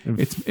intimate. Okay.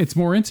 It's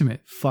more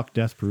intimate. Fuck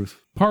Death Proof.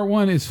 Part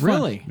 1 is fun.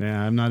 Really?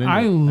 Yeah, I'm not into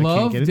I it.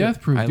 love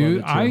Death Proof, I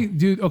dude. love it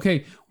Dude,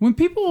 okay. When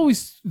people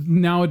always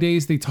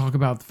nowadays they talk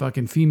about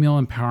fucking female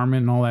empowerment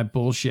and all that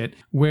bullshit,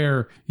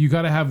 where you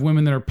got to have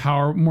women that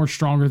are more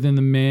stronger than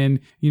the men,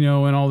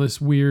 and all this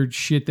weird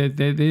shit that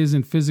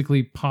isn't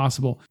physically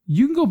possible.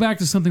 You can go back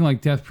to something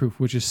like Death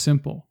Proof, which is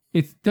simple.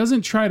 It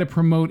doesn't try to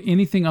promote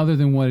anything other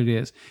than what it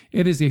is.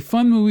 It is a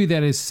fun movie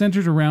that is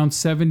centered around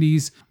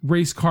 70s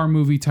race car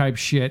movie type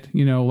shit,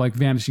 like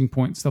Vanishing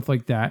Point, stuff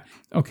like that.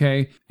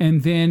 Okay.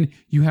 And then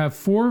you have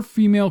 4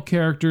 female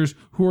characters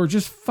who are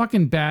just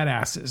fucking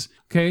badasses.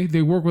 Okay.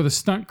 They work with a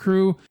stunt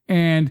crew,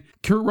 and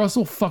Kurt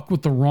Russell fucked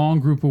with the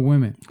wrong group of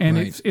women. And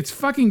Right. it's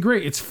fucking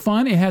great. It's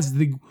fun. It has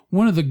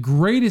one of the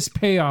greatest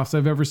payoffs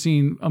I've ever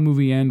seen a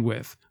movie end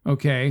with.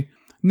 Okay.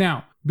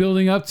 Now,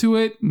 building up to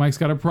it, Mike's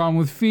got a problem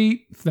with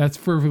feet. That's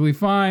perfectly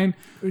fine.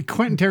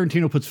 Quentin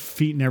Tarantino puts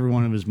feet in every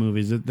one of his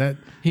movies.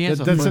 He has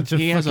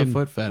a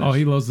foot fetish. Oh,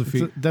 he loves the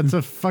feet. That's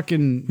a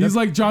fucking. He's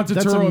like John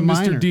Turturro and Mr.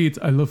 minor. Deeds.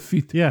 I love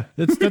feet. Yeah,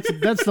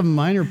 that's the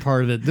minor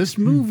part of it. This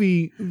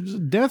movie,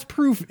 Death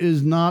Proof,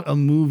 is not a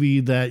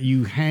movie that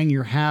you hang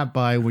your hat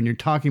by when you're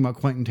talking about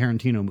Quentin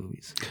Tarantino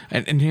movies.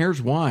 And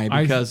here's why: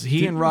 because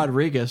he and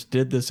Rodriguez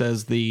did this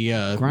as the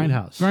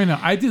Grindhouse. Right now,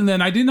 I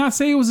did not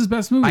say it was his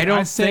best movie. I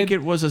don't think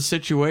it was a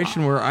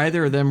situation where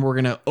either of them were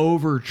going to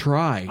over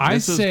try.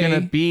 This was going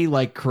to be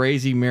like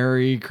Crazy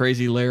Mary,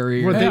 Crazy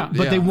Larry.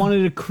 But they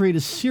wanted to create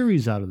a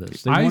series out of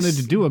this. They wanted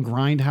to do a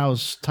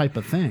Grindhouse type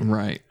of thing.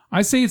 Right.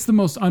 I say it's the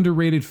most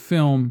underrated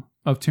film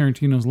of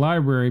Tarantino's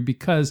library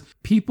because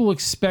people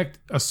expect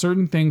a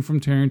certain thing from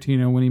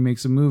Tarantino when he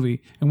makes a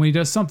movie, and when he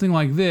does something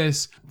like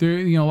this,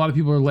 a lot of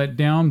people are let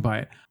down by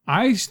it.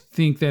 I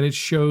think that it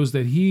shows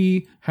that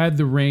he had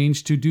the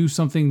range to do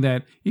something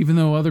that, even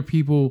though other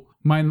people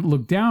might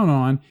look down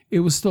on, it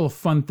was still a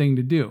fun thing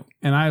to do.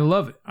 And I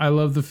love it. I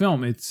love the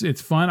film.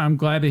 It's fun. I'm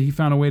glad that he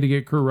found a way to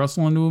get Kurt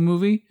Russell into a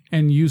movie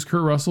and use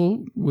Kurt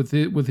Russell with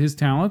his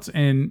talents.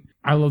 And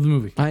I love the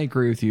movie. I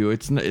agree with you.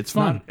 It's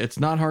fun. It's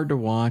not hard to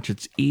watch.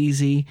 It's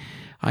easy.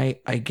 I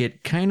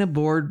get kind of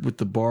bored with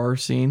the bar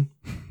scene.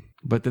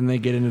 But then they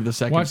get into the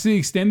second. Watch the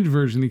extended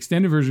version. The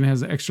extended version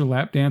has an extra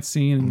lap dance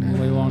scene and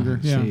way longer.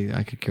 Yeah, see,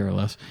 I could care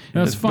less.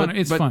 No, it's fun.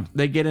 It's fun.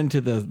 They get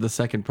into the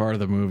second part of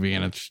the movie,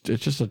 and it's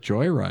just a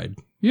joyride.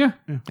 Yeah,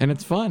 and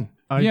it's fun.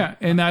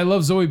 And I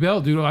love Zoe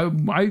Bell, dude.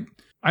 I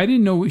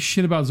didn't know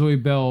shit about Zoe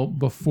Bell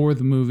before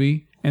the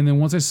movie, and then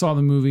once I saw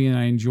the movie and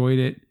I enjoyed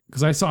it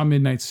because I saw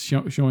Midnight's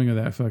showing of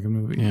that fucking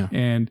movie. Yeah,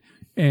 and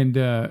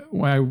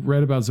when I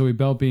read about Zoe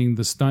Bell being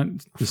the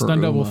stunt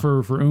double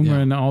for Uma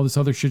and all this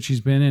other shit she's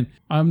been in,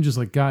 I'm just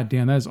like, God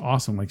damn, that is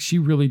awesome. Like, she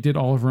really did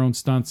all of her own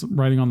stunts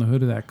riding on the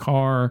hood of that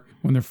car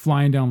when they're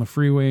flying down the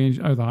freeway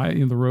or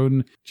the road,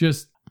 and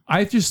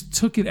I just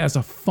took it as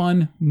a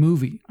fun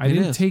movie. I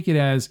didn't take it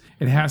as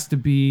it has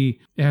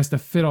to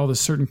fit all the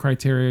certain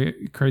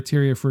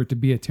criteria for it to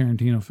be a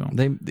Tarantino film.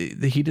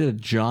 He did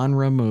a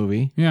genre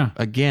movie. Yeah.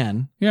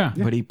 Again. Yeah.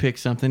 But he picked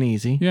something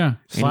easy. Yeah.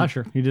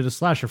 Slasher. He did a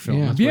slasher film.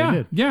 Yeah. That's what he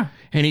did. Yeah.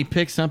 And he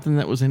picked something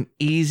that was an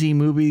easy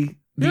movie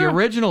the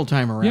original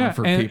time around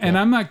for people. And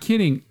I'm not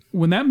kidding.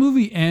 When that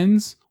movie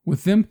ends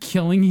with them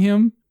killing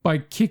him by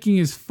kicking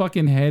his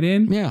fucking head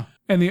in. Yeah.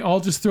 And they all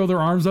just throw their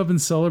arms up in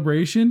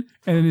celebration,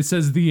 and then it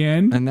says the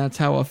end. And that's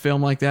how a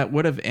film like that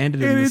would have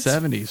ended in the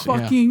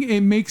 70s. It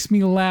makes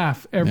me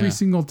laugh every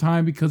single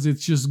time because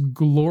it's just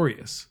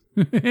glorious.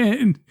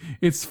 And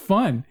it's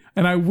fun.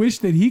 And I wish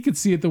that he could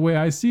see it the way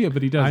I see it,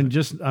 but he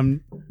doesn't.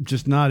 I'm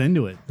just not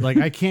into it. Like,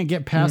 I can't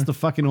get past the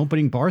fucking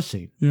opening bar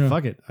scene. Yeah.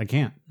 Fuck it. I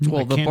can't.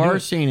 Well, the bar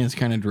scene is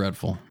kind of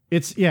dreadful.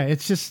 It's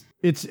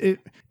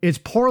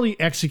poorly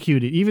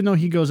executed, even though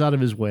he goes out of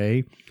his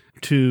way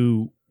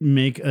to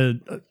make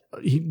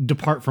he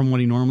depart from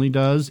what he normally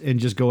does and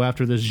just go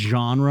after this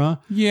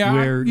genre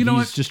where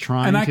he's just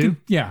trying to.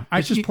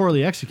 It's just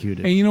poorly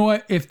executed. And you know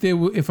what?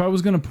 If I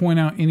was going to point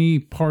out any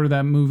part of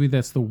that movie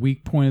that's the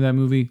weak point of that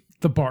movie,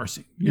 the bar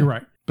scene. You're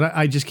right. But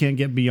I just can't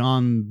get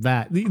beyond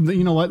that.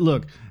 You know what?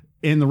 Look,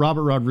 in the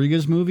Robert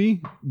Rodriguez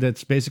movie,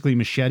 that's basically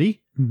Machete.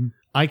 Mm-hmm.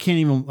 I can't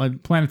even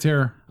Planet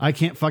Terror. I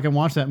can't fucking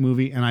watch that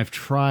movie, and I've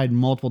tried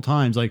multiple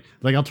times. Like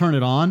I'll turn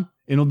it on.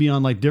 It'll be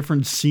on like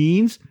different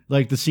scenes,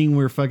 like the scene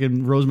where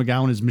fucking Rose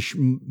McGowan is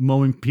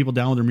mowing people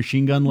down with her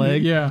machine gun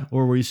leg,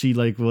 or where you see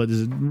like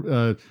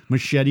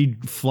Machete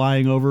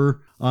flying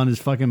over on his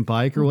fucking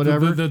bike or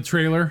whatever. The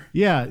trailer,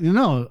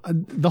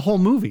 the whole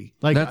movie.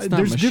 Like that's not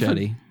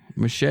Machete.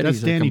 Machete's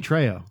that's Danny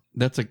Trejo.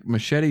 That's a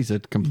Machete's a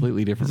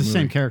completely different It's the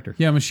movie. same character.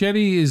 Yeah,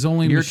 Machete is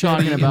only. You're Machete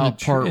talking in about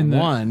the part in the-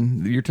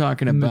 one. You're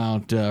talking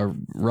about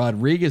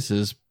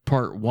Rodriguez's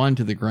part one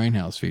to the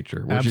Grindhouse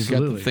feature, where she's got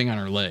the Absolutely. thing on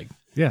her leg.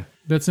 Yeah,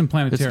 That's in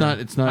Planet It's Terror. not.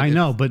 It's not. I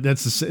know, but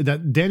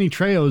that Danny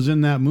Trejo's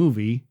in that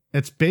movie.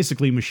 It's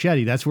basically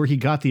Machete. That's where he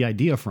got the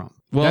idea from.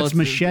 That's it's-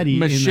 Machete. in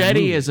that Machete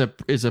movie.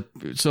 is a.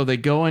 So they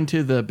go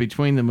into the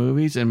between the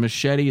movies, and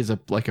Machete is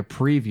like a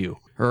preview,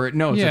 or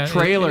no, it's Yeah, a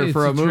trailer it's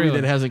for a a movie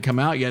trailer. that hasn't come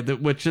out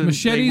yet. Which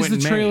Machete is the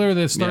trailer made.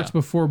 that starts Yeah.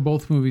 before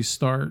both movies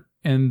start,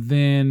 and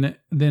then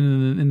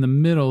in the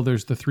middle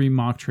there's the 3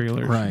 mock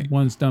trailers. Right.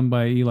 One's done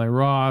by Eli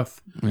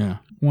Roth. Yeah.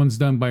 One's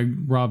done by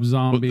Rob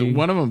Zombie.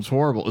 One of them's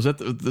horrible. Is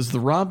the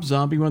Rob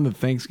Zombie one the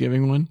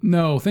Thanksgiving one?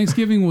 No,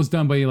 Thanksgiving was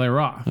done by Eli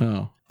Roth.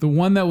 Oh. The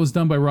one that was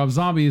done by Rob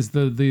Zombie is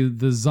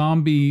the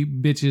zombie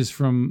bitches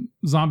from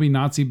zombie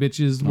Nazi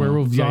bitches,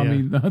 werewolf yeah,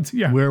 zombie Nazi.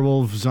 Yeah,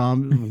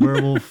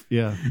 werewolf.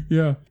 Yeah,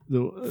 yeah,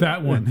 the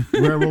that one.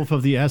 werewolf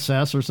of the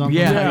SS or something.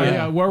 Yeah.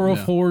 Yeah, werewolf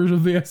horrors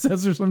of the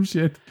SS or some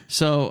shit.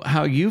 So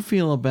how you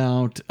feel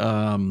about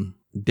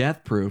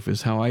Death Proof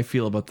is how I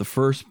feel about the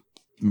first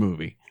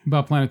movie.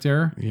 About Planet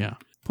Terror. Yeah.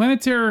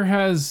 Planet Terror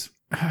has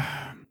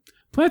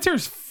Planet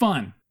Terror's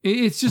fun.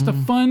 It's just a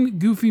fun,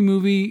 goofy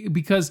movie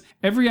because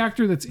every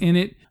actor that's in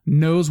it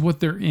knows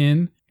what they're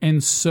in,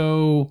 and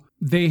so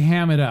they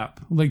ham it up.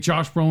 Like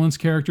Josh Brolin's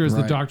character is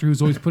the Right. doctor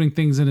who's always putting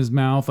things in his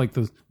mouth, like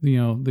the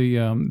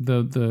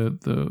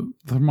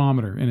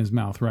thermometer in his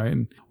mouth, right?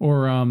 And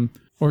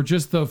or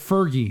just the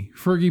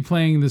Fergie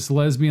playing this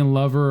lesbian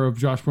lover of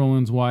Josh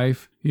Brolin's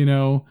wife,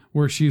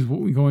 where she's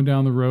going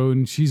down the road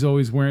and she's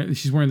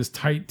wearing this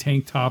tight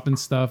tank top and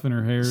stuff, and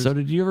her hair. So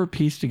did you ever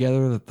piece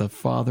together that the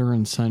father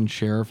and son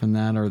sheriff in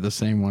that are the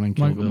same one in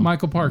Kill Bill?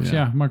 Michael Parks,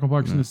 yeah. Michael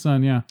Parks and his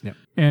son, yeah. Yep.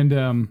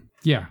 And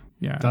yeah.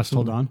 Dust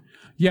Till Dawn.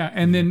 Yeah,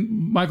 and then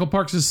Michael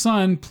Parks'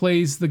 son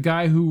plays the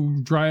guy who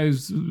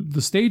drives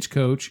the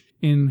stagecoach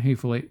in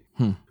Hateful Eight.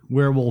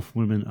 Werewolf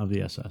Women of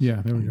the SS.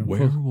 Yeah, there we go.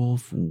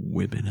 Werewolf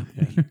Women of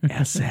the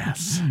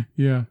SS.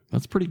 Yeah.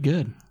 That's pretty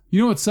good. You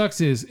know what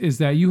sucks is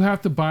that you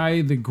have to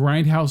buy the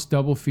Grindhouse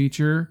double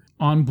feature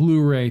on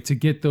Blu-ray to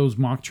get those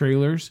mock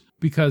trailers,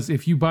 because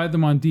if you buy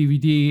them on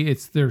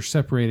DVD, they're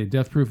separated.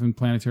 Death Proof and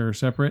Planet Terror are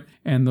separate,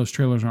 and those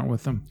trailers aren't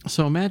with them.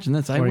 So imagine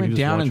this. I Or you went can just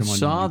down watch and them on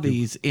saw YouTube.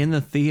 these in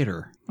the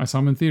theater. I saw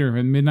them in theater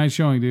at midnight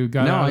showing, dude.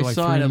 Got No, out I at like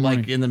saw 3 it in the at morning.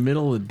 like in the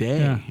middle of the day,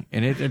 Yeah.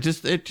 and it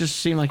just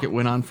seemed like it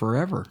went on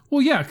forever.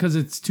 Well, yeah, because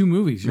it's 2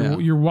 movies. Yeah.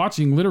 You're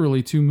watching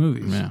literally 2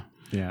 movies. Yeah.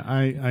 Yeah,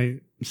 I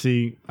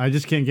see. I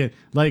just can't get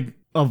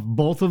of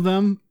both of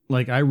them.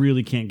 Like, I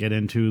really can't get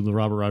into the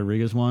Robert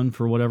Rodriguez one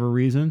for whatever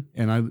reason,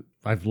 and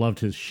I've loved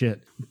his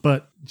shit,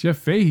 but Jeff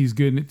Fahey's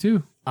good in it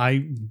too.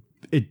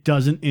 it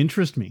doesn't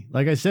interest me.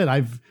 Like I said,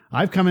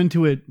 I've come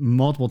into it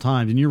multiple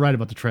times, and you're right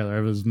about the trailer. I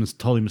was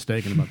totally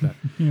mistaken about that.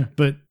 Yeah.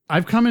 But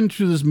I've come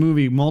into this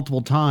movie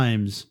multiple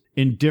times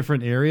in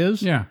different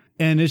areas. Yeah.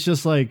 And it's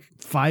just like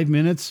 5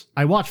 minutes.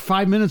 I watched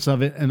 5 minutes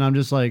of it, and I'm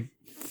just like,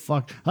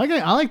 fuck. I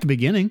like the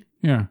beginning.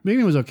 Yeah.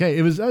 Beginning was okay.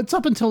 It's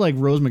up until like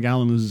Rose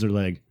McGowan loses her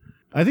leg.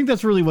 I think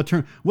that's really what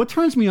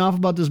turns me off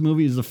about this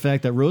movie is the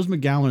fact that Rose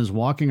McGowan is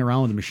walking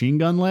around with a machine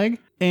gun leg,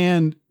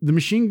 and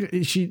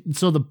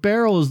so the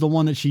barrel is the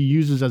one that she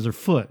uses as her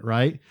foot,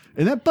 right?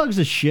 And that bugs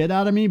the shit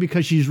out of me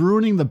because she's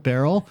ruining the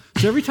barrel.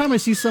 So every time I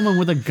see someone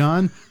with a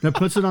gun that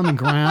puts it on the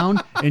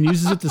ground and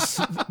uses it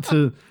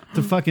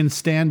to fucking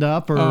stand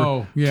up or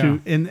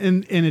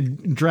and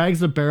it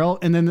drags the barrel,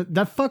 and then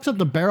that fucks up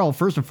the barrel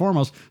first and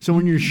foremost. So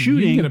when you're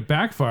shooting, You can get a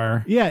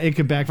backfire. yeah, it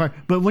could backfire.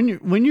 But when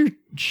you're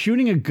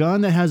shooting a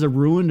gun that has a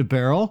ruined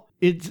barrel,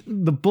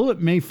 the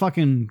bullet may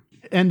fucking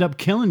end up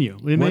killing you.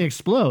 It may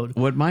explode.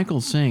 What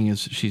Michael's saying is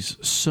she's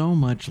so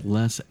much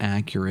less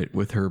accurate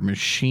with her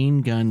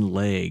machine gun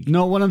leg.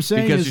 No, what I'm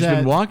saying because is she's that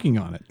been walking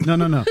on it.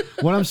 no.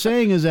 What I'm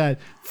saying is that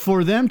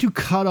for them to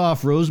cut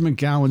off Rose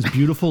McGowan's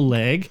beautiful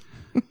leg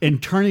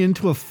and turn it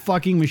into a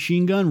fucking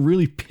machine gun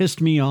really pissed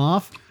me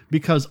off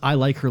because I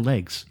like her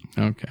legs.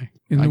 Okay.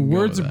 In I the can go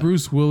words with of that.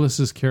 Bruce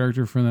Willis's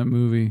character from that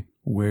movie,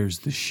 where's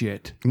the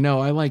shit? No,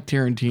 I like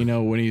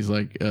Tarantino when he's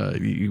like,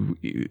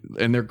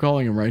 and they're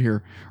calling him right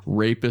here,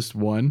 Rapist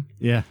 1.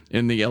 Yeah.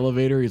 In the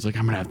elevator, he's like,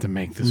 I'm going to have to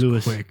make this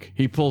Lewis. quick.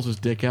 He pulls his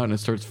dick out and it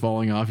starts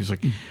falling off. He's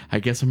like, I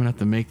guess I'm going to have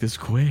to make this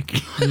quick.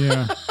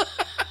 Yeah.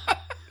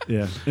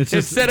 Yeah. It's just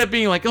Instead of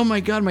being like, oh my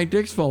God, my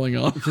dick's falling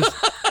off.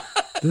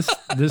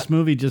 this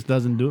movie just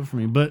doesn't do it for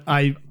me. But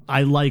I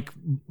like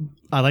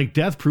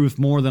Death Proof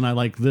more than I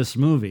like this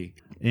movie.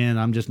 And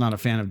I'm just not a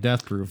fan of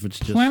Death Proof. It's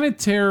just Planet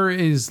Terror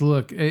is,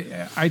 look,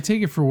 I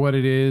take it for what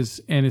it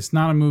is, and it's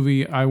not a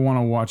movie I want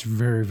to watch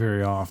very,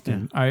 very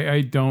often. Yeah.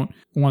 I don't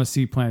want to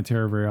see Planet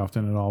Terror very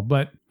often at all,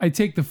 but I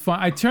take the fun.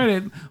 I try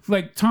to,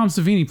 like, Tom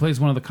Savini plays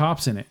one of the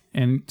cops in it,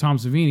 and Tom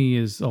Savini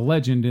is a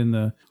legend in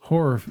the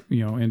horror,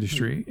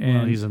 industry. And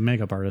well, he's a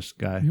makeup artist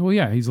guy. Well,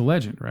 yeah, he's a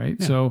legend, right?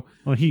 Yeah. So,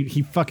 well,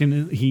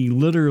 he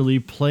literally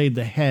played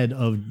the head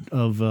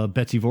of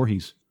Betsy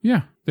Voorhees.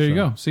 Yeah, there you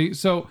go. See,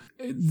 so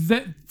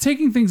that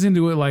taking things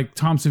into it, like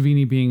Tom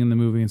Savini being in the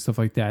movie and stuff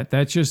like that,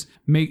 that just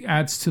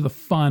adds to the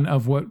fun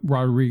of what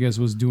Rodriguez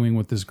was doing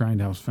with this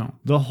Grindhouse film.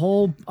 The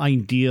whole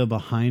idea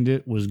behind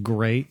it was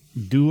great.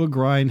 Do a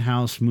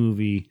Grindhouse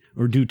movie,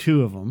 or do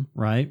 2 of them,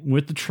 right?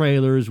 With the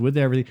trailers, with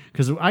everything.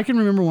 Because I can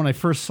remember when I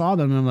first saw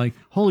them, and I'm like,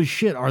 holy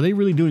shit, are they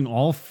really doing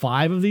all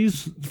 5 of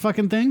these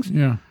fucking things?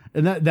 Yeah.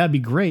 And that'd be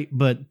great.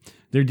 But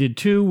they did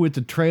 2 with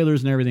the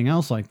trailers and everything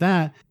else like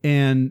that.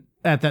 And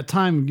at that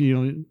time,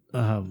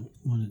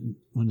 when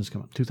did this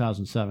come up?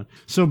 2007.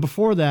 So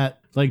before that,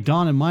 like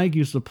Don and Mike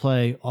used to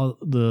play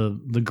the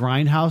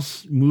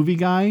Grindhouse movie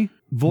guy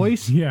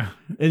voice. Yeah.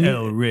 And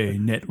El Rey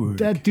Network.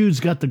 that dude's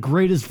got the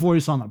greatest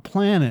voice on the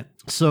planet.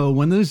 So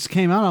when this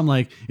came out, I'm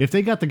like, if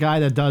they got the guy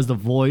that does the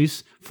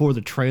voice for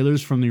the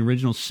trailers from the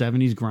original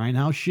 70s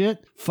Grindhouse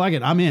shit, fuck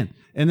it, I'm in.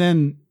 And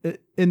then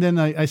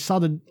I saw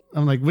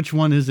I'm like, which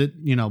one is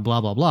it?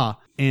 Blah, blah, blah.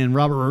 And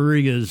Robert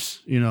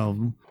Rodriguez,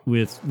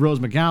 with Rose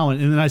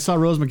McGowan. And then I saw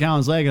Rose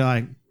McGowan's leg,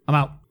 and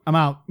I'm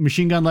out.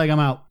 Machine Gun leg, I'm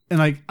out.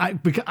 And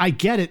I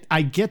get it.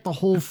 I get the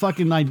whole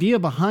fucking idea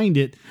behind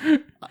it.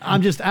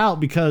 I'm just out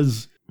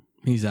because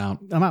He's out.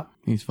 I'm out.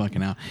 He's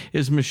fucking out.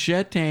 Is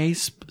Machete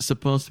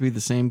supposed to be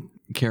the same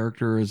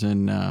character as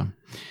in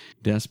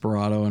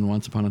Desperado and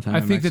Once Upon a Time I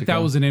in think Mexico?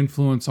 that was an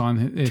influence on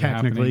it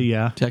Technically, happening.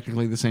 yeah.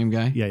 Technically the same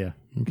guy? Yeah.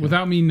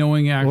 Without me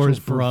knowing actual Or his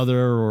brother,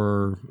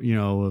 or,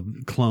 a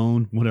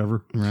clone,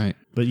 whatever. Right.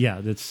 But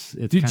yeah, it's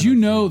Did you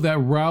know that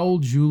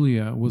Raul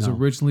Julia was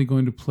originally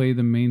going to play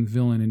the main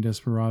villain in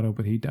Desperado,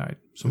 but he died?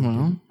 So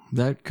Well,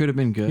 that could have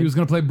been good. he was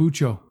going to play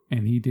Bucho,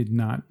 and he did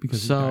not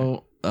because he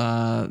died.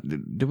 So,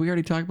 did we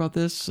already talk about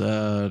this?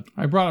 I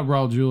brought up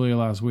Raul Julia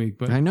last week,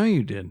 but I know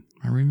you did.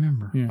 I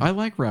remember. Yeah. I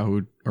like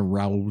Raul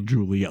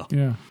Julia.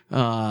 yeah.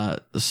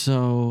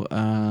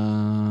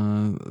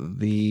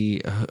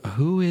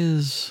 Who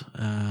is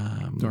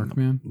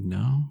Darkman?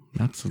 No,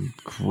 that's a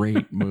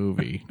great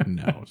movie.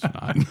 No, it's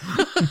not.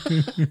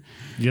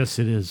 Yes,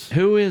 it is.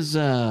 Who is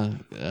Kaiser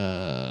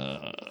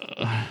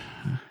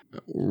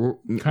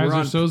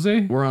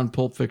Soze? We're on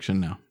Pulp Fiction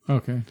now.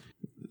 Okay.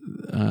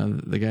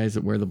 The guys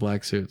that wear the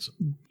black suits.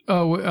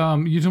 Oh,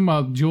 you're talking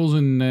about Jules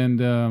and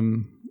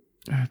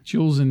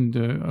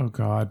oh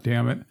god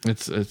damn it.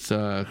 It's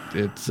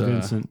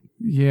Vincent.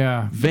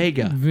 Yeah.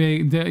 Vega.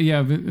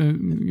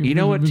 You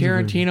know what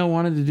Tarantino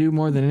wanted to do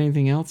more than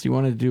anything else? He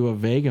wanted to do a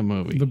Vega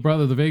movie. The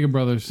Vega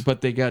brothers.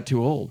 But they got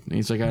too old. And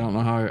he's like, I don't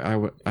know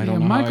how I don't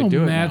know Michael how I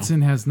do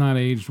Madsen has not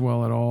aged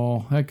well at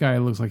all. That guy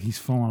looks like he's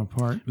falling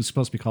apart. It was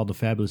supposed to be called the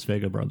Fabulous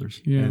Vega Brothers.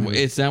 Yeah. it now.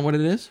 Is that what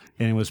it is?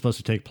 And it was supposed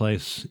to take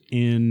place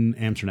in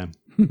Amsterdam.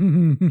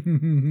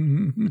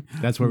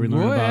 That's where we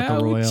learned about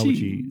the Royale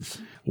cheese.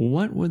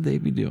 What would they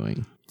be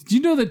doing? Did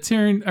you know that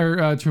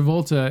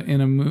Travolta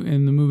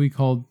in the movie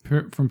called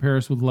From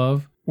Paris with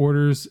Love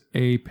orders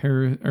a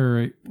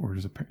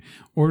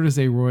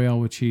Royale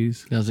with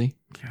cheese? Does he?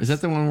 Yes. Is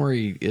that the one where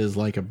he is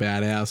like a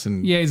badass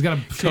and Yeah, he's got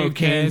a shaved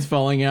cocaine's head.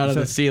 falling out of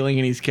the ceiling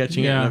and he's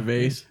catching it in Yeah. a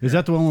vase? Is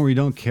that the one where we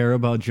don't care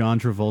about John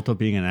Travolta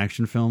being an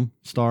action film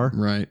star?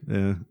 Right.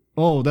 Yeah.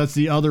 Oh, that's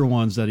the other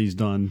ones that he's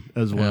done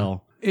as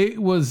well.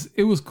 It was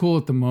cool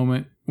at the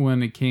moment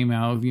when it came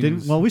out.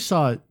 We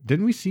saw it.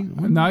 Didn't we see?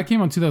 No, it came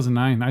out in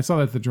 2009. I saw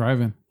that at the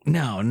drive-in.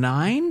 No,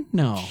 9?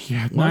 No.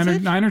 Yeah, Was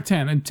 9 or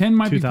 10. And 10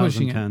 might be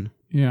pushing it. 2010.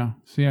 Yeah.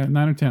 So yeah,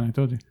 9 or 10. I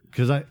told you.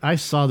 Because I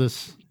saw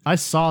this. I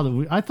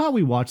thought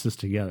we watched this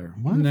together.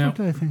 Why the fuck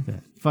did I think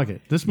that? Fuck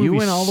it. This movie You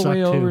went all the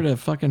way sucked, over too. to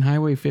fucking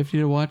Highway 50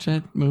 to watch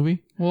that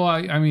movie? Well,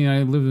 I mean,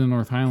 I lived in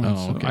North Highlands.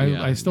 Oh, okay. So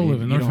yeah. I still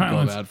live in North You don't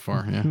Highlands. go that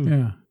far, yeah.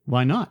 Yeah.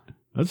 Why not?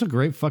 That's a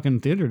great fucking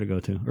theater to go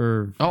to.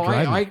 Or Oh,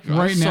 drive-in. I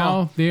Right saw-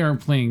 now, they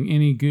aren't playing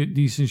any good,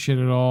 decent shit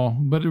at all.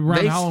 But around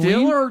They Halloween,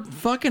 still are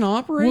fucking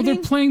operating? well,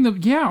 they're playing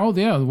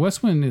the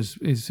West Wind is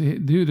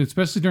dude,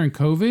 especially during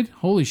COVID.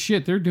 Holy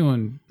shit, they're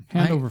doing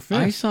hand over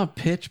fist. I saw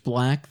Pitch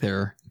Black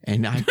there,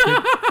 and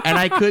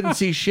I couldn't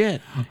see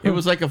shit. It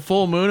was like a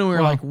full moon, and we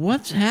were like,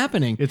 "What's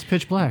happening?" It's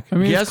pitch black. I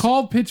mean, Guess- it's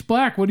called Pitch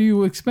Black. What do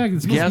you expect?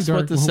 It's supposed Guess to be what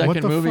dark. the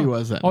second the movie fuck?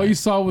 was that All you night?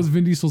 saw was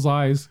Vin Diesel's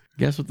eyes.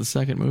 Guess what the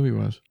second movie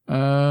was?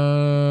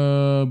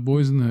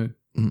 Boys in the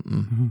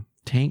Hood.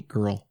 Tank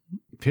Girl.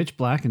 Pitch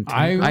black and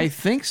I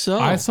think so.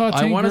 I saw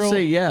Tank I want to Girl.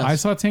 say yes. I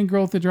saw Tank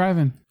Girl at the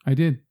drive-in. I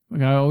did.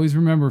 Like, I always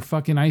remember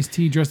fucking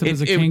Ice-T dressed up as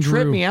a It kangaroo.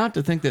 tripped me out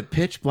to think that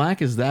Pitch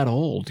Black is that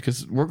old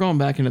because we're going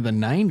back into the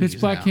 90s. Pitch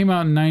Black now. came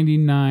out in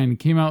 99.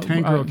 Came out.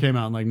 Tank Girl came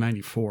out in like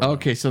 94.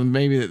 Okay, so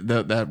maybe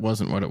that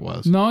wasn't what it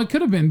was. No, it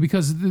could have been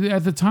because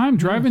at the time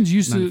drive-ins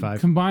used to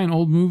 95. combine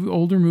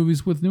older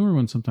movies with newer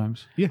ones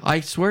sometimes. I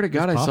swear to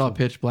God, I saw possible.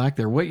 Pitch Black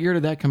there. What year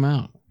did that come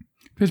out?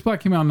 Pitch Black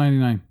came out in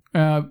 99.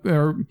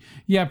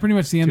 Pretty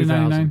much the end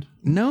 2000. of 99.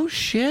 No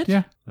shit.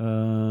 Yeah,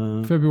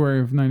 February February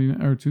of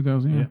 99 or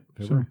 2000. Yeah,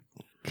 February.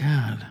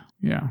 God,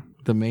 yeah.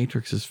 the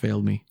Matrix has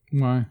failed me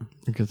Why?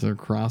 because they're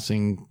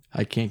crossing.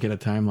 I can't get a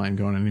timeline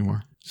going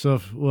anymore. So,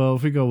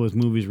 if we go with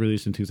movies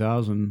released in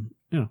 2000,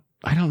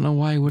 I don't know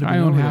why I would have I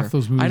been own over half there.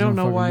 those movies I don't on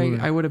know fucking why Blu-ray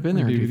I would have been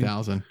there or in DVD.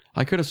 2000.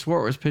 I could have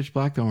swore it was Pitch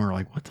Black though, and we were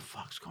like, what the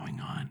fuck's going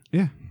on?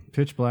 yeah.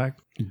 Pitch Black.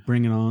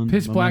 Bring it on.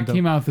 Pitch Black Memento.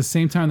 came out at the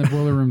same time that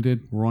Boiler Room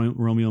did.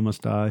 Romeo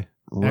Must Die.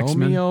 X-Men.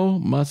 Romeo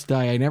Must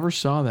Die. I never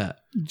saw that.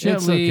 Jet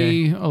It's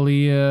Li,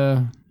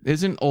 Aaliyah.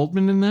 Isn't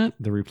Oldman in that?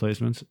 The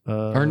Replacements.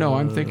 Or no,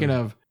 I'm thinking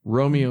of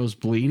Romeo's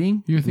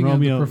Bleeding. You're thinking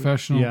Romeo, of The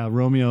Professional. Yeah,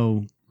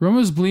 Romeo.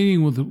 Romeo's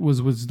Bleeding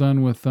was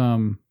done with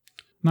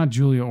not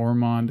Julia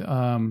Ormond.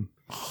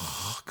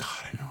 Oh God,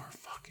 I know her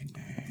fucking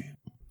name.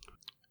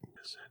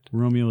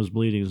 Romeo's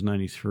Bleeding is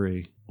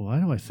 93. Why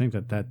do I think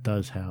that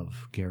does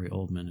have Gary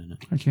Oldman in it?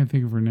 I can't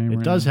think of her name. It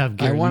right does now. have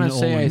Gary. I wanna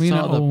say I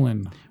Lena saw the-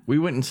 Olin. We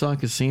went and saw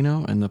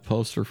Casino and the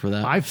poster for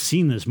that. I've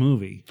seen this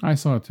movie. I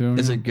saw it too.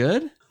 Is yeah. it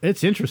good?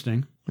 It's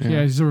interesting.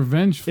 Yeah, it's a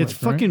revenge flick. It's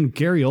fucking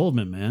Gary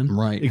Oldman, man.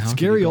 Right. It's How could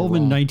Gary it go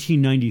Oldman, wrong?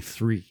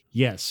 1993.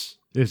 Yes.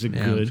 Is it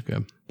Yeah, good? it's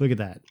good. Look at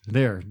that.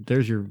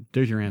 There's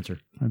your answer.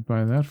 right? I'd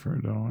buy that for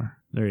 $1.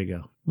 There you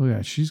go. Look at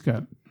that. She's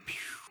got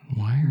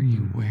Why are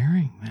you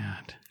wearing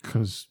that?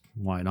 because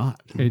Why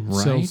not? it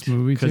Right? sells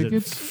movie Because it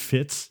tickets.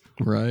 fits.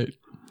 Right.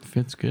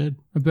 Fits good.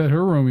 I bet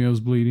her Romeo's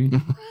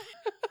bleeding.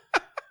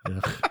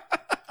 Ugh.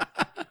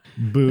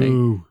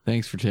 Boo.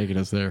 Thanks for taking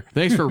us there.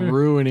 Thanks for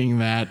ruining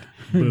that.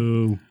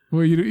 Boo.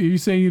 Well, you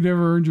saying you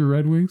never earned your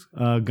Red Wings?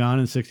 Gone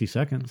in 60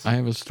 seconds. I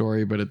have a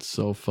story, but it's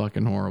so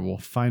fucking horrible.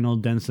 Final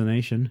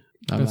destination.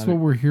 That's what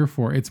we're here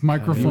for. It's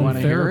microphone wanna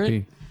hear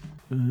therapy.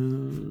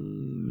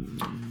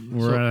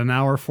 We're at an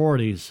hour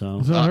 40,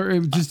 so So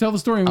just tell the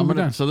story and we'll be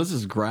done. So this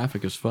is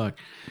graphic as fuck.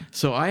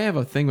 So I had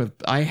a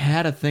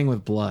thing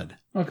with blood.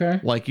 Okay.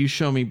 Like you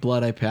show me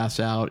blood, I pass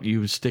out.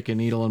 You stick a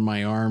needle in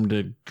my arm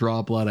to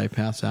draw blood, I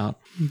pass out.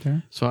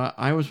 Okay. So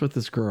I was with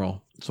this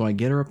girl. So I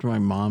get her up to my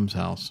mom's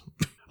house.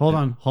 hold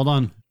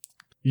on.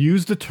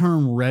 Use the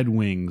term Red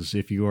Wings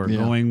if you are Yeah.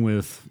 going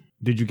with.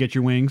 Did you get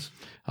your wings?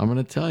 I'm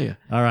gonna tell you.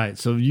 All right,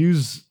 so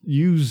use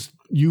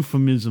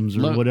euphemisms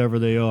or whatever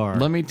they are.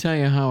 Let me tell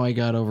you how I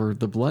got over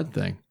the blood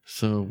thing.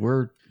 So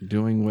we're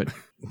doing what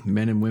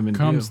men and women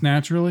Comes do.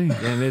 naturally.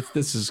 And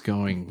this is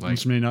going like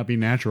This may not be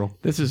natural.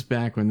 this is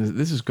back when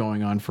this is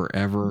going on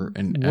forever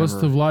and What's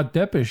ever the Vlad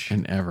Depish?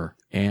 and ever.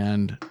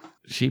 And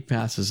she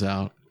passes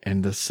out,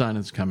 and the sun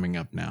is coming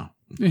up now.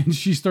 And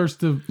she starts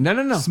to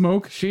No.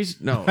 smoke.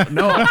 She's no.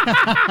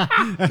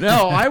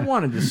 I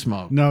wanted to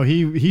smoke. No,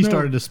 he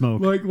started to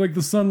smoke. Like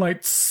the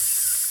sunlight.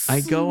 I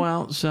go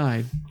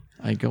outside.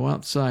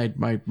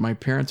 My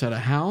parents had a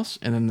house,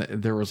 and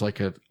then there was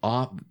like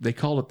they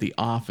called it the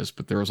office,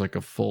 but there was like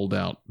a fold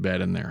out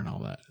bed in there and all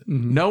that.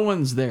 No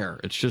one's there.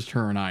 It's just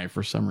her and I.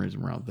 For some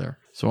reason, we're out there.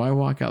 So I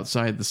walk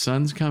outside. The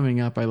sun's coming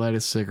up. I light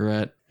a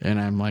cigarette, and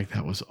I'm like,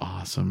 that was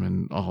awesome.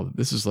 And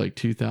this is like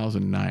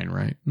 2009,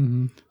 right?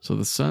 Mm-hmm. So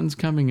the sun's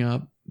coming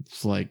up.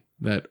 It's like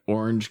that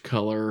orange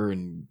color,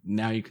 and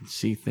now you can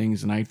see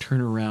things. And I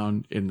turn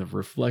around in the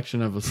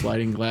reflection of a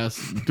sliding glass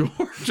door,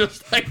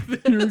 just like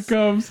this. Here it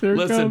comes. Here it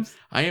Listen, comes.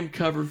 I am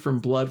covered from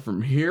blood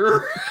from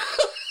here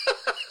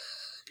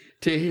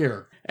to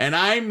here. And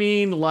I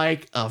mean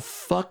like a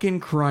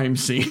fucking crime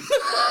scene.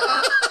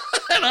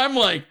 And I'm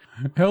like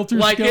Helter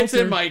it's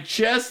Skelter. in my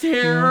chest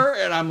hair.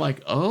 And I'm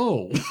like,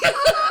 oh.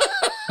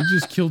 You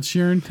just killed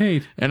Sharon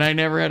Tate. And I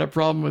never had a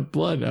problem with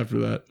blood after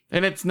that.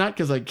 And it's not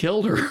because I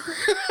killed her.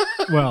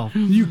 Well,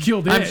 You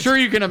killed it. I'm sure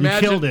you can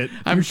imagine. killed it.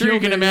 I'm You sure you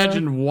killed can it, yeah.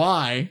 imagine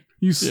why.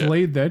 You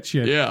slayed that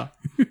shit. Yeah.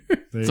 there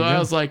So you I go.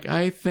 was like,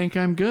 I think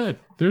I'm good.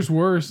 There's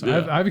worse.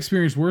 Yeah. I've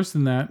experienced worse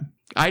than that.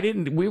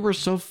 We were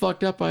so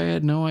fucked up, I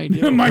had no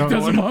idea. Mike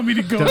doesn't want me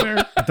to go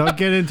there. Don't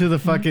get into the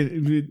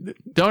fucking.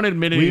 Don't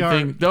admit We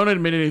anything. are- Don't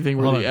admit anything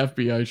where Hold the on.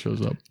 FBI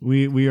shows up.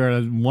 We are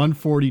at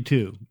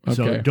 142.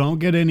 So Okay. don't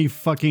get any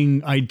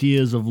fucking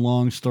ideas of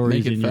long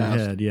stories Make it in your fast.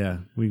 head. Yeah,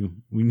 we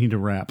need to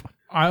wrap.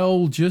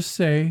 I'll just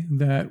say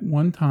that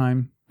one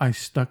time I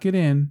stuck it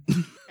in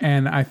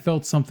and I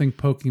felt something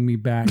poking me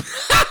back.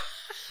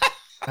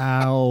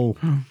 Ow.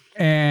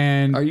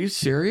 And Are you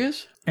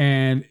serious?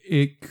 and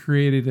it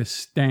created a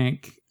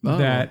stank Oh.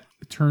 that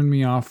turned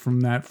me off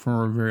from that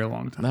for a very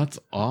long time. That's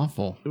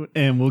awful.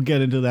 And we'll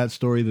get into that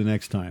story the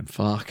next time.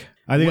 Fuck.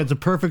 I think that's a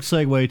perfect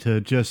segue to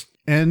just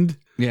end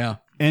Yeah.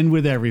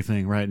 with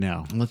everything right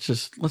now. Let's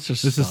just Let's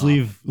just stop.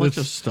 leave- Let's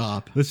let's- just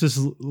stop.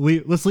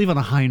 Let's leave on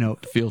a high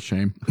note. Feel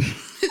shame.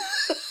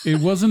 It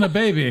wasn't a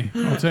baby,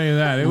 I'll tell you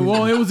that. It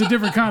was a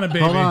different kind of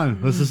baby. Hold on.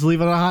 Let's just leave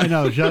on a high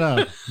note. Shut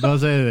up. Don't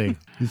say anything.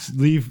 Just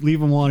leave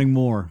them wanting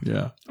more.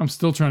 Yeah. I'm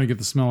still trying to get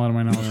the smell out of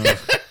my nose.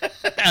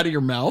 Out of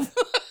your mouth.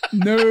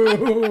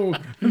 No,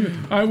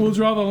 I will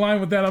draw the line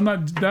with that. I'm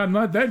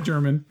not that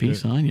German.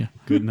 Peace on you.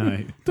 Good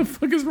night. What the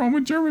fuck is wrong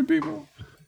with German people?